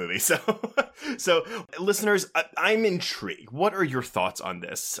of this movie. So listeners, I'm intrigued. What are your thoughts on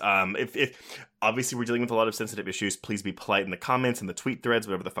this? If obviously we're dealing with a lot of sensitive issues, please be polite in the comments and the tweet threads,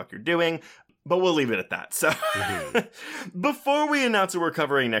 whatever the fuck you're doing. But we'll leave it at that. So before we announce what we're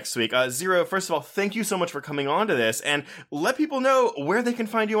covering next week, Xero, first of all, thank you so much for coming on to this, and let people know where they can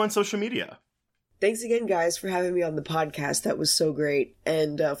find you on social media. Thanks again, guys, for having me on the podcast. That was so great.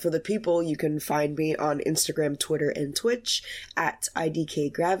 And for the people, you can find me on Instagram, Twitter, and Twitch at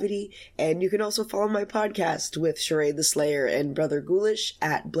IDKGravity. And you can also follow my podcast with Sheree the Slayer and Brother Ghoulish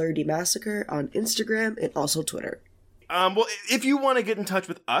at Blurdy Massacre on Instagram and also Twitter. Well, if you want to get in touch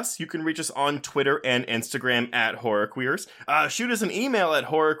with us, you can reach us on Twitter and Instagram at HorrorQueers. Shoot us an email at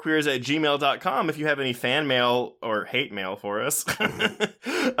horrorqueers@gmail.com if you have any fan mail or hate mail for us.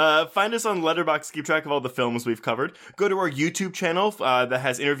 Find us on Letterboxd to keep track of all the films we've covered. Go to our YouTube channel that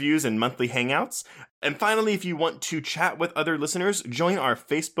has interviews and monthly hangouts. And finally, if you want to chat with other listeners, join our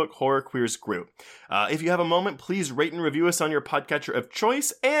Facebook Horror Queers group. If you have a moment, please rate and review us on your podcatcher of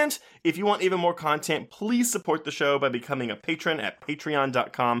choice. And if you want even more content, please support the show by becoming a patron at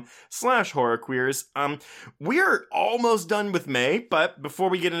patreon.com/horrorqueers. We're almost done with May, but before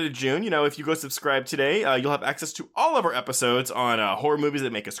we get into June, if you go subscribe today, you'll have access to all of our episodes on horror movies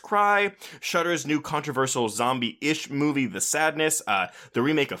that make us cry, Shudder's new controversial zombie-ish movie, The Sadness, the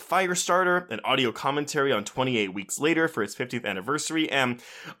remake of Firestarter, an audio commentary on 28 Weeks Later for its 50th anniversary, and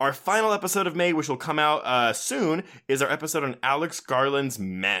our final episode of May, which will come out soon, is our episode on Alex Garland's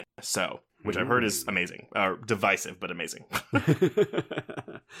Men, which I've heard is amazing, divisive, but amazing.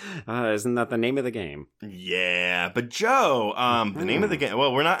 Isn't that the name of the game? Yeah, but Joe, the name of the game,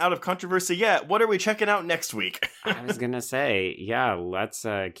 well, we're not out of controversy yet. What are we checking out next week? I was going to say, yeah, let's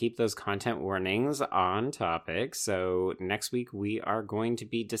keep those content warnings on topic. So next week we are going to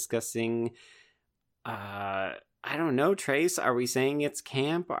be discussing... I don't know, Trace. Are we saying it's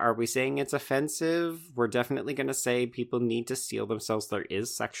camp? Are we saying it's offensive? We're definitely going to say people need to steel themselves. There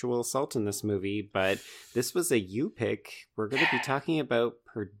is sexual assault in this movie, but this was a you pick. We're going to be talking about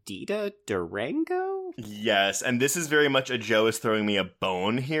Perdita Durango? Yes, and this is very much a Joe is throwing me a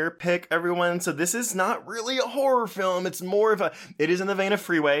bone here pick, everyone. So this is not really a horror film. It's more of it is in the vein of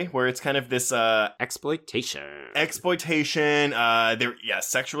Freeway, where it's kind of this exploitation.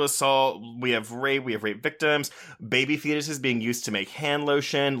 Sexual assault. We have rape victims, baby fetuses being used to make hand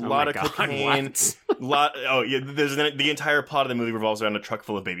lotion, a lot of cocaine. The entire plot of the movie revolves around a truck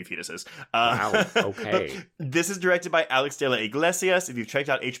full of baby fetuses. Wow, okay. This is directed by Alex de la Iglesias. If you've checked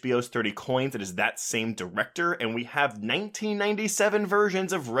out HBO's 30 Coins, it is that same director, and we have 1997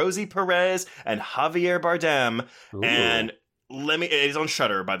 versions of Rosie Perez and Javier Bardem. Ooh. And it is on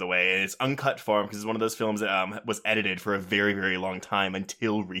Shudder, by the way, and it's uncut form because it's one of those films that was edited for a very, very long time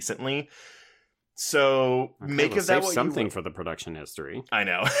until recently. So make of that what something for the production history. I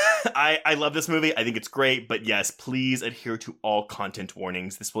know. I love this movie. I think it's great, but yes, please adhere to all content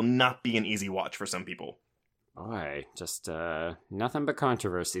warnings. This will not be an easy watch for some people. Boy, just nothing but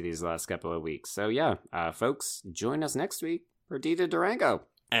controversy these last couple of weeks. So yeah, folks, join us next week for Perdita Durango.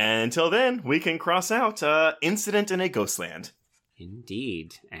 And until then, we can cross out Incident in a Ghostland.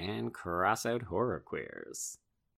 Indeed, and cross out Horror Queers.